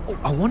 Oh,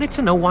 I wanted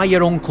to know why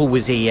your uncle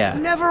was here.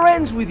 Never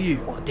ends with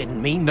you. Well, I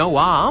didn't mean no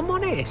harm,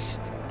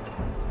 honest.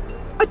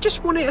 I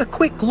just wanted a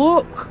quick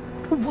look.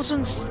 I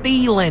wasn't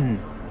stealing.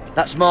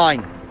 That's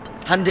mine.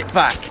 Hand it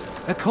back.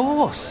 Of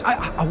course.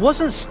 I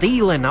wasn't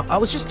stealing. I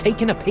was just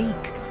taking a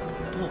peek.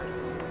 But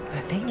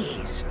the thing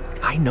is,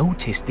 I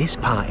noticed this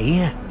part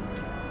here.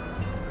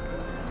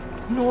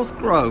 North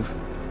Grove?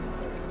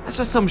 That's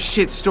just some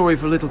shit story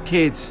for little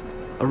kids.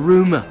 A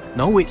rumour.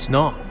 No, it's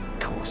not. Of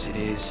course it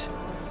is.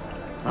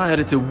 I heard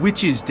it's a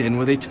witch's den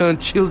where they turn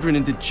children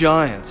into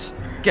giants.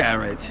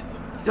 Garrett,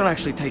 you don't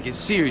actually take it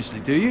seriously,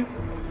 do you?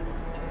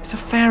 It's a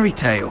fairy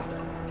tale.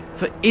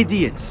 For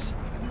idiots.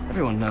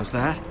 Everyone knows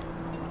that.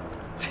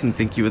 Didn't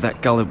think you were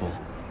that gullible.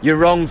 You're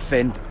wrong,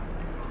 Finn.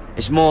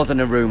 It's more than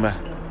a rumour.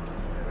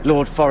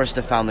 Lord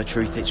Forrester found the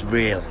truth, it's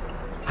real.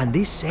 And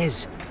this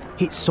says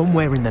it's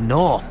somewhere in the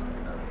north.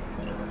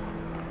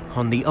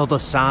 On the other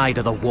side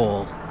of the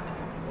wall.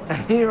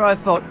 And here I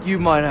thought you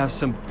might have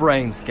some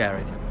brains,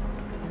 Garrett.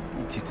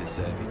 You two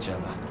deserve each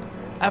other.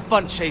 Have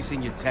fun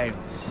chasing your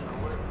tails.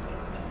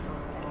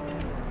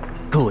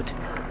 Good.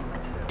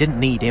 Didn't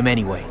need him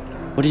anyway.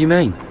 What do you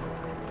mean?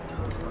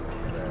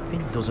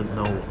 Finn doesn't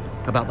know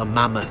about the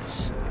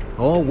mammoths,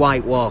 or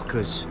White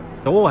Walkers,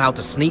 or how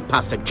to sneak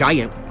past a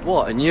giant.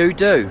 What, and you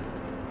do?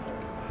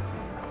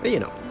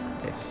 You know,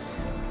 it's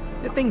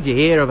the things you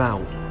hear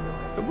about.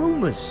 The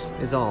rumours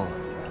is all.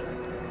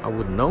 I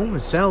wouldn't know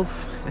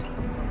myself.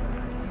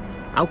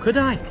 How could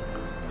I?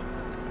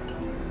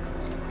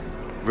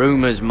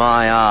 Rumours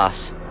my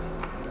arse.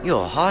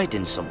 You're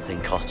hiding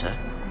something, Cotter.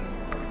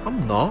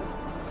 I'm not.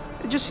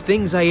 They're just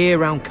things I hear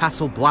around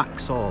Castle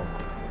Blacksall.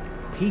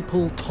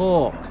 People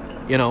talk,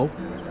 you know.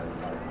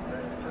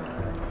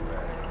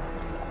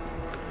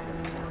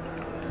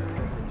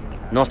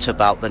 Not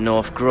about the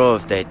North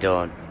Grove, they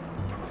don't.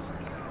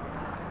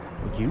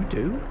 Well, you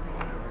do.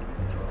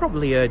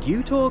 Probably heard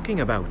you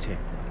talking about it.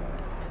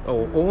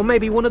 Or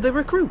maybe one of the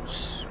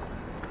recruits.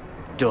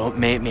 Don't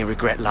make me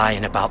regret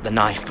lying about the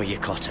knife for you,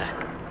 Cotter.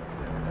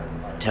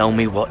 Tell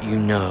me what you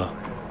know.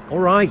 All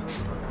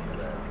right.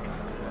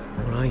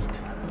 All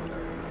right.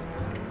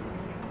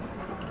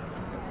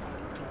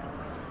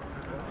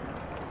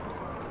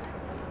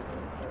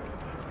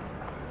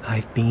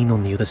 I've been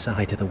on the other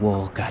side of the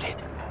wall,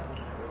 Garrett.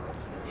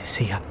 You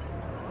see,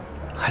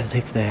 I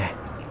live there.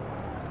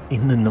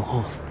 In the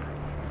north.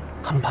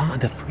 I'm part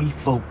of the free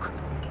folk.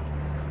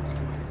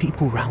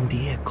 People round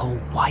here call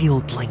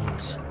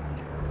wildlings.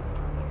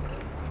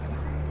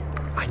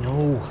 I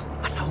know,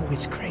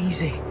 it's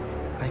crazy.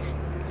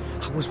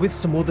 I was with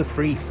some other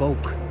free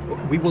folk.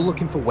 We were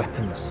looking for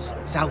weapons,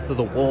 south of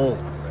the wall.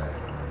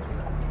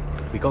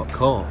 We got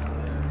caught.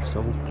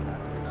 So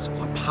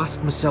I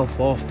passed myself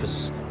off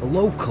as a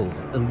local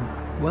and,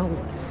 well,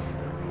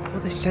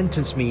 they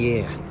sentenced me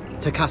here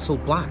to Castle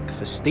Black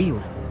for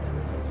stealing.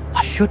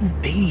 I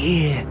shouldn't be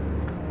here.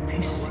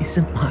 This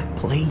isn't my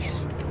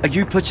place. Are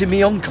you putting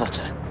me on,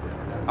 Cotter?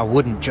 I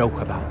wouldn't joke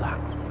about that.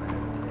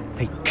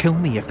 They'd kill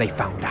me if they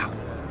found out.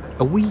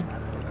 Are we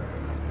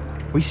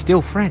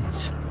still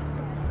friends?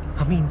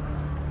 I mean,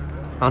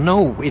 I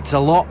know it's a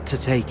lot to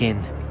take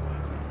in.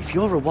 If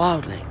you're a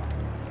wildling,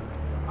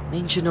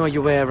 means you know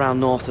your way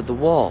around north of the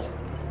wall.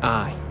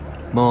 Aye,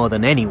 more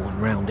than anyone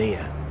round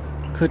here.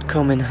 Could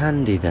come in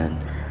handy then.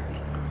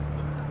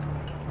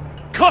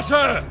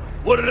 Cotter!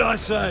 What did I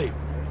say?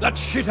 That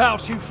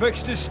shithouse you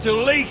fixed is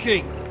still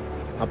leaking!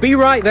 I'll be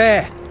right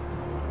there.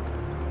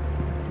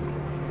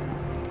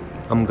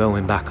 I'm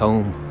going back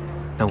home,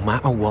 no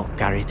matter what,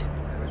 Garrett.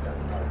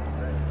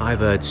 I've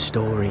heard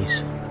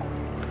stories.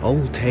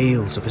 Old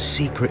tales of a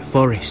secret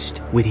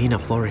forest within a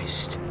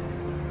forest.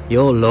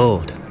 Your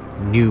lord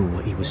knew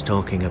what he was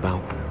talking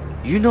about.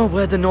 You know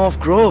where the North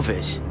Grove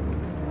is?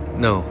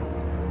 No,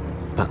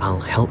 but I'll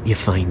help you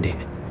find it.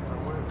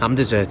 I'm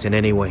deserting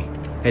anyway,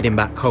 heading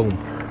back home.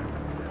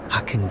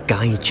 I can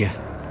guide you,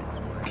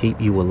 keep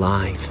you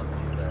alive.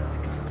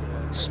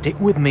 Stick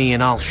with me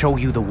and I'll show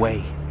you the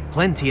way.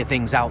 Plenty of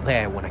things out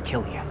there want to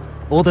kill you.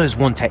 Others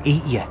want to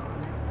eat you.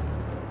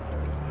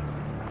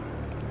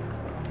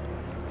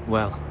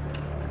 Well,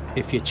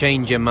 if you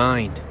change your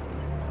mind,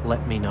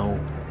 let me know.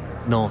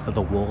 North of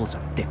the wall's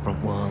a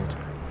different world.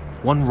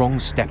 One wrong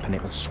step and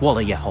it'll swallow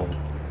you whole.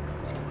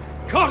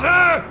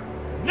 Cotter!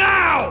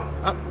 Now!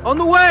 On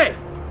the way!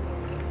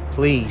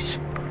 Please,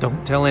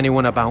 don't tell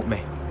anyone about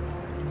me.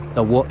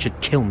 The Watch would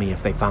kill me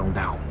if they found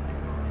out.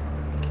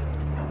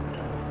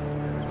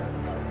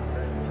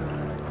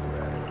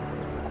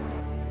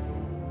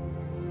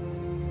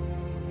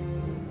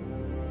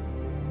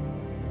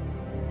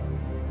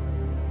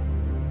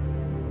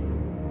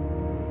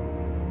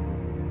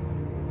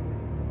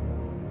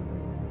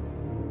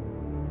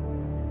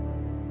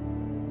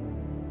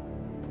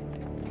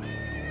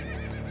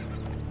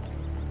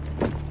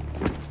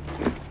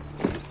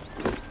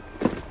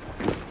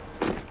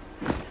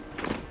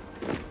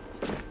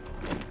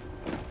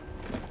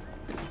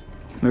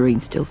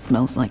 Marine still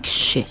smells like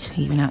shit,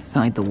 even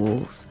outside the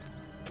walls.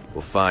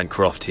 We'll find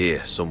Croft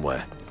here,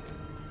 somewhere.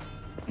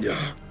 You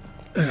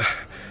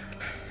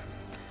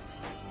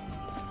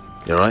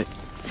alright?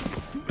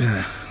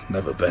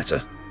 Never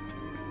better.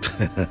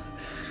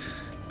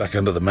 Back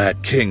under the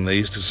Mad King, they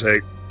used to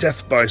say,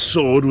 death by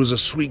sword was a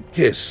sweet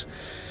kiss,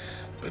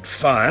 but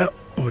fire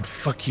would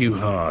fuck you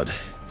hard.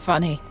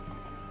 Funny.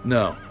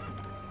 No,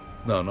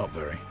 not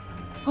very.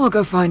 I'll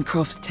go find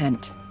Croft's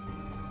tent.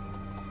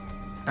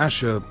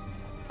 Asher,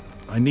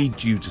 I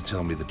need you to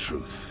tell me the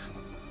truth.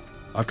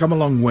 I've come a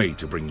long way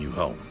to bring you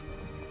home.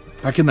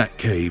 Back in that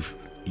cave,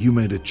 you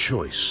made a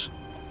choice.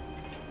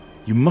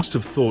 You must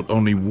have thought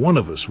only one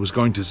of us was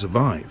going to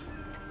survive.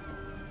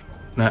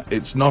 Now,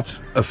 it's not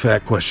a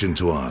fair question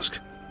to ask,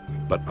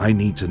 but I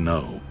need to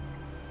know.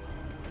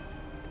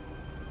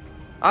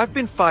 I've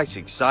been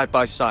fighting side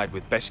by side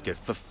with Beskir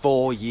for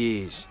 4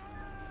 years.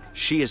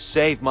 She has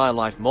saved my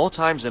life more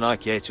times than I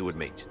care to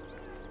admit.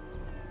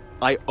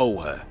 I owe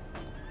her.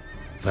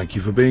 Thank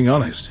you for being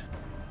honest.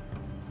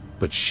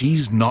 But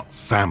she's not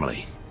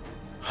family.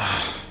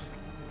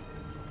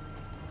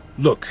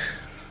 Look,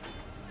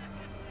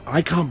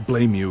 I can't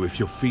blame you if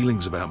your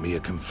feelings about me are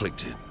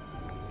conflicted.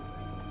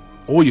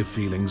 Or your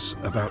feelings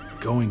about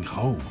going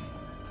home.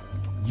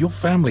 Your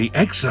family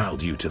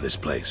exiled you to this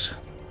place.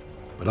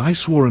 But I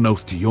swore an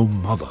oath to your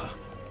mother.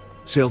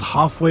 Sailed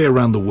halfway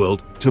around the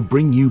world to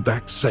bring you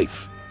back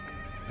safe.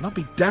 And I'll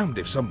be damned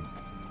if some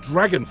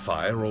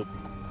dragonfire or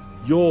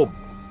your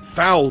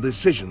foul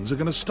decisions are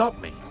going to stop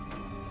me.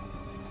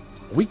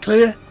 Are we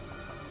clear?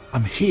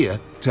 I'm here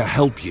to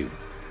help you.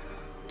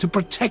 To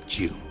protect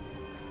you.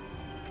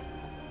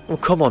 Well,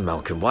 come on,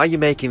 Malcolm. Why are you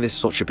making this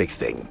such a big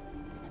thing?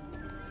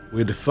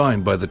 We're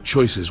defined by the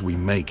choices we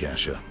make,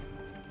 Asher.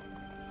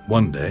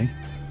 One day,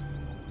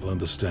 you'll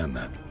understand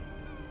that.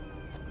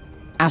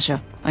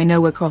 Asher, I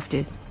know where Croft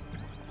is.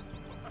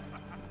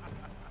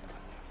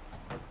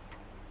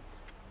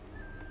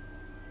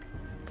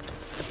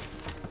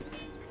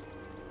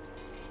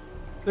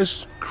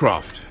 This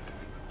Croft,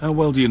 how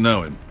well do you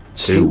know him?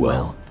 Too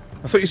well.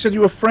 I thought you said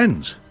you were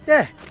friends.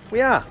 Yeah,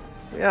 we are.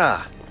 We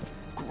are.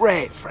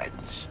 Great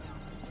friends.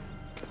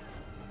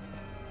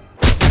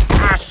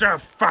 Asher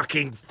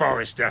fucking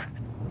Forrester.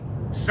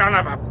 Son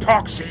of a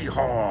poxy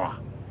whore.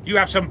 You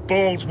have some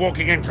balls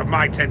walking into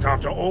my tent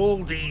after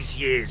all these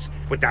years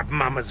with that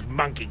mama's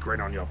monkey grin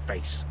on your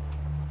face.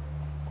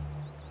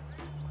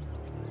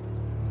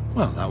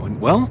 Well, that went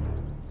well.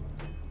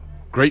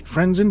 Great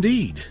friends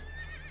indeed.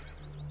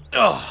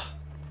 Oh,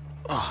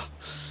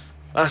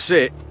 that's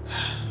it.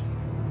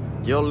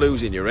 You're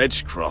losing your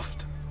edge,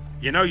 Croft.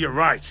 You know you're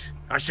right.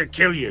 I should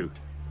kill you.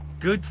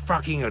 Good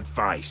fucking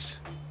advice.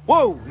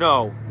 Whoa,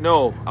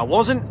 no, I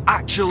wasn't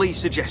actually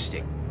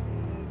suggesting.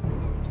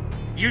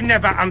 You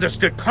never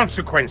understood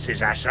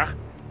consequences, Asher.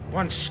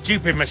 One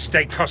stupid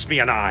mistake cost me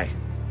an eye.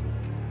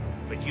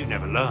 But you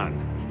never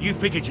learn. You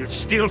figured you'd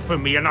steal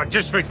from me and I'd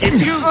just forgive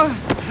you?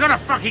 Not a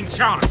fucking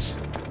chance!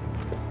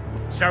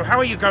 So how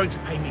are you going to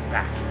pay me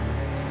back?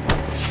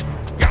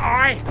 Your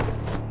eye?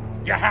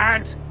 Your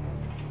hand?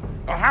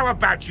 Or how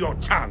about your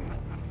tongue?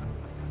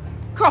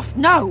 Croft,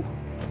 no!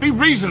 Be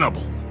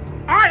reasonable!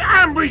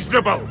 I am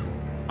reasonable!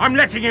 I'm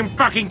letting him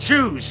fucking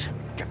choose!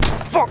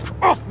 Fuck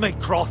off me,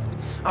 Croft!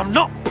 I'm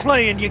not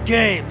playing your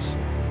games!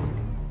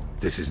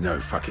 This is no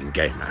fucking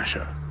game,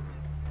 Asher.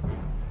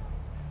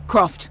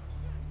 Croft,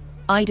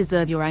 I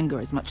deserve your anger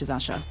as much as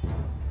Asher.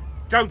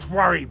 Don't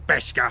worry,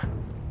 Beskha.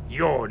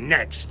 You're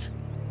next.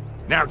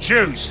 Now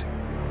choose,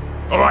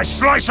 or I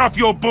slice off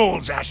your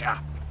balls, Asher.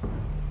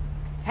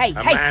 Hey,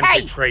 A man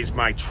betrays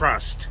my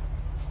trust.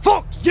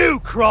 Fuck you,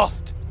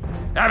 Croft!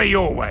 Have it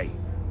your way.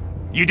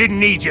 You didn't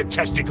need your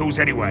testicles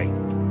anyway.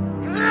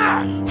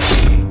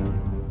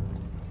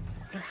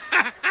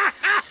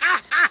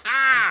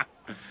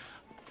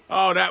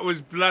 Oh, that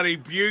was bloody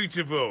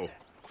beautiful.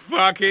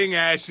 Fucking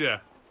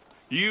Asher.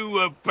 You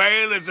were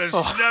pale as a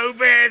snow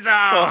bear's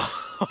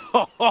ass.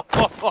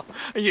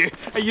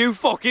 Are you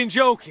fucking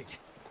joking?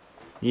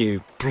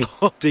 You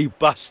bloody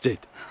bastard.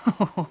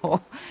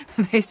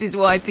 This is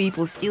why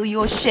people steal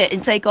your shit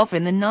and take off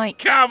in the night.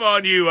 Come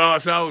on, you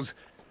arseholes.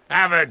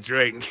 Have a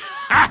drink.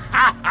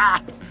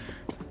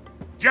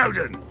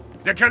 Joden,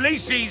 the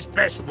Khaleesi's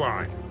best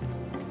wine.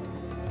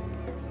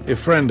 Your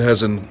friend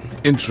has an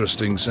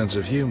interesting sense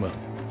of humor.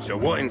 So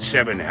what in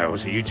seven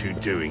hells are you two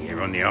doing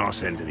here on the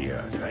arse end of the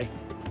earth, eh?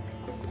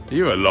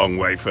 You're a long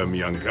way from,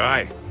 young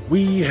guy.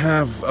 We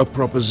have a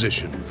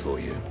proposition for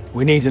you.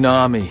 We need an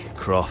army,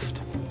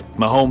 Croft.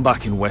 My home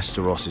back in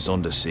Westeros is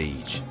under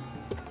siege.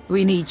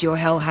 We need your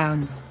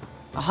hellhounds.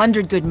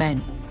 100 good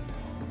men.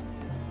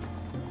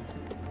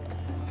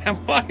 Am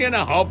I in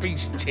a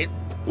hobby's tit?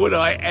 Would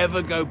I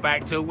ever go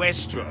back to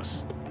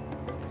Westeros?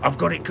 I've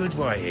got it good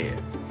right here.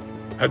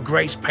 Her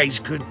Grace pays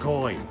good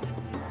coin.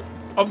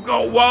 I've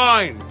got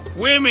wine,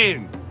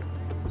 women.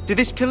 Did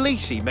this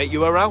Khaleesi make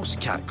you a house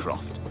cat,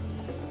 Croft?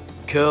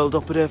 Curled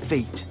up at her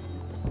feet?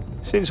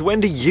 Since when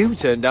do you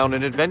turn down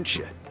an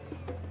adventure?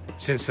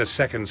 Since the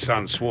second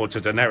son swore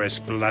to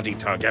Daenerys bloody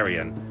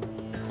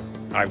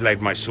Targaryen, I've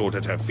laid my sword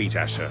at her feet,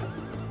 Asher.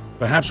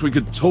 Perhaps we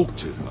could talk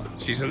to her.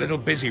 She's a little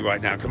busy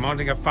right now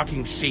commanding a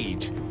fucking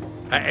siege.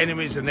 Her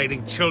enemies are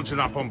nailing children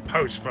up on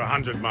posts for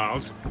 100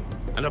 miles,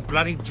 and a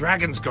bloody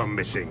dragon's gone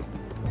missing.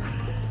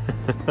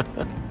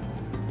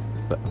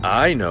 But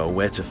I know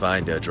where to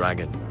find her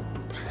dragon.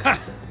 Ha!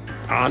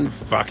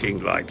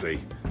 Unfucking likely.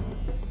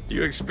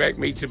 You expect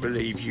me to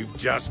believe you've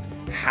just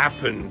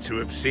happened to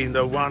have seen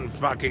the one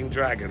fucking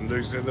dragon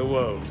loose in the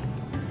world?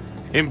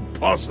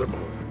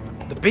 Impossible.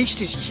 The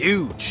beast is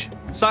huge.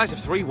 Size of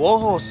 3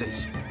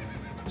 warhorses.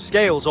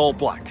 Scales all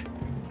black.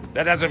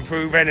 That doesn't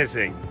prove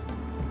anything.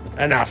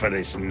 Enough of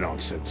this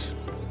nonsense.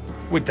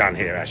 We're done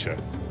here, Asher.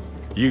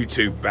 You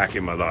two back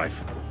in my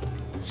life.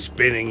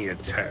 Spinning your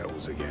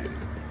tails again.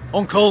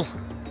 Uncle,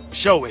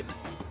 show it.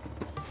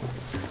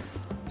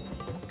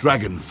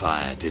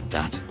 Dragonfire did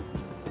that.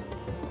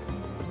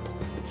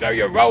 So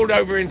you rolled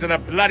over into the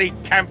bloody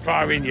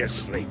campfire in your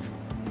sleep.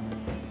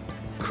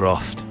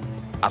 Croft,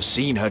 I've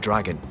seen her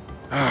dragon.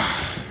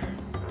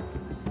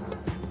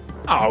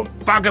 Oh,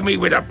 bugger me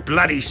with a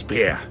bloody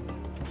spear.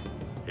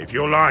 If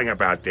you're lying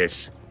about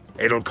this,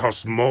 it'll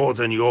cost more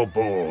than your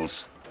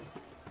balls.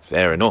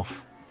 Fair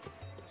enough.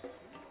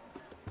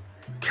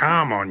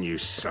 Come on, you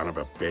son of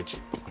a bitch.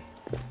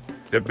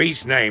 The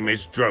beast's name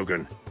is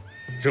Drogon.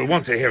 She'll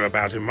want to hear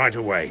about him right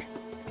away.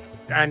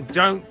 And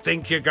don't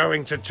think you're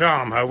going to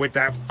charm her with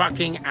that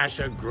fucking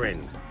Asher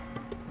grin.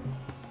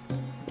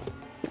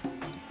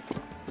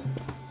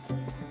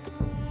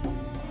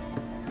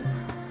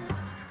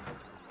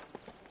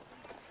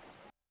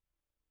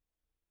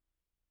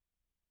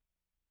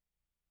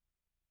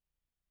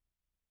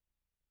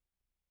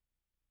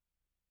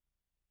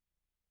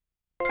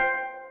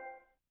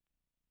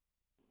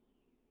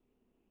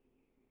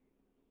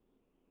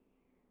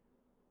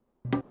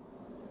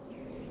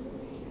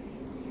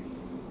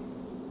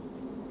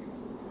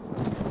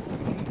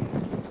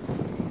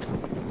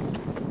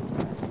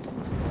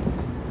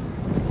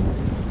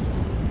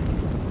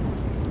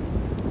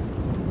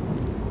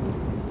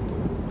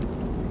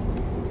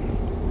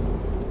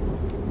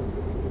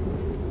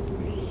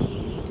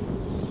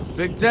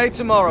 Big day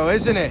tomorrow,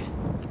 isn't it?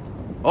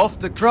 Off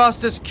to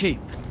Craster's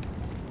Keep.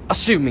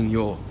 Assuming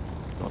you're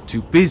not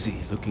too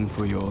busy looking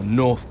for your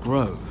North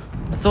Grove.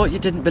 I thought you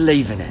didn't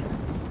believe in it.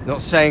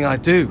 Not saying I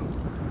do.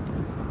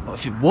 But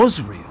if it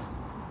was real,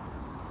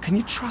 can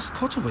you trust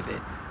Cotter with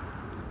it?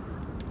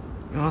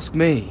 You ask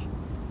me,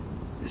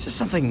 there's just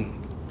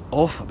something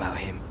off about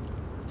him.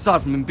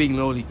 Aside from him being an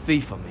oily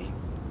thief, I mean.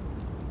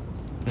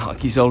 Like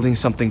he's holding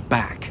something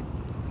back.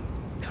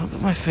 Can't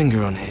put my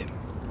finger on him.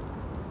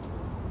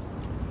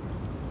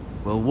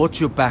 Well, watch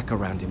your back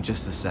around him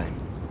just the same.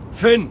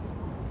 Finn,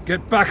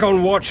 get back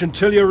on watch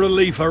until your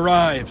relief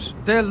arrives.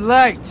 They're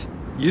late.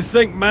 You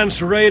think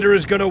Mance Rayder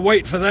is gonna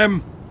wait for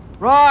them?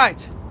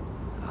 Right.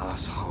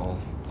 Asshole.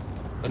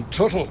 And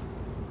Tuttle,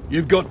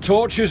 you've got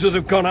torches that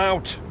have gone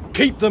out.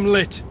 Keep them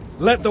lit.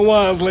 Let the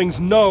wildlings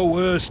know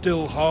we're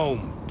still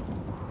home.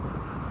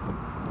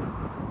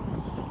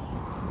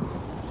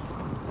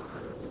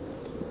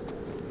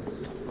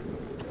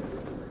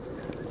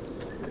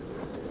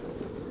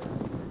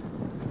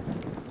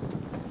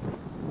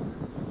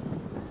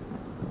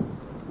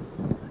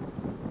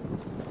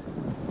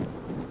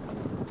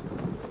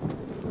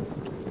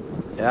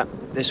 Yeah,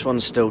 this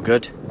one's still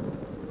good.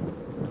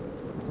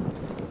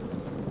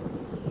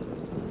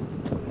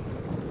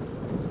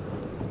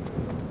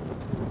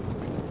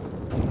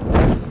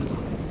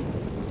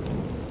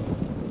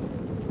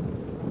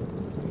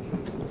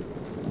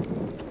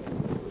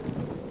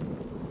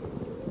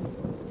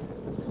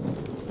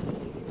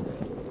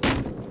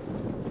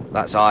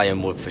 That's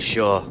ironwood for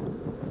sure.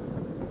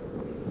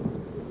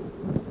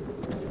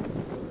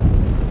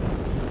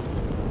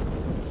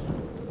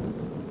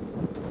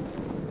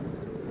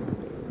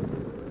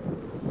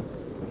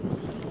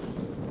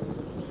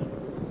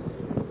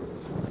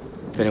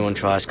 If anyone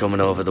tries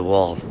coming over the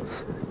wall,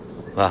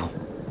 well,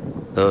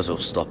 those will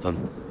stop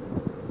them.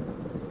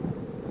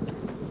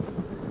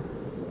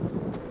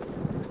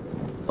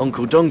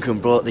 Uncle Duncan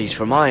brought these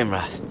from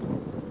Ironrath.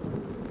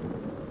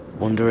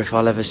 Wonder if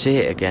I'll ever see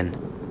it again.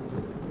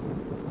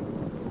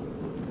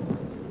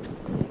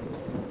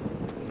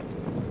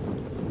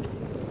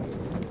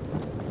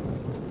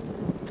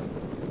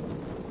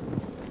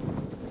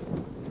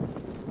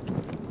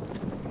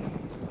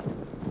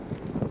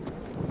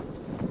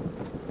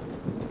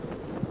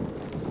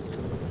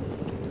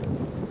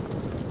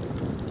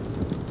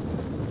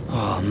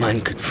 Oh,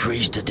 man could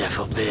freeze to death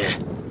up here.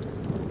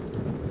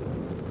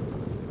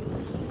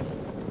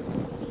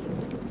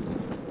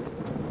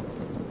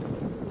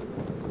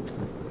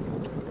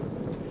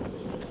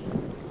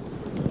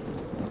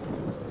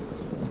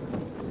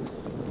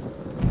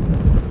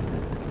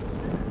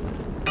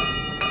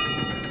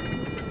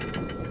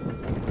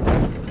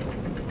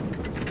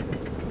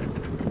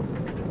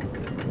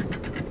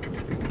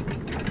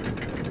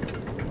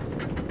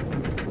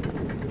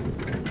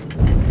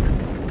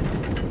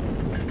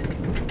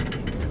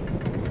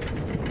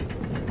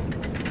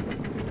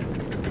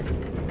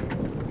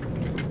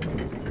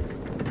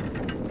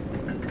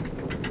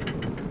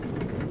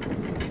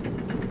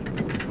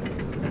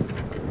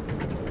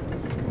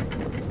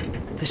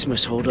 This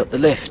must hold up the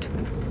lift.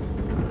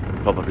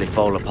 Probably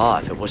fall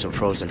apart if it wasn't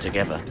frozen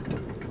together.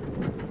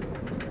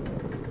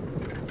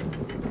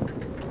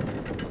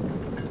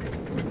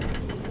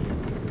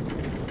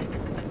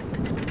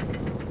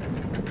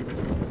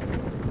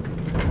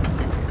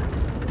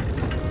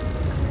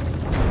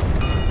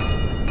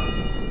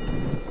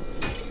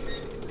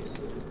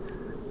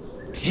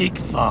 Pig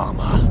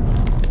farmer.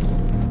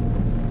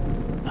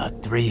 A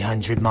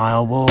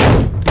 300-mile walk,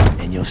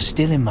 and you're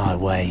still in my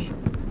way.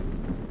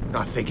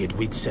 I figured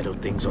we'd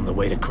settled things on the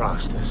way to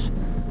Crasters,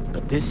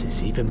 but this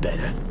is even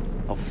better.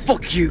 Oh,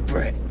 fuck you,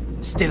 Brett.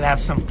 Still have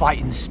some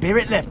fighting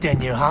spirit left in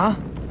you, huh?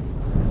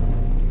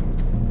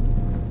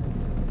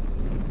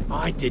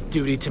 I did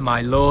duty to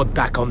my lord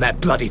back on that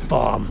bloody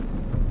farm.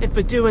 And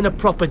for doing a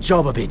proper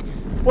job of it,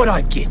 what'd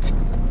I get?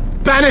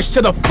 Banished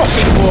to the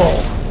fucking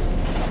wall!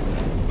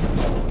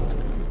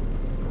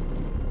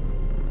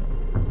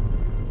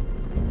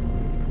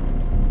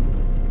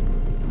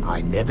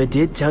 I never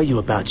did tell you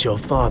about your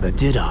father,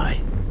 did I?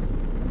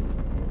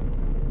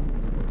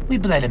 We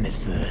bled him at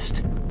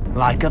first,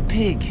 like a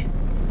pig.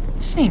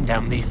 Seemed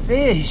only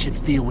fair he should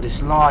feel what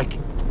it's like.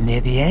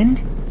 Near the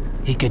end,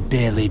 he could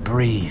barely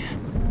breathe.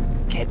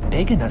 Kept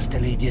begging us to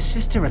leave your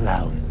sister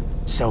alone,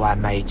 so I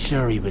made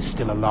sure he was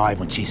still alive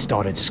when she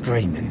started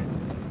screaming.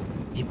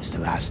 It was the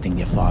last thing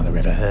your father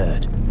ever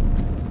heard.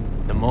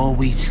 The more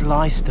we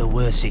sliced, the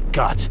worse it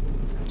got.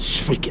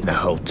 Shrieking the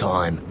whole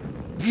time.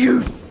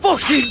 You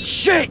fucking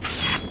shit!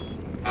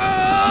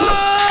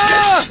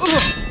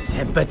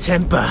 Temper,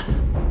 temper.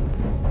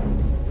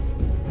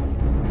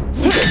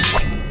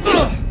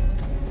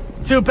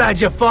 Too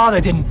bad your father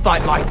didn't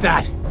fight like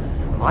that.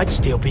 Might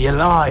still be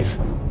alive.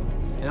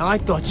 And I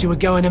thought you were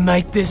going to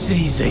make this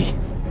easy.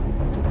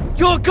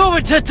 You're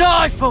going to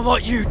die for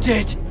what you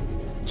did!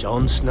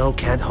 Jon Snow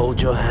can't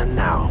hold your hand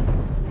now.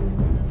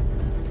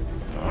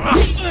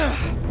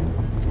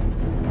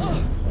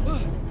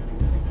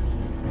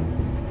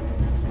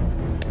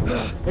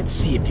 Let's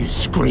see if you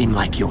scream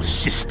like your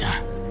sister.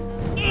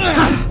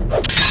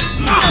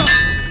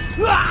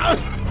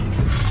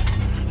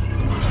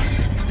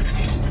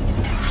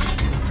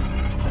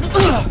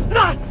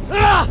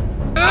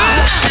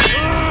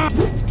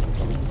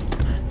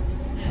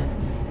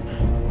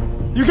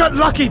 You got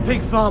lucky,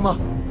 pig farmer.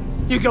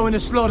 You're going to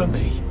slaughter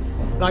me,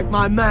 like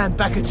my man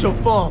back at your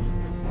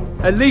farm.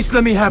 At least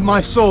let me have my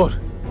sword.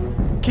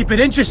 Keep it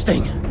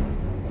interesting.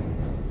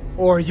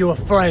 Or are you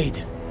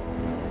afraid?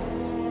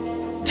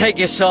 Take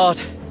your sword.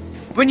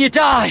 When you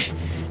die,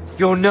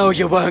 you'll know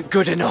you weren't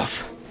good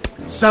enough.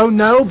 So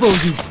noble,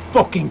 you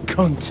fucking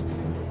cunt.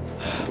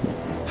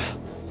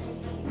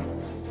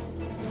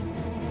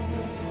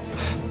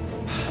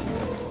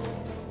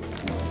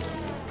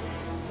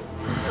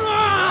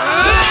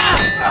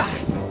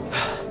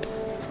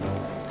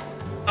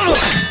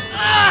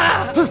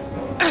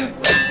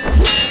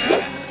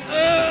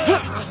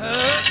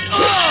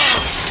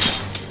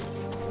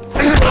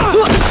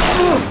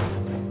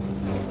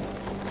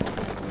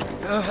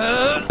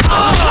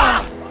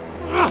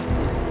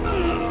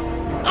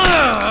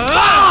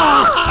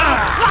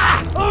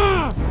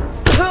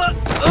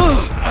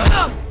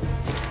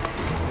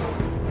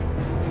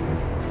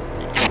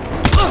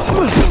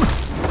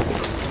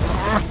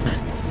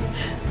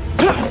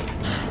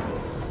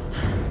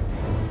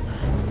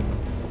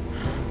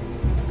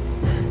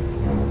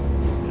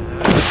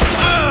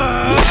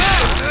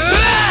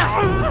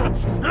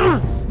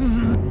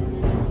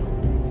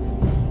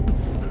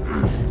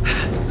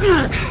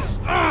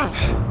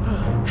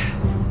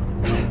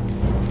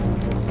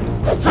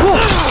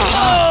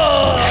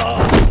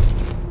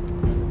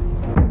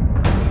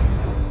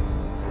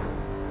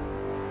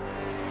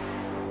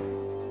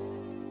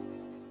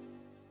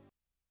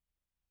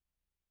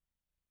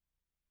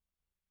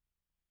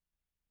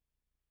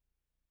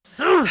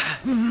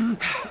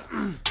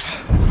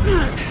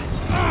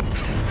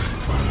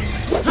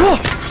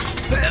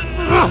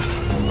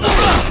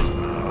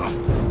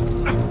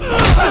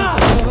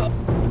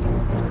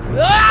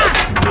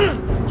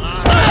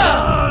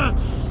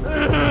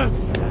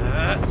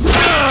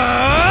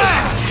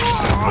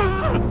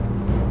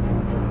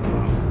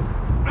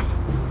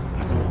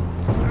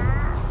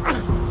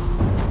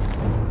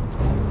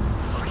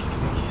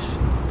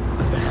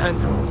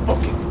 Hands on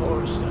fucking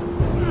Forrester.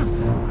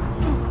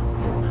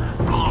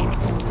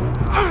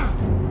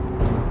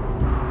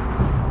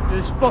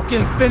 Just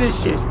fucking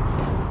finish it.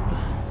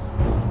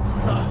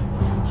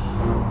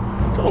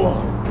 Go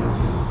on.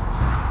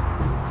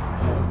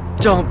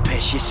 Don't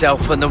piss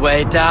yourself on the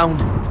way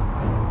down.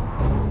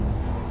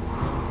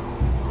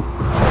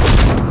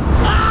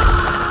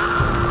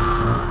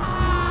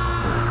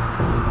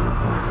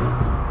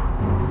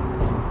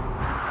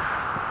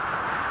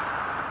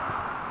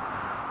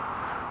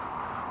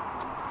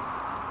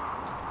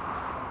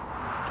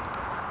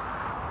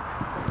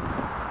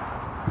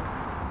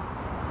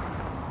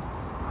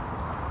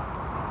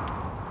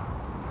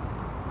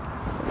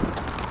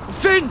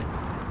 Finn!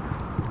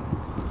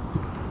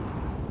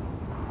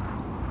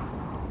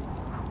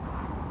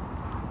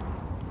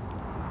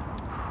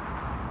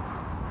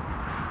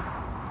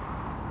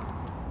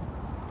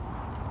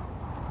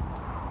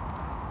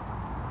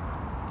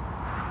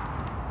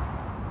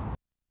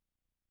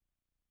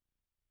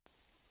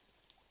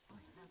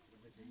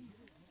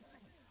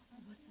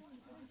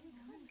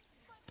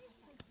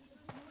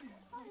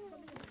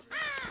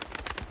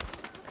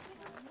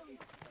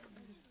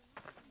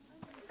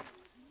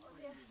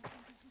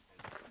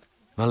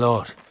 My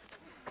lord,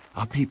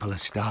 our people are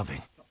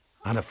starving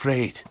and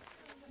afraid.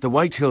 The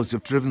White Hills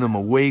have driven them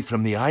away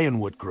from the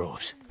ironwood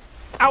groves.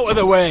 Out of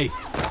the way!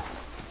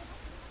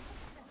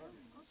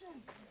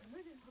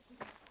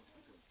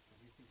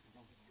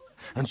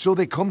 And so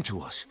they come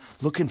to us,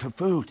 looking for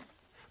food.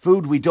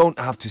 Food we don't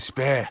have to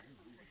spare.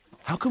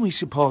 How can we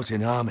support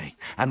an army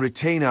and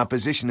retain our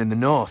position in the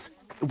north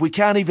if we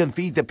can't even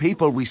feed the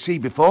people we see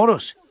before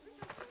us?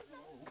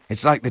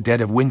 It's like the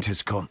dead of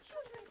winter's come.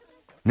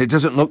 And it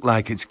doesn't look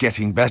like it's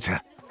getting better.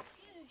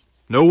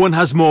 No one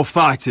has more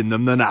fight in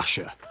them than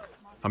Asher.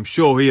 I'm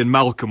sure he and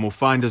Malcolm will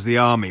find us the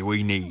army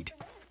we need.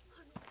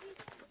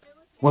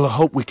 Well, I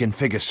hope we can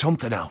figure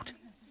something out.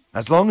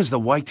 As long as the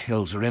White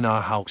Hills are in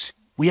our house,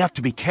 we have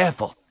to be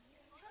careful.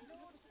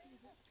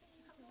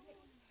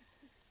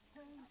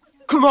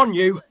 Come on,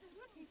 you!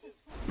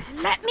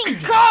 Let me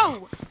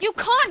go! You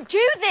can't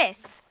do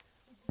this!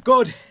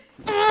 Good.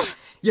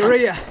 You're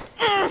here.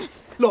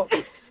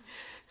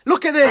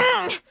 Look at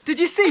this! Did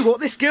you see what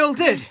this girl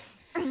did?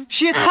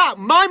 She attacked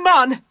my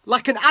man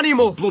like an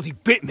animal. Bloody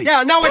bit me.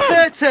 Yeah, now it's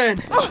her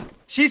turn.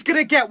 She's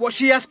gonna get what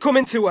she has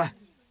coming to her.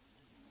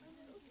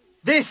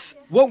 This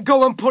won't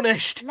go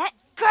unpunished. Let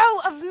go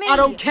of me! I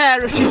don't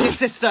care if she's your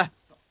sister.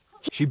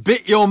 She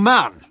bit your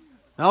man?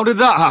 How did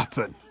that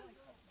happen?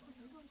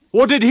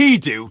 What did he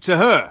do to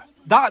her?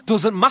 That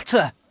doesn't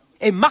matter.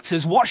 It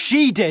matters what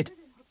she did.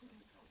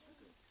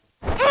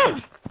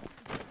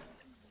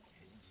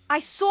 I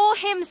saw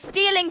him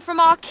stealing from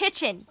our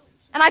kitchen,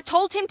 and I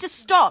told him to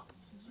stop.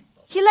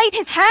 He laid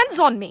his hands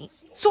on me,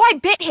 so I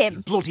bit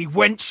him. Bloody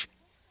wench!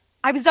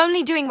 I was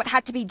only doing what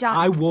had to be done.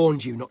 I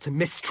warned you not to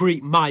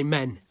mistreat my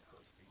men.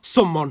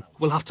 Someone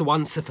will have to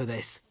answer for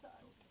this.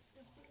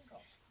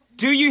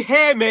 Do you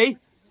hear me?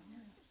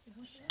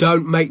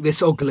 Don't make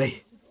this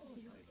ugly.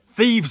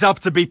 Thieves have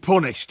to be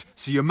punished,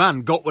 so your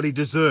man got what he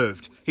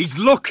deserved. He's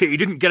lucky he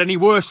didn't get any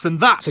worse than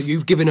that. So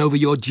you've given over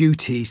your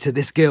duties to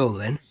this girl,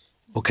 then?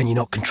 Or can you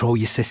not control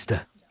your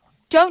sister?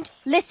 Don't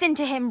listen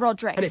to him,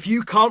 Roderick. And if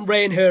you can't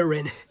rein her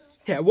in,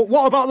 yeah,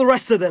 what about the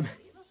rest of them?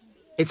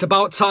 It's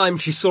about time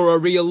she saw a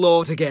real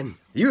lord again.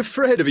 You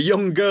afraid of a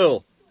young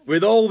girl?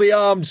 With all the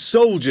armed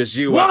soldiers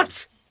you have?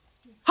 What?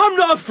 I'm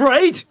not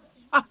afraid!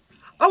 I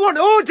want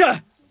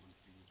order!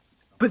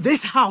 But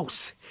this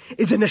house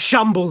is in a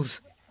shambles.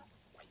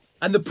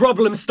 And the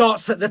problem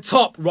starts at the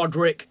top,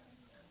 Roderick.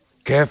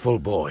 Careful,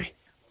 boy.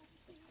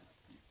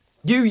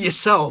 You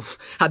yourself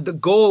had the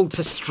gall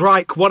to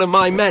strike one of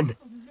my men.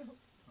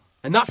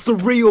 And that's the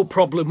real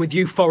problem with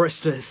you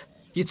Forresters.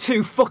 You're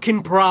too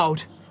fucking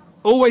proud.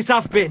 Always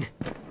have been.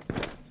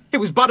 It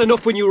was bad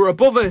enough when you were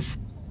above us.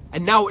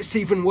 And now it's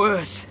even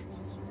worse.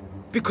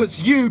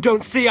 Because you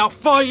don't see how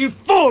far you've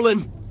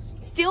fallen!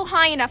 Still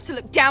high enough to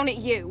look down at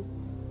you.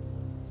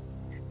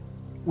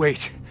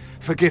 Wait,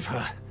 forgive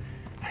her.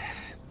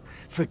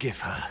 Forgive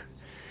her.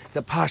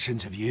 The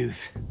passions of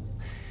youth.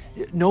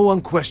 No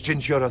one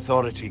questions your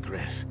authority,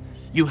 Griff.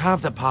 You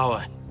have the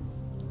power.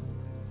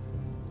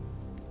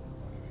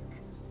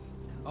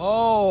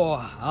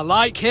 Oh, I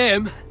like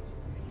him.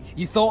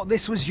 You thought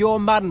this was your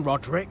man,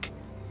 Roderick?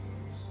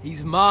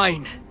 He's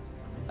mine.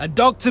 A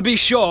dog to be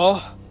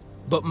sure,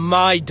 but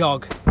my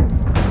dog.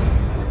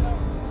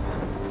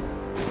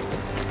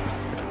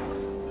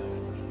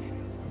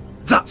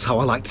 That's how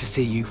I like to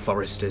see you,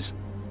 Forresters.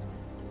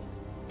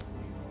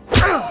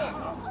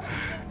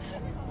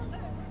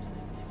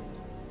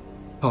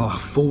 Oh,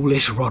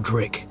 foolish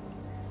Roderick.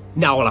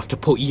 Now I'll have to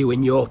put you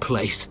in your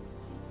place.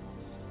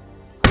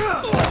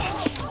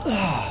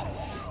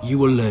 You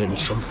will learn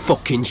some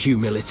fucking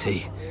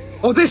humility.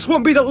 Or this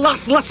won't be the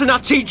last lesson I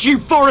teach you,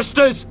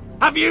 Forresters!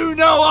 Have you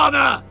no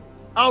honor?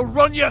 I'll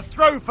run your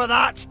throat for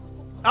that.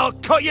 I'll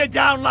cut you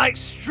down like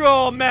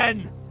straw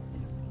men.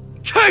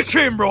 Take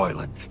him,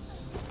 Royland!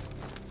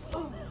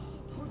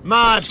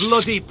 My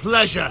bloody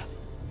pleasure.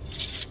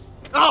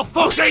 I'll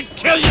fucking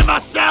kill you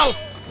myself!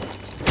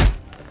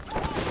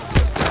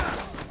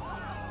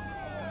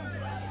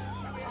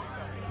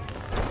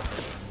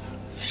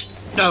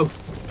 No.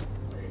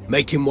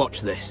 Make him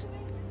watch this.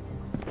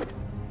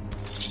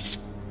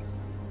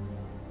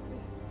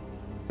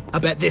 I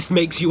bet this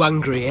makes you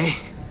angry, eh?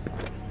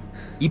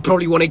 You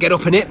probably want to get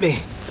up and hit me.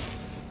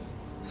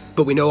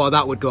 But we know how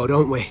that would go,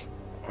 don't we?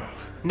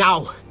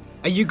 Now,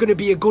 are you going to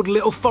be a good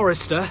little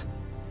Forrester,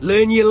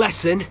 learn your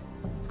lesson,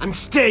 and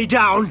stay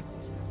down?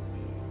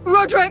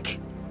 Roderick!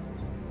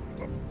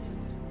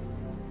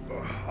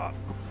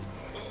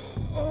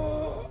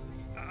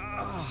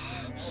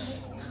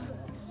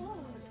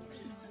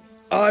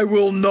 I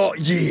will not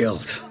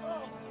yield.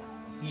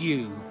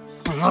 You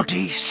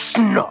bloody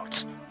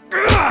snot!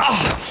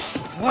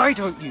 Why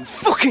don't you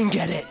fucking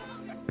get it?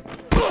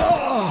 Get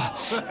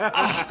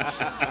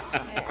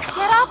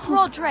up,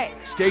 Roderick!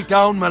 Stay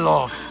down, my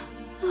lord.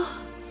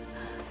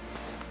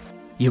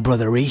 Your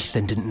brother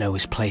Ethan didn't know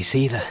his place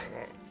either.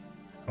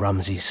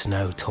 Ramsay's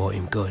snow taught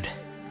him good.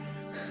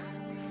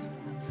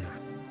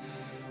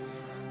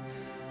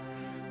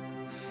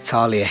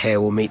 Talia here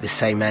will meet the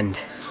same end.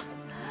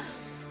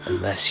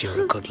 Unless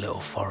you're a good little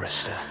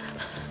Forrester.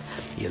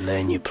 You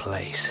learn your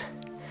place.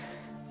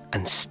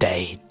 And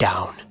stay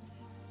down.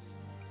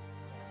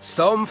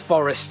 Some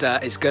Forrester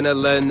is gonna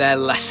learn their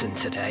lesson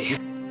today.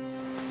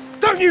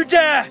 Don't you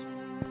dare!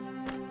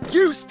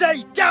 You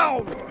stay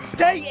down!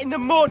 Stay in the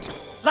mud,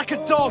 like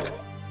a dog!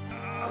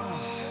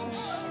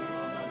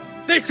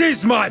 This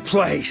is my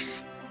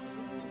place!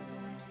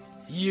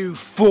 You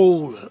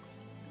fool!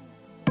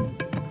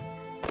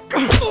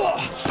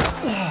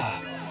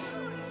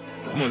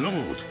 My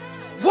lord.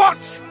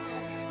 What?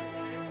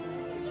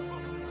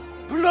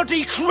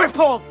 Bloody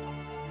cripple!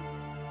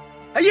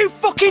 Are you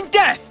fucking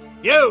deaf?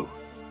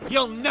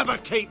 You'll never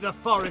keep the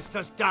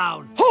Forresters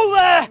down. Hold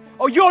there,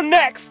 or you're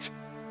next!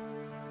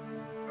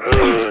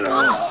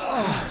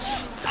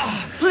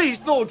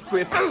 Please, Lord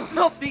Griff,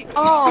 not the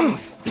arm.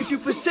 If you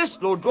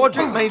persist, Lord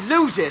Roderick may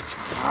lose it.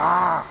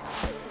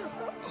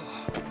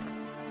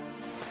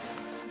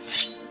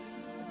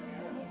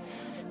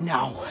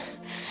 Now,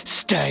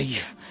 stay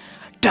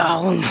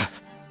down.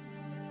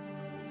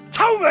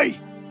 Tell me!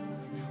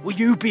 Will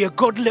you be a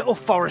good little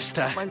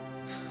Forrester?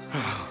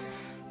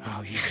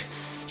 Oh,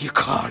 you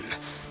can't.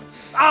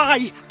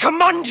 I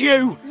command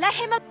you! Let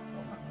him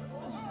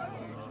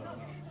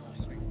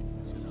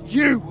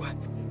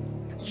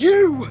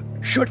You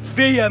should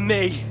fear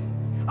me!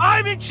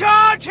 I'm in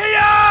charge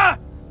here!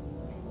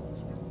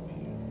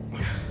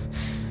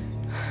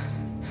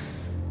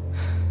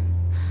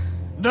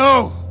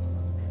 No!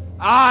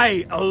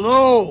 I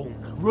alone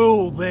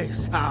rule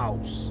this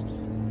house.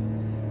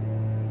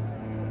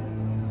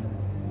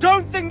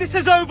 Don't think this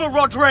is over,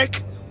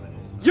 Roderick!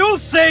 You'll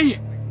see!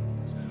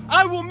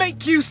 I will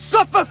make you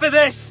suffer for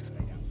this!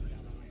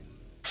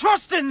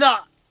 Trust in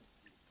that!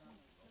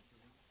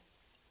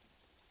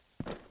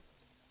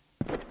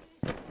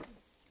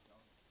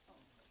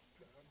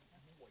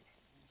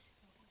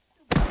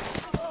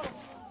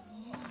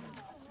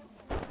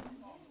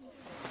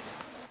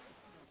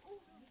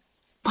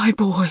 My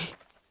boy.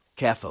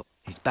 Careful,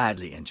 he's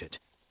badly injured.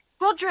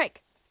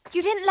 Roderick,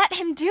 you didn't let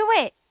him do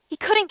it. He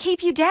couldn't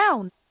keep you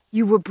down.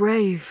 You were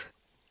brave,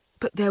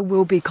 but there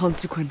will be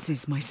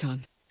consequences, my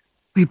son.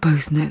 We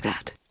both know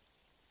that.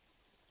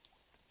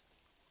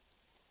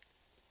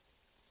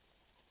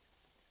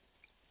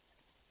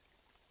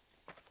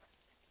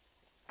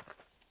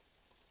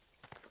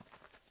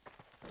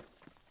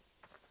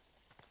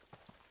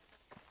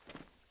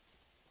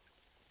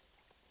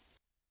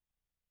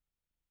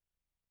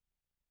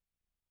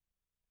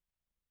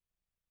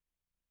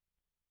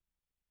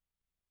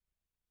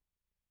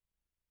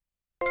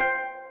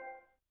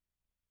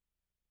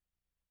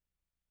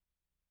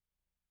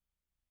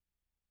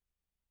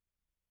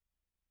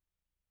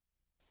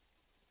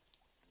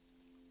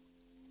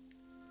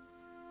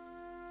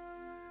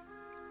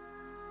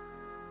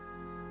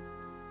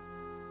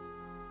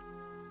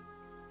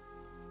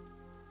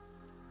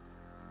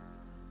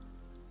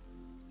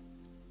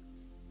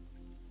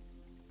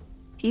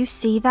 Do you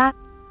see that?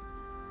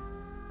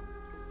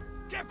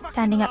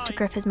 Standing up to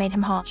Griff has made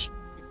him harsh.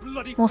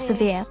 More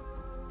severe.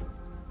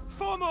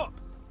 Form up!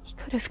 He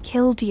could have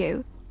killed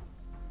you.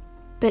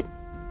 But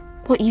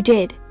what you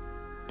did,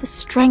 the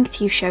strength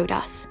you showed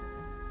us.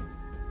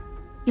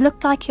 You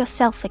looked like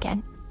yourself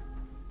again.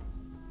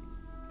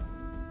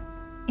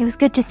 It was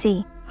good to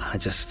see. I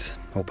just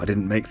hope I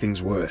didn't make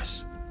things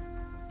worse.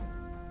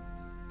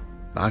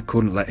 I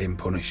couldn't let him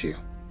punish you.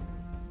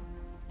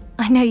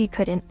 I know you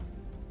couldn't.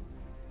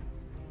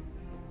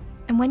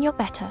 And when you're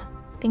better,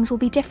 things will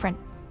be different.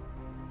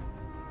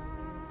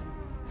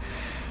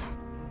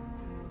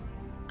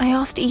 I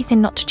asked Ethan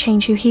not to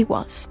change who he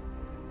was.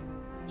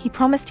 He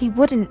promised he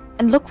wouldn't,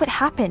 and look what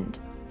happened.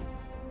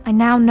 I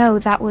now know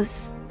that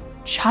was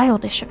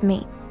childish of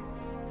me.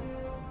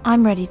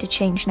 I'm ready to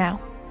change now.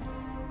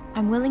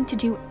 I'm willing to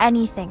do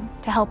anything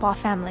to help our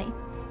family.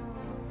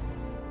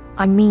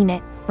 I mean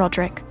it,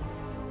 Roderick.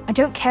 I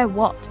don't care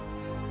what.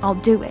 I'll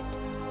do it.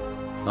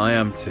 I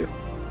am too.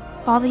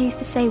 Father used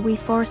to say we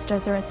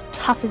Forresters are as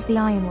tough as the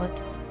ironwood.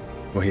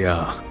 We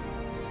are.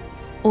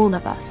 All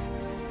of us.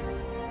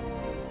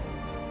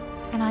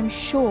 And I'm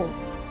sure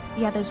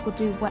the others will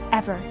do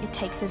whatever it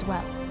takes as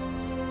well.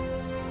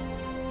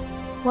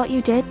 What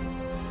you did,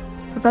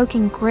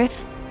 provoking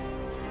Griff,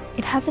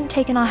 it hasn't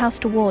taken our house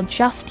to war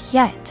just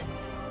yet.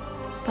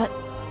 But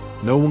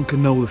no one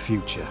can know the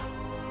future.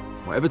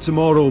 Whatever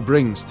tomorrow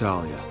brings,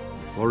 Talia,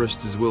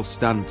 Forresters will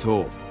stand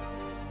tall.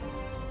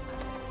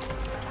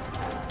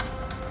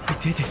 I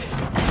did it.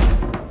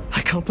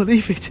 I can't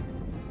believe it.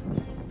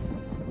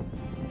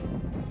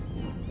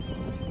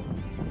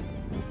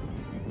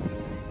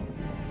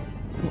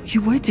 What are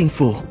you waiting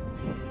for?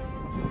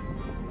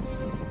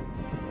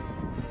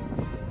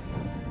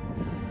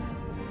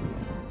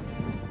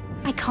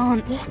 I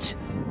can't. What?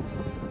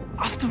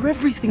 After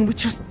everything, we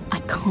just... I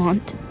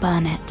can't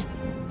burn it.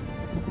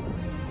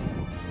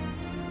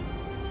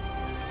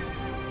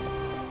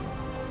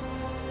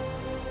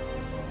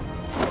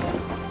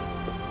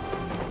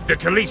 The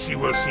Khaleesi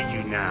will see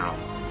you now.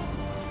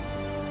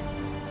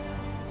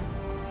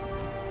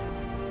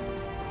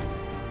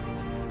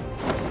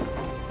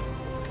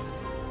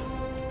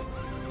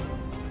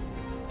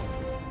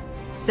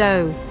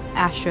 So,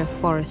 Asher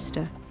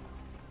Forrester,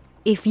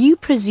 if you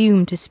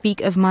presume to speak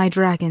of my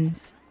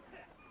dragons,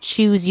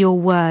 choose your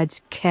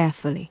words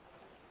carefully.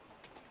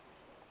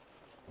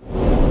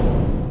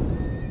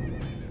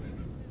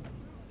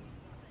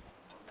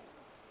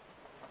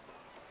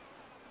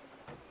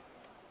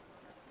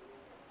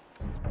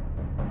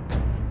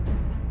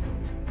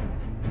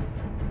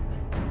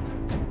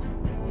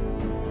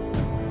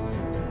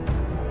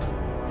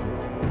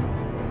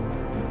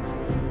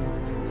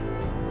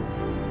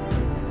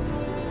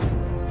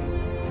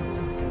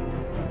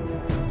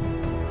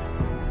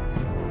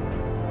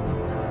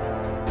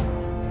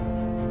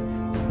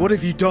 What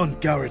have you done,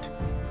 Garrett?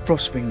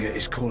 Frostfinger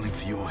is calling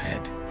for your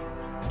head.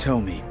 Tell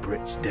me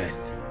Britt's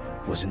death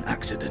was an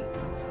accident.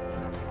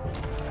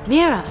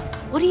 Mira,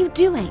 what are you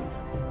doing?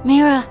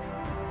 Mira,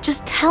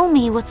 just tell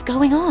me what's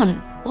going on.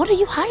 What are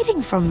you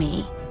hiding from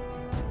me?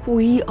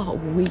 We are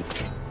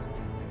weak.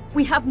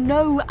 We have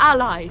no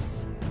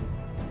allies.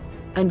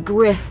 And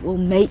Griff will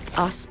make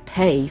us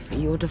pay for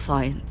your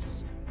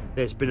defiance.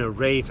 There's been a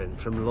raven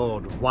from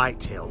Lord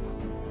Whitehill.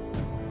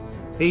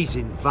 He's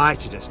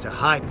invited us to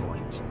High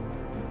Point.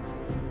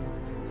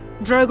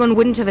 Drogon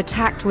wouldn't have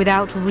attacked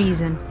without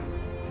reason.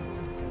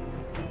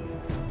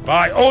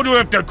 By order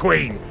of the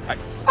Queen,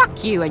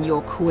 Fuck you and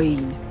your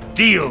queen.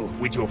 deal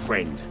with your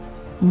friend.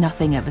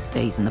 Nothing ever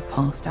stays in the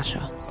past,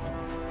 Asher.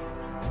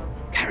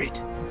 Carried.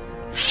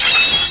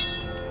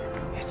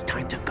 It's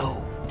time to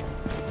go.